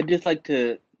 I'd just like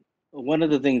to, one of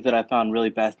the things that I found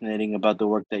really fascinating about the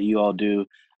work that you all do,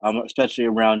 especially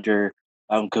around your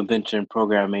convention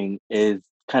programming, is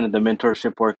kind of the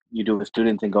mentorship work you do with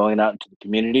students and going out into the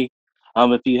community.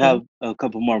 If you have a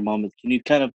couple more moments, can you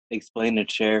kind of explain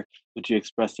and share what you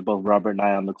expressed to both Robert and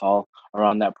I on the call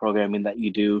around that programming that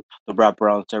you do, the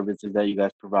wraparound services that you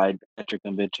guys provide at your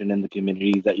convention and the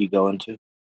communities that you go into?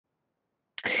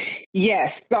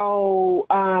 Yes. So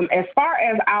as far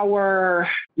as our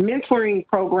mentoring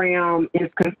program is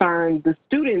concerned, the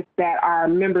students that are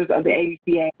members of the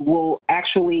ABCA will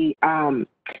actually,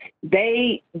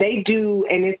 they do,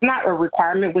 and it's not a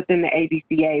requirement within the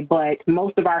ABCA, but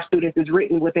most of our students is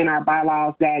written within our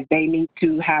bylaws that they need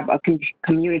to have a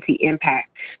community impact.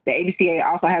 The ABCA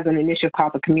also has an initiative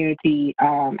called the Community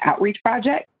Outreach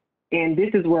Project. And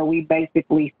this is where we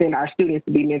basically send our students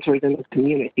to be mentors in this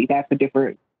community. That's a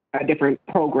different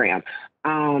program.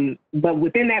 But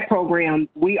within that program,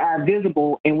 we are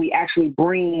visible and we actually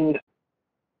bring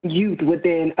youth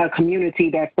within a community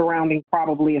that's surrounding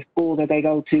probably a school that they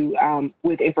go to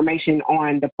with information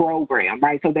on the program,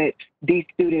 right? So that these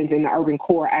students in the urban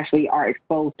core actually are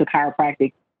exposed to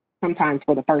chiropractic sometimes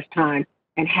for the first time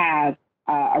and have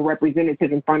a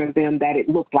representative in front of them that it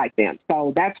looks like them.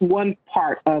 So that's one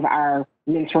part of our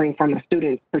mentoring from a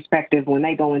student's perspective when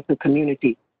they go into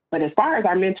community. But as far as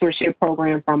our mentorship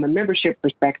program from a membership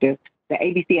perspective, the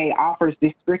ABCA offers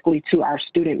this strictly to our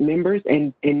student members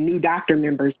and new doctor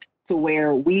members, to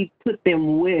where we put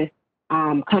them with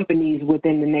companies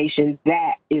within the nation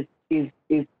that is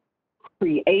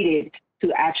created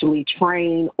to actually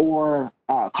train or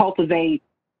cultivate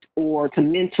or to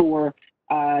mentor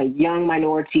young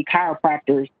minority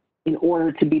chiropractors in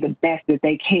order to be the best that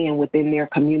they can within their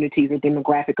communities or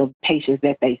demographic of patients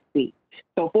that they see.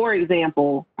 So, for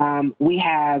example, we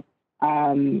have,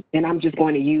 and I'm just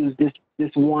going to use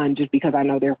this one just because I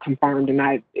know they're confirmed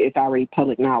and it's already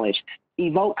public knowledge.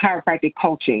 Evoke Chiropractic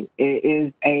Coaching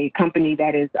is a company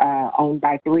that is owned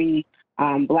by 3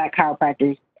 Black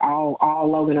chiropractors, all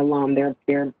Logan alum.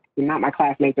 They're not my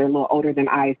classmates. They're a little older than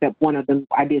I, except one of them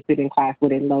I did sit in class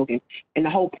with in Logan. And the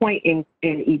whole point in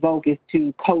Evoke is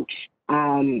to coach,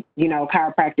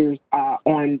 chiropractors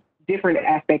on different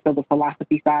aspects of the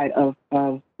philosophy side of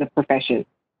the profession.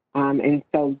 And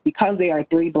so because they are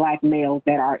 3 Black males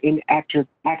that are in active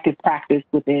practice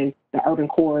within the urban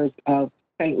cores of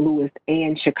St. Louis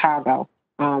and Chicago,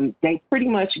 they pretty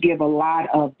much give a lot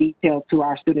of detail to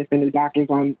our students and new doctors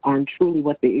on truly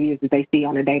what it is that they see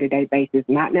on a day-to-day basis,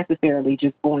 not necessarily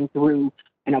just going through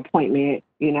an appointment,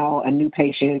 a new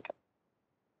patient.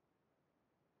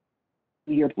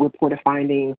 your report of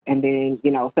findings, and then,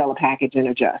 sell a package and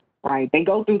adjust, right? They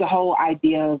go through the whole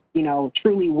idea of,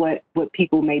 truly what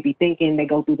people may be thinking. They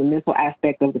go through the mental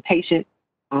aspect of the patient.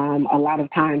 A lot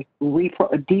of times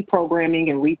deprogramming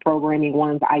and reprogramming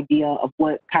one's idea of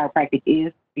what chiropractic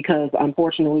is, because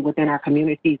unfortunately within our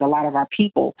communities, a lot of our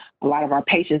people, a lot of our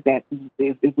patients, that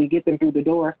if we get them through the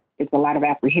door, it's a lot of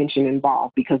apprehension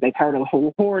involved because they've heard a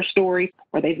whole horror story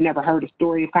or they've never heard a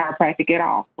story of chiropractic at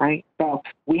all, right? So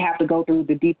we have to go through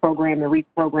the deprogram and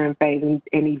reprogram phase, and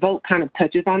Evoke kind of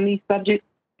touches on these subjects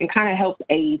and kind of helps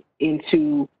aid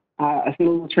into a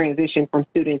smooth transition from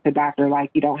student to doctor. Like,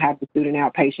 you don't have the student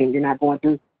outpatient. You're not going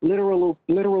through literal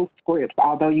scripts,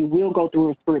 although you will go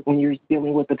through a script when you're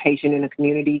dealing with the patient in a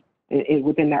community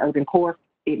within the urban core.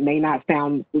 It may not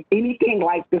sound anything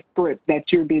like the script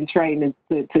that you've been trained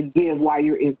to give while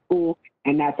you're in school,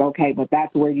 and that's okay. But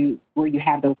that's where you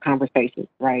have those conversations,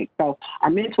 right? So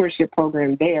our mentorship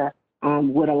program there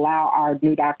would allow our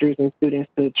new doctors and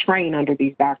students to train under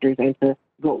these doctors and to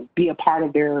go be a part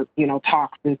of their,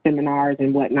 talks and seminars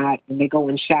and whatnot, and they go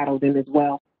and shadow them as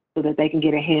well so that they can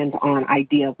get a hands-on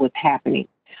idea of what's happening.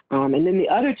 And then the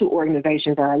other two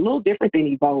organizations are a little different than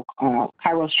Evoke.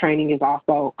 Kairos Training is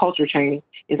also, Culture Training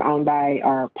is owned by,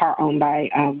 or part owned by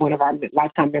one of our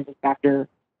lifetime members, Dr.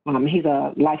 He's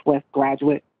a LifeWest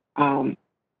graduate,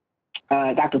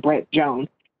 Dr. Brett Jones.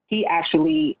 He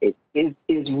actually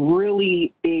is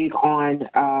really big on,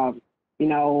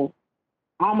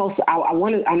 almost,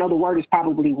 I know the word is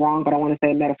probably wrong, but I want to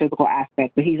say a metaphysical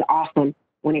aspect, but he's awesome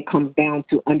when it comes down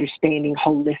to understanding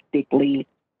holistically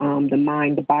the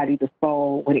mind, the body, the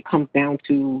soul, when it comes down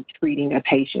to treating a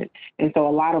patient. And so a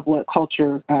lot of what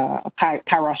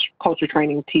Kairos Culture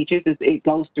Training teaches is it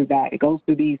goes through that. It goes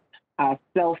through these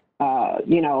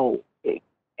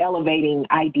elevating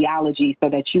ideologies so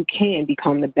that you can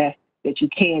become the best, that you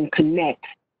can connect,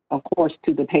 of course,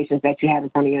 to the patients that you have in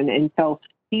front of you. And so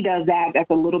he does that. That's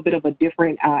a little bit of a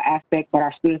different aspect, but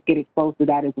our students get exposed to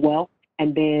that as well.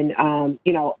 And then,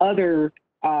 other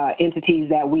entities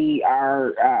that we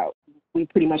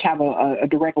pretty much have a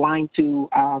direct line to,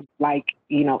 like,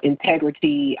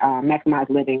 Integrity, Maximize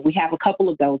Living. We have a couple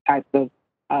of those types of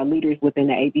leaders within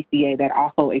the ABCA that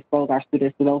also expose our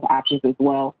students to those options as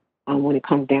well when it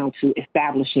comes down to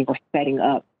establishing or setting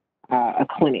up a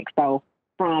clinic. So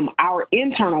from our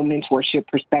internal mentorship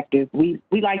perspective, we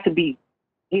like to be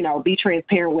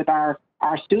transparent with our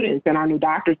students and our new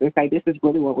doctors and say, this is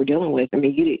really what we're dealing with. I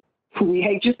mean, we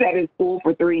hate you sat in school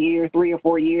for 3 or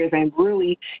 4 years and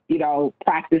really,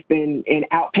 practiced in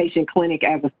outpatient clinic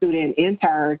as a student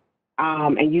intern,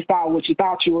 and you saw what you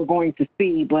thought you were going to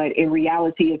see, but in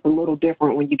reality, it's a little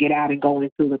different when you get out and go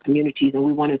into the communities. And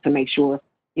we wanted to make sure,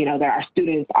 that our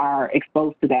students are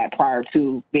exposed to that prior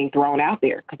to being thrown out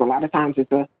there, because a lot of times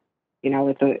it's a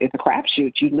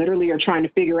crapshoot. You literally are trying to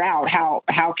figure out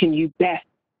how can you best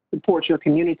support your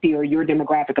community or your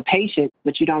demographic of patients,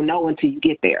 but you don't know until you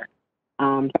get there.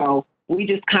 So we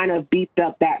just kind of beefed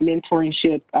up that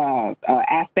mentorship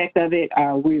aspect of it.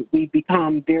 We've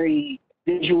become very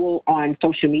visual on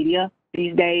social media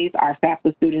these days. Our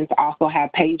FAFSA students also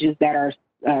have pages that are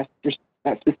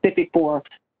specific for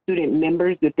student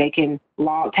members that they can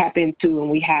tap into.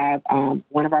 And we have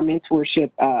one of our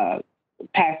mentorship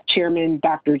past chairman,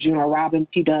 Dr. Juno Robbins.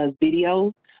 He does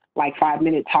videos, like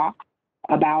 5-minute talks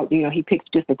about, he picks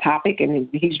just a topic and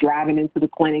he's driving into the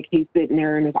clinic. He's sitting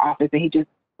there in his office and he just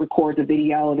records a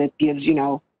video that gives,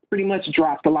 pretty much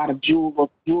drops a lot of jewels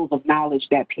of knowledge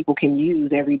that people can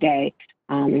use every day.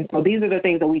 And so these are the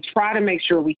things that we try to make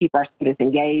sure we keep our students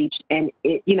engaged and,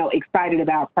 excited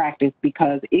about practice,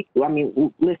 because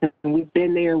listen, we've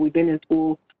been there, we've been in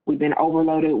school, we've been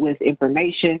overloaded with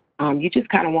information. You just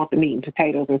kind of want the meat and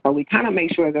potatoes. And so we kind of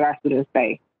make sure that our students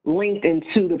stay linked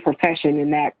into the profession in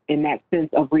that sense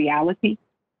of reality,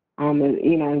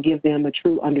 and give them a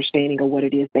true understanding of what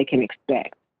it is they can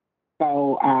expect.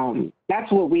 So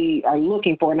that's what we are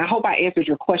looking for. And I hope I answered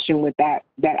your question with that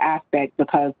aspect,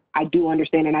 because I do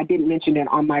understand, and I didn't mention it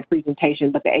on my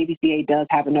presentation, but the ABCA does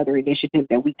have another initiative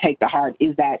that we take to heart,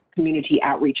 is that community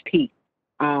outreach piece.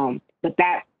 But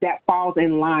that falls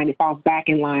back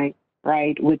in line,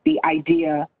 right, with the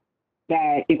idea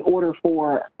that in order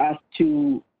for us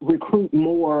to recruit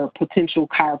more potential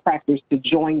chiropractors to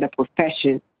join the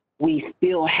profession, we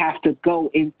still have to go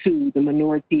into the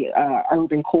minority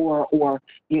urban core or,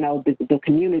 the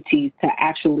communities to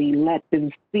actually let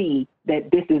them see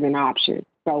that this is an option.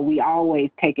 So we always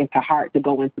take it to heart to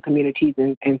go into communities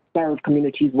and serve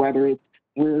communities, whether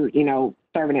we're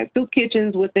serving at soup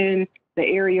kitchens within the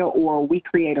area, or we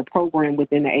create a program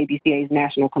within the ABCA's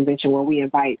National Convention where we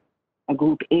invite a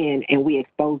group in and we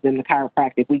expose them to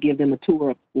chiropractic. We give them a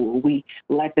tour of school. We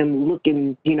let them look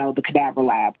in, the cadaver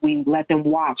lab. We let them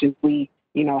watch as we,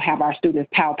 have our students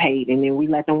palpate, and then we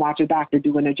let them watch a doctor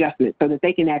do an adjustment so that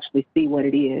they can actually see what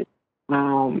it is.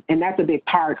 And that's a big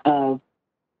part of,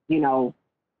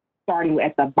 starting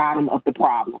at the bottom of the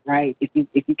problem, right? If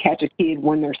you catch a kid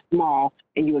when they're small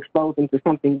and you expose them to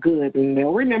something good, then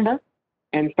they'll remember.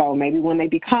 And so maybe when they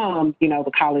become,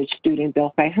 the college student,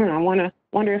 they'll say, I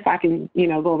wonder if I can,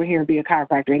 go over here and be a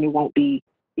chiropractor, and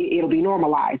it'll be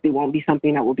normalized. It won't be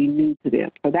something that will be new to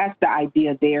them. So that's the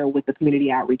idea there with the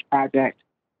community outreach project,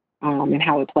 and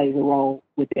how it plays a role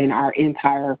within our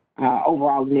entire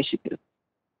overall initiative.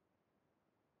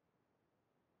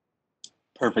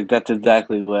 Perfect. That's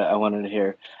exactly what I wanted to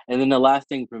hear. And then the last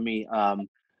thing for me,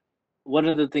 one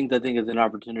of the things I think is an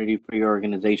opportunity for your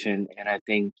organization, and I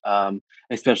think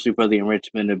especially for the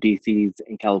enrichment of DCs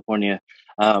in California,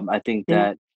 I think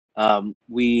that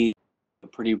we have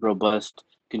a pretty robust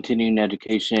continuing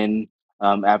education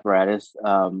apparatus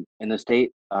in the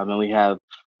state, and we have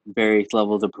various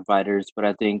levels of providers, but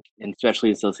I think, and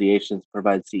especially associations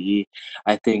provide CE.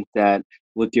 I think that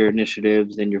with your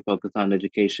initiatives and your focus on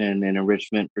education and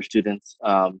enrichment for students,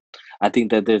 I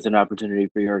think that there's an opportunity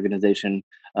for your organization,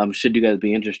 should you guys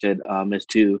be interested, is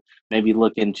to maybe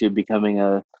look into becoming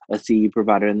a CE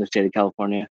provider in the state of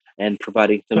California and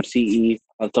providing some CE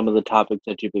on some of the topics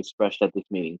that you've expressed at this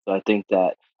meeting. So I think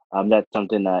that that's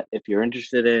something that if you're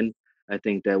interested in, I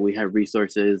think that we have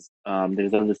resources.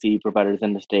 There's other CE providers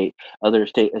in the state, other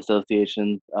state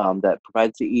associations that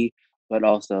provide CE, but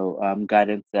also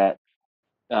guidance that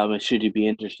should you be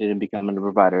interested in becoming a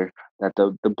provider, that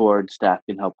the board staff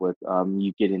can help with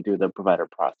you getting through the provider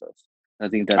process. I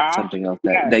think that's something else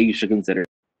that you should consider.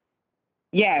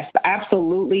 Yes,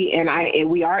 absolutely, and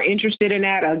we are interested in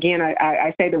that. Again,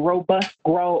 I say the robust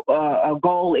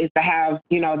goal is to have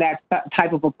that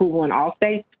type of approval in all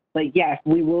states. But yes,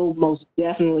 we will most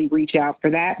definitely reach out for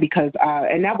that because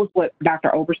and that was what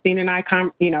Dr. Oberstein and I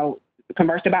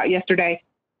conversed about yesterday.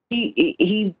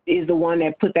 He is the one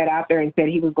that put that out there and said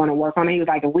he was going to work on it. He was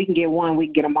like, if we can get one, we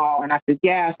can get them all. And I said,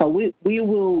 yeah. So we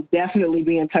will definitely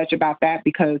be in touch about that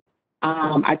because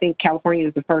I think California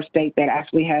is the first state that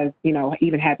actually has,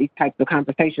 even had these types of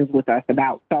conversations with us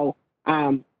about. So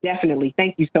definitely,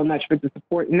 thank you so much for the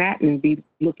support in that, and be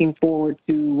looking forward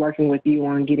to working with you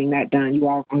on getting that done. You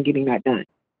all on getting that done.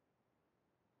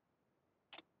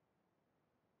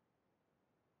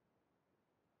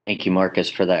 Thank you, Marcus,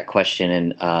 for that question,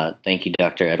 and thank you,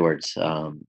 Dr. Edwards.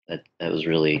 That was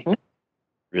really,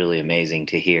 really amazing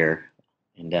to hear.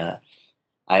 And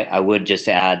I would just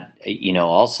add,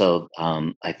 also,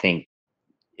 I think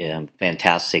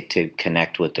fantastic to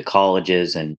connect with the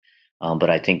colleges, and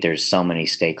but I think there's so many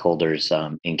stakeholders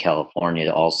in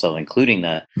California, also including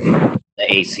the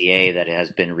ACA, that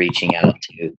has been reaching out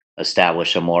to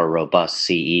establish a more robust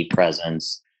CE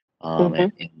presence,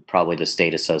 and probably the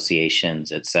state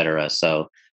associations, et cetera. So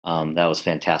that was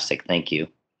fantastic. Thank you.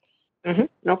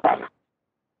 No problem.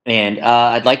 And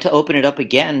I'd like to open it up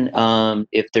again.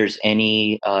 If there's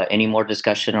any more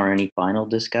discussion or any final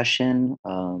discussion,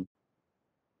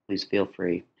 please feel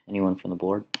free. Anyone from the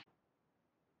board?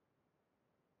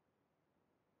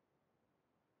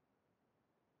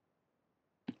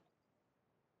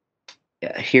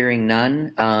 Yeah, hearing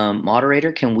none.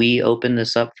 Moderator, can we open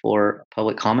this up for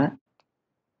public comment?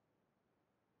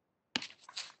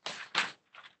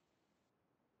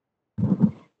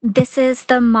 This is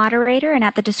the moderator, and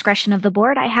at the discretion of the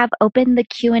board, I have opened the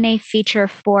Q&A feature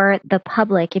for the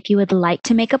public. If you would like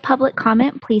to make a public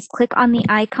comment, please click on the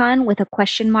icon with a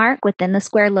question mark within the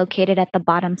square located at the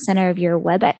bottom center of your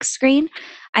WebEx screen.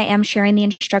 I am sharing the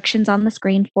instructions on the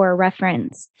screen for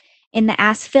reference. In the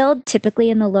Ask field,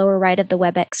 typically in the lower right of the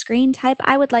WebEx screen, type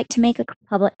I would like to make a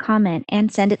public comment and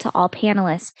send it to all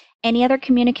panelists. Any other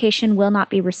communication will not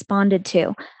be responded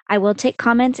to. I will take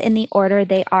comments in the order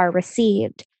they are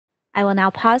received. I will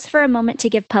now pause for a moment to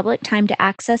give public time to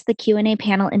access the Q&A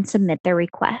panel and submit their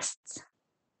requests.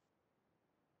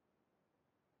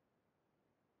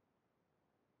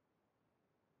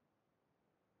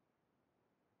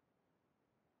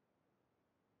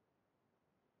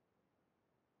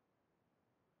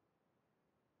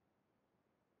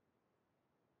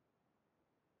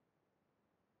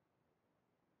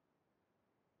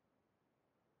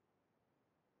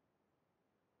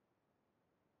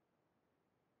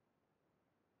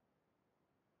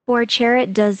 Board Chair,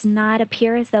 it does not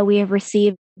appear as though we have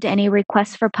received any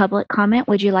requests for public comment.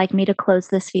 Would you like me to close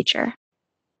this feature?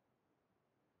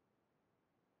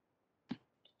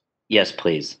 Yes,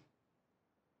 please.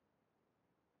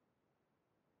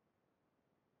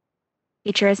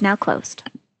 Feature is now closed.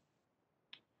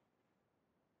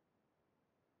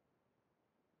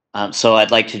 So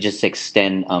I'd like to just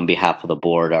extend on behalf of the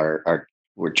board,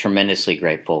 we're tremendously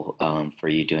grateful for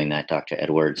you doing that, Dr.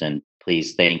 Edwards, and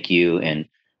please thank you, and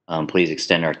please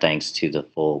extend our thanks to the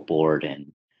full board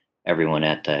and everyone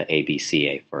at the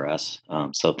ABCA for us.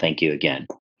 So thank you again.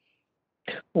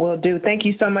 Will do. Thank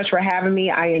you so much for having me.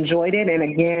 I enjoyed it. And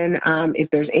again, if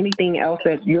there's anything else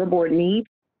that your board needs,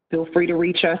 feel free to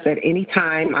reach us at any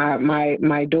time.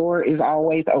 My door is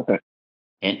always open.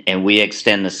 And we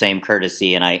extend the same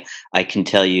courtesy. And I can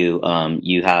tell you,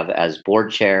 you have as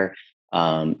board chair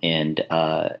and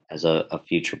as a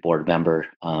future board member,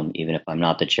 even if I'm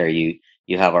not the chair, you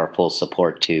have our full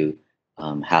support to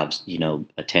have,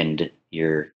 attend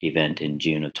your event in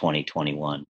June of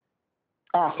 2021.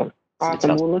 Awesome.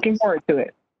 Awesome. We're looking forward to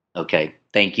it. Okay.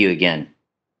 Thank you again.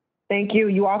 Thank you.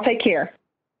 You all take care.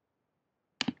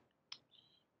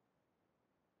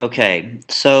 Okay.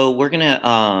 So we're going to,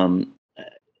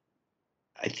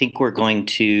 I think we're going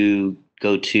to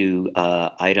go to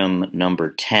item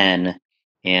number 10,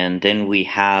 and then we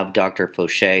have Dr.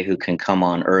 Fauché who can come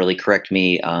on early. Correct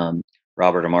me,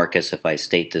 Robert or Marcus, if I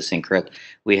state this incorrect.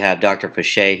 We have Dr.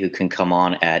 Fauché who can come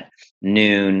on at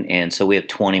noon, and so we have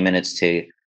 20 minutes to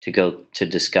go to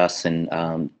discuss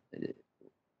item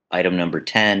number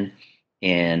 10,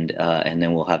 and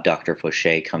then we'll have Dr.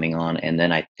 Fauché coming on, and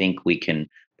then I think we can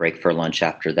break for lunch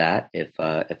after that if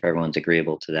everyone's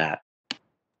agreeable to that.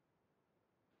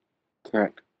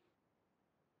 Correct.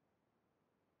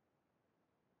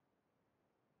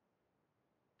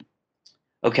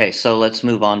 Okay, so let's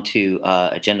move on to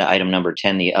agenda item number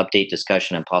 10, the update,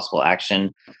 discussion, and possible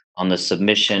action on the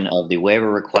submission of the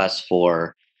waiver request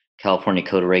for California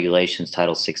Code of Regulations,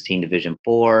 Title 16, Division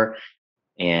 4,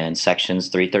 and sections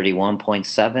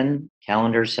 331.7,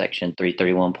 calendar, section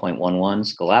 331.11,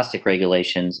 scholastic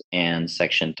regulations, and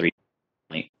section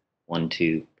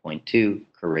 3.12.2,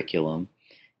 curriculum.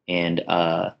 And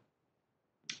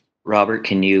Robert,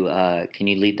 can you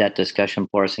lead that discussion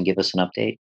for us and give us an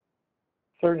update?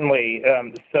 Certainly.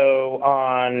 So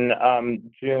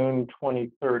on June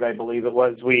 23rd, I believe it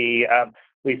was, we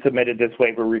submitted this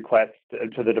waiver request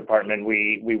to the department.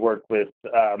 We worked with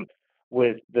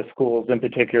the schools, in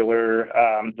particular,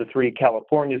 the 3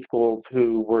 California schools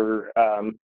who are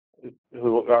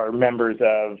members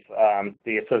of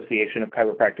the Association of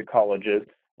Chiropractic Colleges,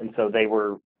 and so they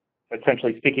were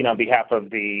essentially speaking on behalf of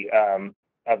the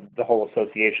whole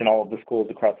association, all of the schools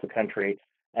across the country.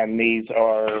 And these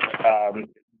are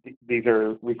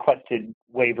requested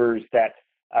waivers that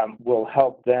will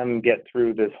help them get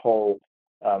through this whole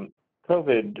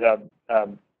COVID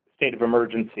state of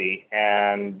emergency.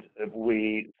 And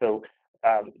the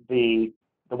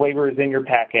waiver is in your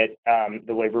packet,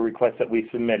 the waiver request that we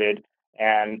submitted.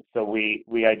 And so we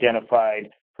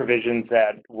identified provisions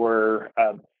that were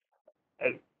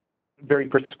very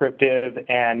prescriptive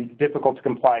and difficult to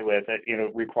comply with,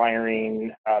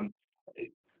 requiring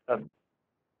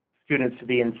students to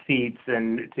be in seats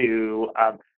and to,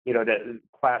 the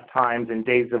class times and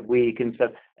days of week and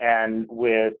stuff. And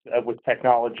with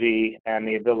technology and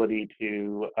the ability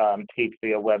to teach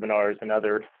via webinars and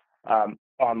other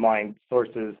online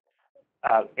sources,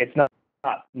 it's not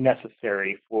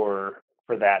necessary for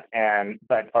that.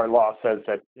 But our law says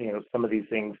that, some of these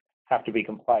things have to be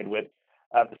complied with.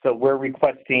 So we're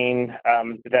requesting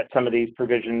that some of these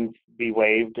provisions be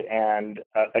waived, and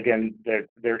again,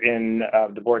 they're in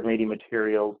the board meeting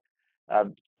materials.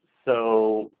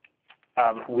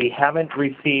 We haven't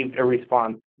received a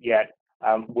response yet.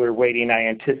 We're waiting. I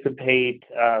anticipate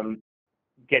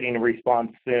getting a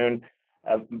response soon,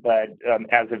 but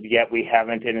as of yet, we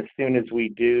haven't. And as soon as we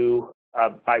do,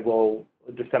 I will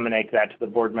disseminate that to the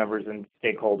board members and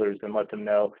stakeholders and let them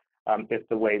know if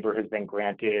the waiver has been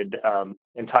granted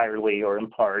entirely or in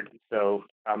part. So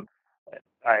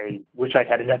I wish I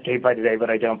had an update by today,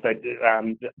 but I don't. But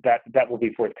that will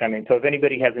be forthcoming. So if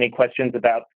anybody has any questions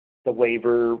about the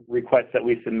waiver request that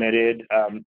we submitted,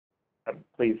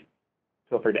 please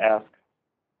feel free to ask.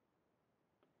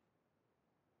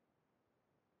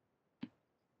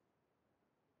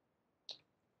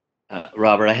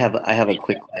 Robert, I have a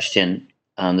quick question.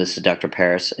 This is Dr.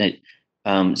 Paris.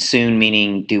 Soon,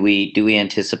 meaning, do we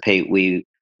anticipate we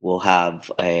will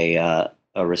have a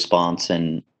response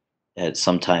and at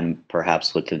sometime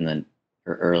perhaps within the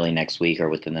early next week or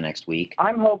within the next week?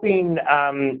 I'm hoping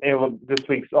this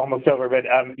week's almost over, but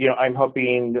I'm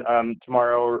hoping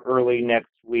tomorrow or early next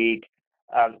week.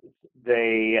 I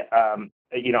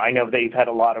know they've had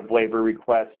a lot of waiver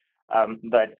requests,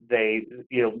 but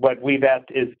what we've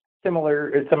asked is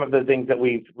similar. Some of the things that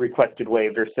we've requested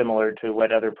waived are similar to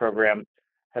what other programs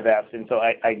have asked, and so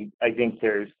I think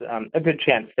there's a good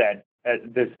chance that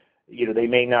this, they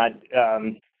may not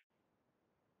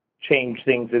change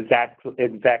things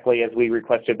exactly as we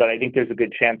requested, but I think there's a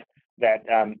good chance that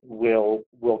we'll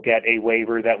get a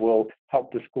waiver that will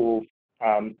help the schools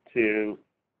to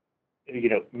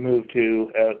move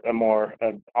to a more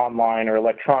online or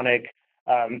electronic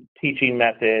teaching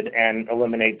method and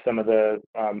eliminate some of the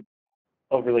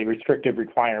overly restrictive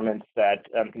requirements that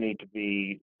need to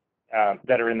be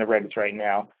that are in the regs right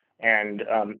now. And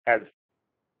as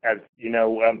you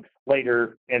know,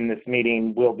 later in this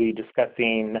meeting, we'll be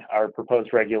discussing our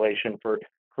proposed regulation for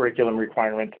curriculum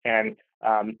requirements. And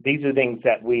these are things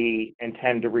that we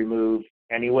intend to remove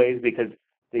anyways, because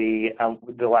the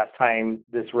last time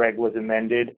this reg was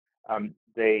amended,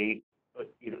 the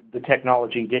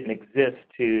technology didn't exist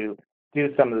to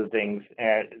do some of the things,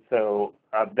 and so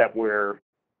that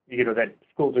that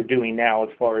schools are doing now as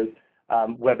far as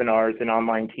webinars and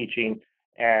online teaching.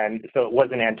 And so it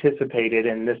wasn't anticipated,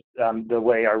 and this the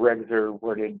way our regs are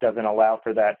worded doesn't allow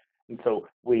for that. And so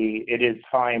it is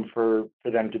time for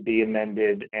them to be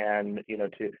amended and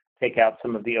to take out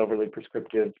some of the overly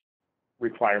prescriptive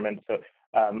requirements. So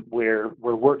we're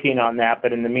working on that,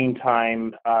 but in the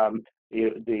meantime,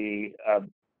 the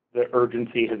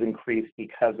urgency has increased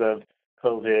because of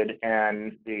COVID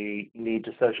and the need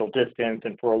to social distance.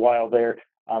 And for a while there,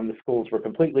 the schools were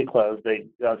completely closed.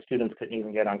 Students couldn't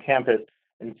even get on campus.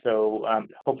 And so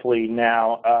hopefully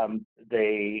now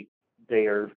they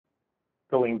are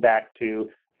going back to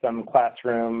some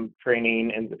classroom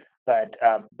training, and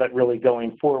but really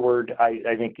going forward,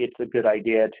 I think it's a good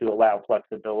idea to allow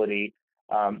flexibility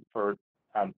for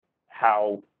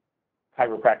how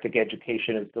chiropractic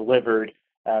education is delivered,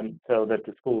 so that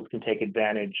the schools can take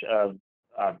advantage of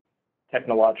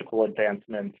technological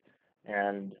advancements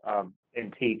and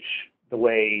teach the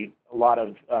way a lot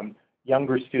of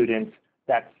younger students.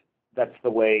 That's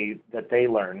the way that they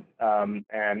learn, and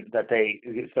that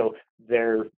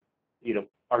they're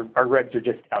our regs are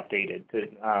just outdated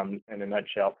in a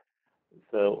nutshell.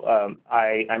 So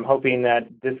I'm hoping that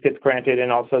this gets granted,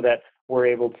 and also that we're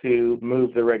able to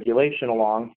move the regulation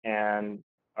along and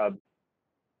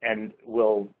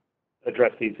will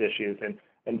address these issues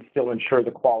and still ensure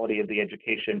the quality of the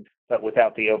education, but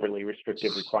without the overly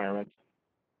restrictive requirements.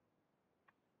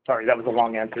 Sorry, that was a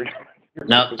long answer.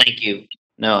 No, thank you.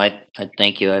 No, I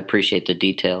thank you. I appreciate the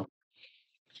detail.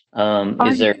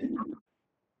 Is there?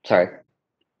 Sorry.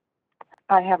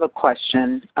 I have a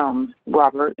question,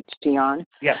 Robert. It's Dion.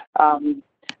 Yeah.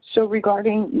 So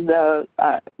regarding the,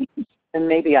 and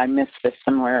maybe I missed this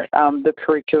somewhere, the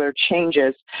curricular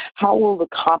changes, how will the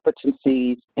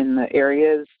competencies in the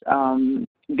areas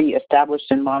be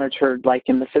established and monitored, like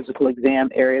in the physical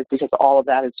exam areas, because all of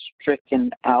that is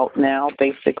stricken out now,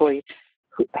 basically?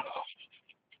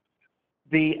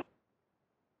 The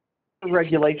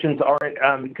regulations are,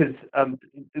 because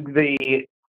the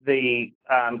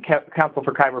Council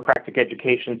for Chiropractic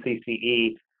Education,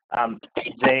 CCE,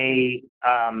 they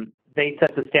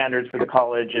set the standards for the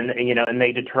college, and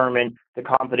they determine the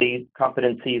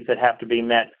competencies that have to be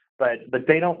met, but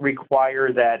they don't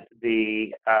require that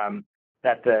the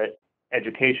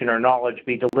education or knowledge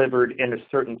be delivered in a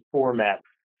certain format.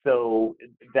 So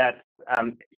that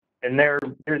and they're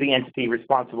the entity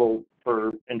responsible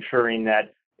for ensuring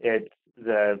that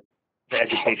the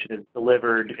education is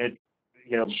delivered in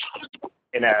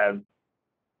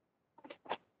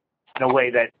a way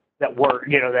that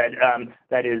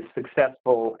that is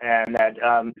successful and that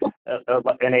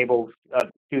enables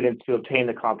students to obtain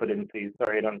the competencies.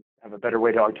 Sorry, I don't have a better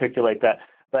way to articulate that.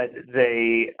 But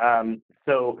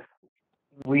so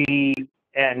we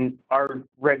and our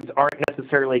regs aren't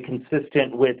necessarily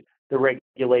consistent with the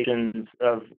regulations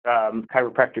of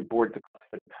chiropractic boards across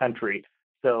the country.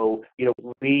 So,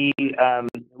 we,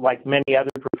 like many other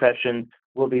professions,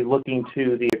 will be looking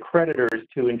to the accreditors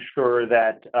to ensure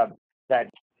that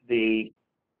that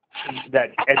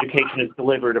education is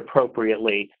delivered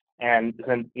appropriately. And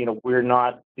then, we're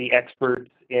not the experts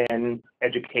in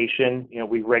education.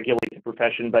 We regulate the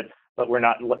profession, but we're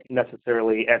not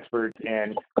necessarily experts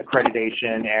in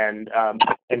accreditation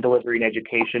and delivering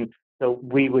education. So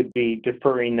we would be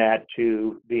deferring that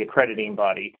to the accrediting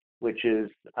body, which is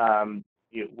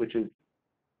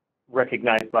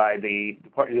recognized by the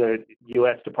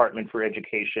U.S. Department for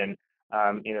Education.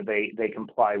 They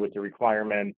comply with the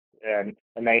requirements, and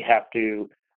they have to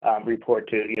report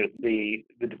to the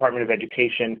Department of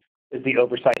Education is the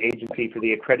oversight agency for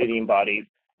the accrediting bodies,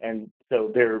 and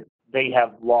so they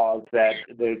have laws that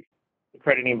the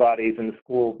accrediting bodies and the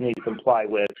schools need to comply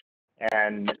with,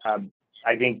 and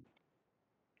I think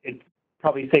it's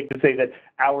probably safe to say that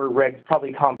our regs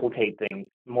probably complicate things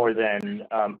more than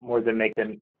make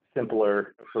them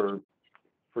simpler for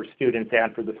students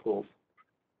and for the schools.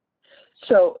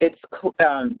 So it's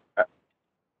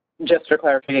just for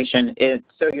clarification,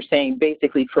 so you're saying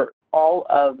basically for all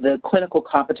of the clinical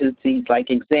competencies like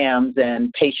exams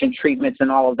and patient treatments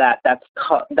and all of that, that's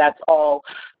all,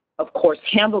 of course,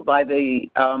 handled by the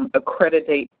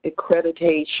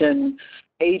accreditation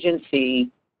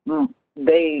agency.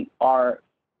 They are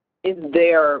in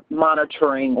their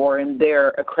monitoring or in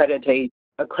their accrediting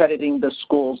the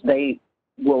schools. They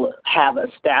will have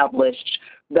established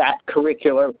that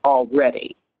curriculum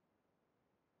already.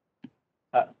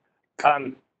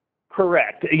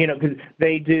 Correct. You know, because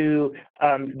they do,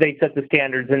 they set the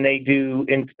standards and they do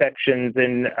inspections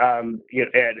and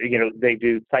they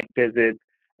do site visits,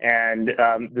 and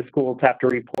the schools have to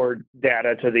report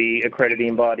data to the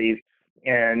accrediting bodies,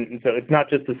 and so it's not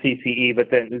just the CCE, but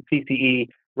then the CCE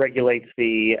regulates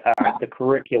the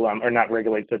curriculum, or not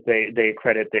regulates, but they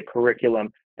accredit the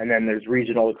curriculum, and then there's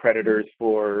regional accreditors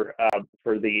for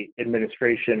the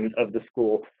administration of the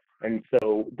school. And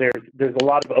so there's a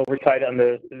lot of oversight on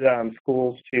the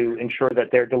schools to ensure that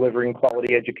they're delivering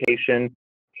quality education,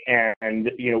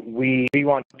 and we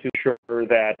want to ensure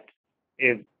that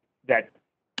that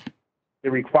the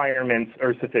requirements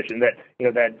are sufficient, that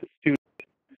that students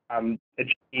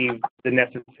achieve the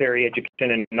necessary education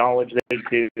and knowledge they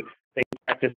need to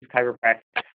practice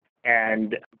chiropractic,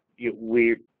 and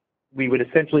we would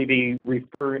essentially be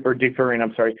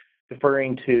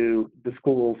deferring to the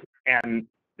schools and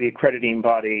the accrediting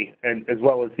body, and as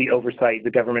well as the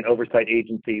government oversight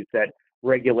agencies that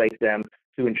regulate them,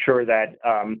 to ensure that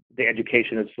the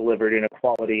education is delivered in a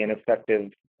quality and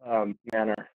effective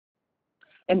manner.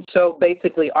 And so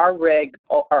basically our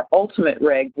ultimate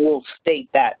reg will state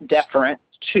that deference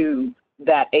to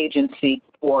that agency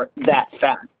for that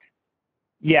fact.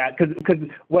 Yeah, because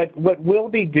what we'll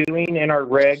be doing in our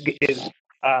reg is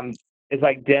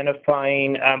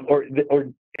identifying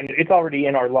and it's already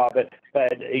in our law, but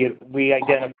we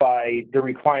identify the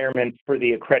requirements for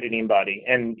the accrediting body,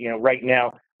 and right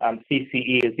now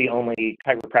CCE is the only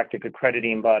chiropractic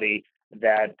accrediting body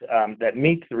that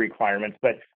meets the requirements,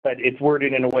 but it's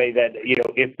worded in a way that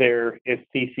if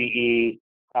CCE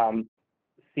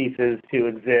ceases to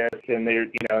exist and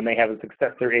they have a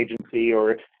successor agency,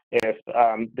 or if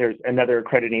there's another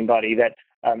accrediting body, that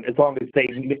as long as they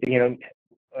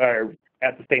are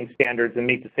at the same standards and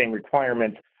meet the same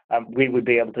requirements, we would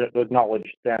be able to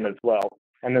acknowledge them as well.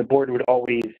 And the board would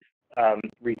always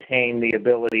retain the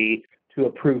ability to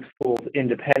approve schools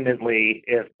independently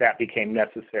if that became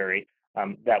necessary.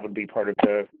 That would be part of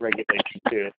the regulation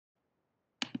too.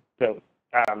 So,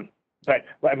 but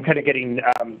I'm kind of getting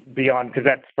beyond, because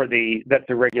that's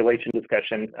the regulation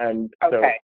discussion, and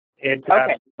okay. So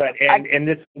and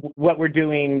this, what we're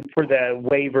doing for the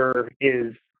waiver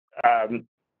is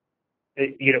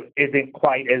isn't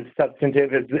quite as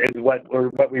substantive as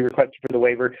what we requested for the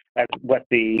waiver as what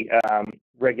the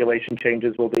regulation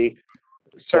changes will be.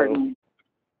 Certainly.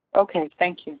 Okay,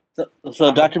 thank you.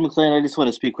 So Dr. McLean, I just want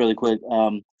to speak really quick,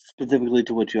 specifically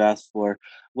to what you asked for.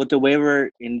 With the waiver,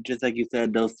 in just like you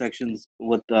said, those sections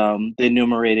with the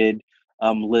enumerated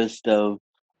list of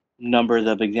numbers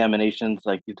of examinations,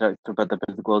 like you talked about the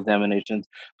physical examinations,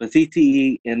 but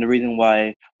CCE, and the reason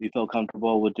why we feel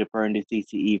comfortable with deferring to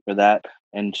CCE for that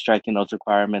and striking those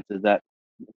requirements is that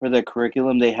for their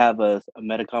curriculum, they have a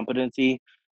meta competency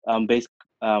based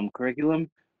curriculum,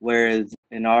 whereas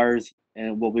in ours,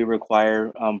 and what we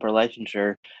require for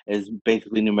licensure is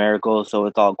basically numerical, so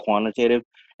it's all quantitative.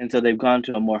 And so they've gone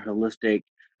to a more holistic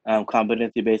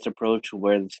competency-based approach,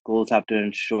 where the schools have to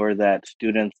ensure that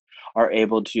students are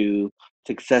able to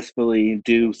successfully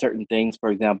do certain things. For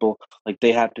example, like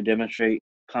they have to demonstrate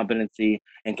competency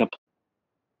and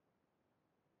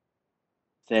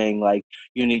saying like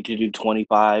you need to do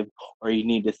 25 or you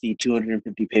need to see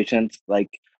 250 patients. Like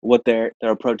what their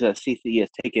approach that CCE has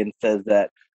taken says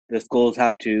that the schools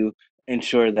have to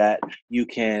ensure that you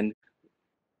can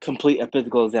complete a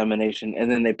physical examination,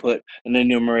 and then they put an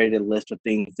enumerated list of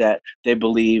things that they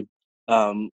believe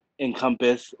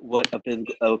encompass what a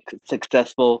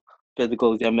successful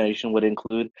physical examination would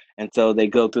include. And so they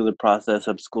go through the process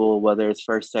of school, whether it's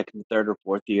first, second, third, or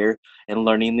fourth year, and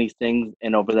learning these things.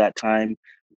 And over that time,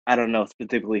 I don't know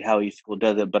specifically how each school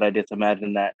does it, but I just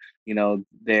imagine that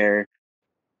they're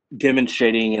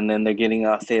demonstrating, and then they're getting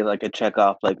say like a check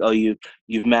off, like, oh,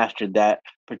 you've mastered that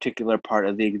particular part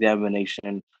of the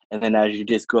examination. And then as you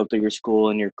just go through your school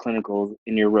and your clinicals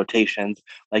in your rotations,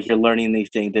 like you're learning these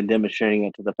things and demonstrating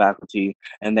it to the faculty,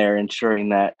 and they're ensuring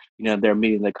that they're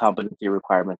meeting the competency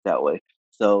requirements that way.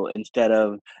 So instead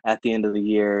of at the end of the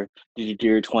year, did you do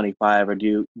your 25 or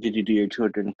did you do your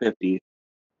 250?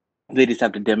 They just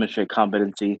have to demonstrate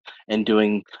competency in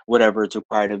doing whatever is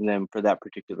required of them for that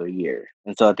particular year.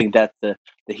 And so I think that's the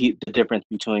difference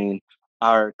between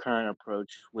our current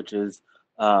approach, which is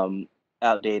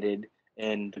outdated,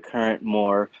 and the current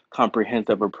more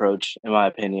comprehensive approach, in my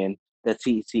opinion, that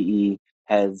CCE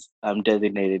has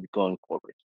designated going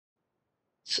forward.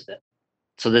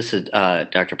 So this is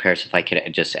Dr. Paris. If I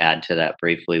could just add to that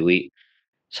briefly,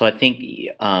 so I think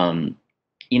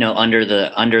under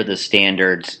the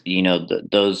standards,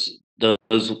 those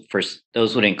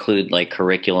would include like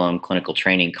curriculum, clinical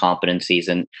training,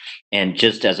 competencies, and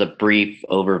just as a brief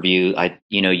overview,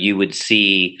 you would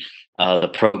see the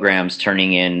programs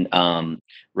turning in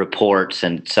reports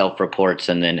and self-reports,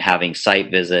 and then having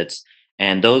site visits,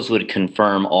 and those would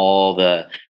confirm all the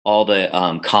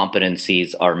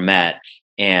competencies are met,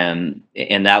 and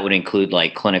that would include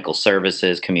like clinical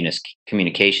services,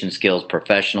 communication skills,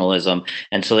 professionalism,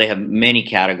 and so they have many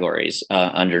categories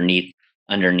underneath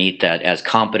that as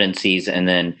competencies, and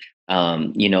then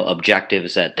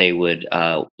objectives that they would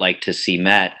like to see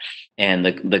met. And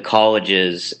the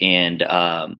colleges and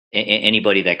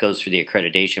anybody that goes through the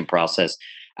accreditation process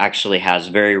actually has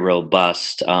very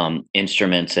robust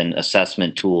instruments and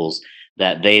assessment tools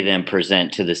that they then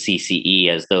present to the CCE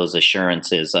as those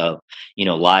assurances of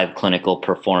live clinical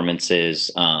performances,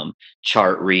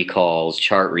 chart recalls,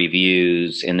 chart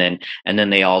reviews, and then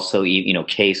they also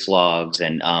case logs,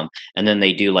 and then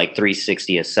they do like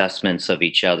 360 assessments of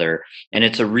each other, and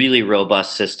it's a really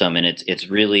robust system, and it's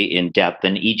really in depth,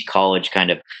 and each college kind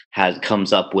of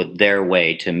comes up with their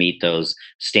way to meet those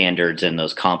standards and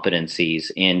those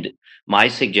competencies. And my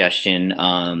suggestion,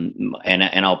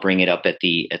 and I'll bring it up at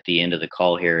the end of the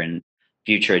call here in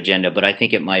future agenda, but I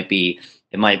think it might be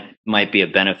a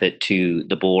benefit to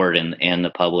the board and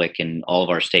the public and all of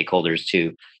our stakeholders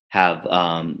to have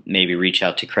maybe reach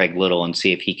out to Craig Little and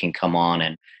see if he can come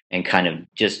on and kind of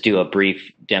just do a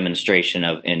brief demonstration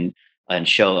of and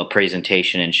show a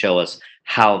presentation and show us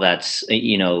how that's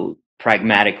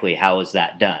pragmatically how is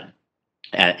that done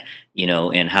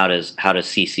and how does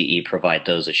CCE provide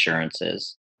those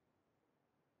assurances.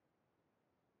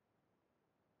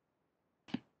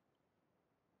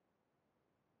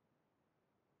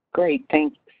 Great,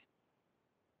 thanks.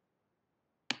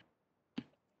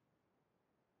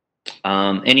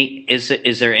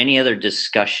 Is there any other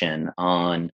discussion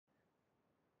on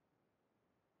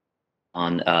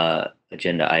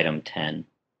agenda item 10?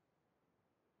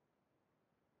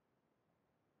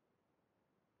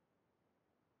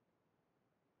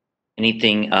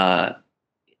 Anything?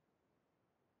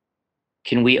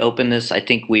 Can we open this? I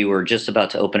think we were just about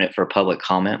to open it for public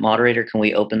comment. Moderator, can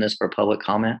we open this for public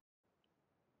comment?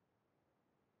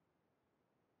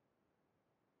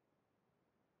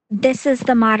 This is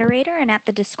the moderator, and at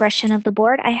the discretion of the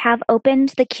board, I have opened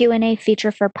the Q&A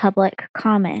feature for public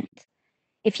comment.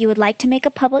 If you would like to make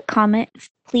a public comment,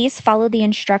 please follow the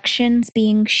instructions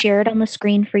being shared on the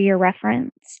screen for your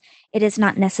reference. It is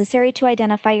not necessary to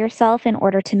identify yourself in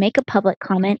order to make a public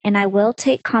comment, and I will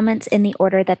take comments in the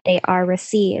order that they are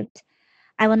received.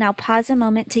 I will now pause a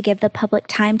moment to give the public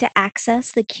time to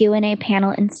access the Q&A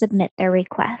panel and submit their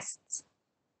requests.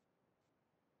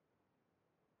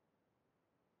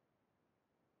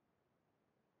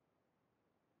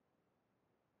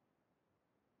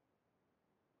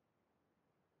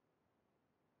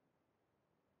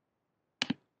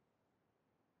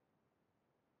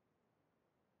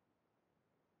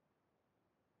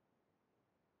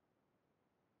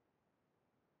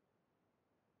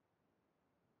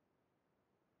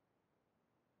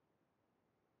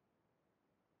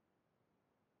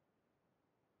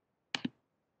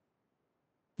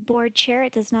 Board Chair,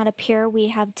 it does not appear we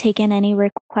have taken any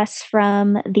requests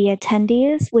from the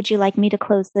attendees. Would you like me to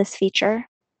close this feature?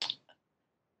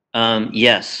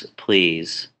 Yes,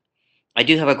 please. I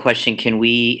do have a question.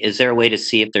 Is there a way to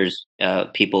see if there's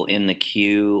people in the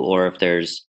queue, or if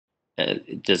there's,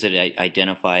 does it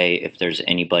identify if there's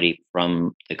anybody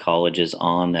from the colleges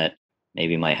on that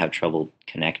maybe might have trouble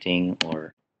connecting?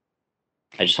 Or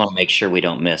I just want to make sure we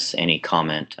don't miss any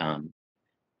comment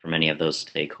from any of those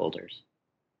stakeholders.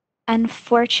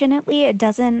 Unfortunately, it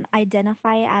doesn't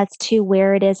identify as to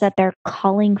where it is that they're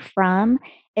calling from.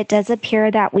 It does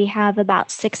appear that we have about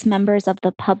 6 members of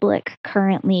the public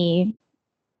currently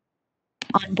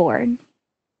on board.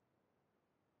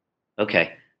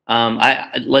 Okay.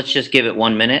 Let's just give it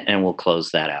 1 minute and we'll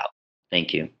close that out.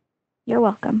 Thank you. You're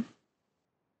welcome.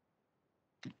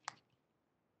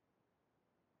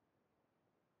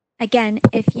 Again,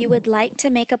 if you would like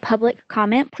to make a public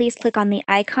comment, please click on the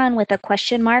icon with a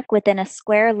question mark within a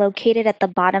square located at the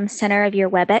bottom center of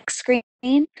your WebEx screen.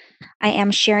 I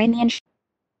am sharing the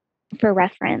instructions for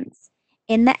reference.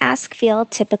 In the Ask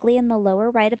field, typically in the lower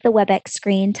right of the WebEx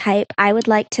screen, type, "I would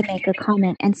like to make a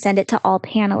comment," and send it to all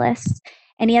panelists.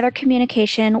 Any other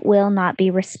communication will not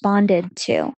be responded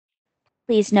to.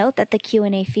 Please note that the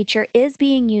Q&A feature is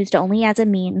being used only as a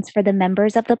means for the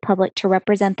members of the public to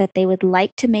represent that they would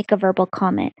like to make a verbal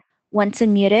comment. Once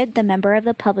unmuted, the member of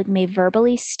the public may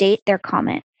verbally state their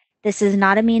comment. This is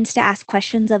not a means to ask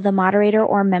questions of the moderator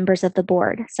or members of the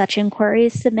board. Such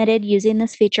inquiries submitted using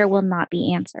this feature will not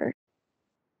be answered.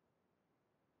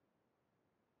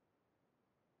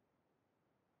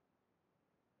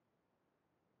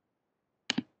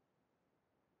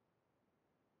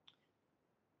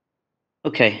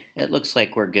 Okay, it looks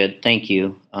like we're good. Thank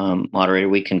you, moderator.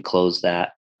 We can close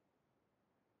that.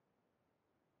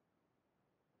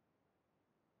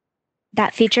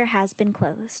 That feature has been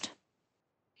closed.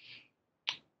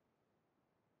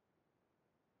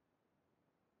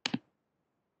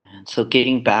 And so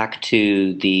getting back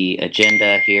to the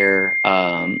agenda here,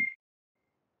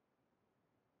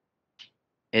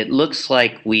 it looks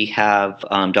like we have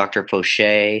Dr.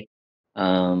 Fauché.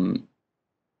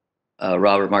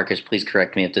 Robert Marcus, please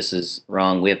correct me if this is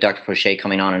wrong. We have Dr. Fauché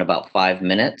coming on in about 5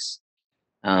 minutes.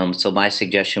 So my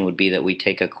suggestion would be that we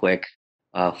take a quick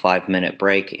 5-minute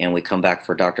break and we come back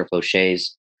for Dr.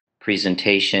 Fauché's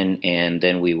presentation, and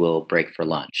then we will break for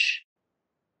lunch.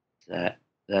 That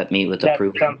meet with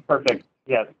approval? That sounds perfect.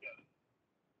 Yes.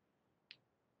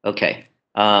 Okay.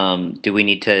 Do we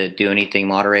need to do anything,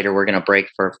 moderator? We're going to break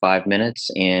for 5 minutes,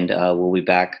 and we'll be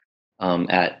back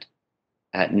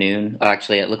at noon.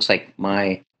 Actually, it looks like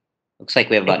we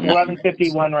have about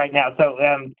 11:51 right now.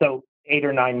 So 8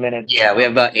 or 9 minutes. Yeah, we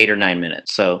have about 8 or 9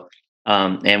 minutes. So,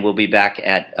 and we'll be back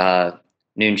at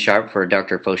noon sharp for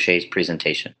Dr. Fauché's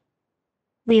presentation.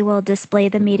 We will display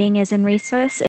the meeting is in recess.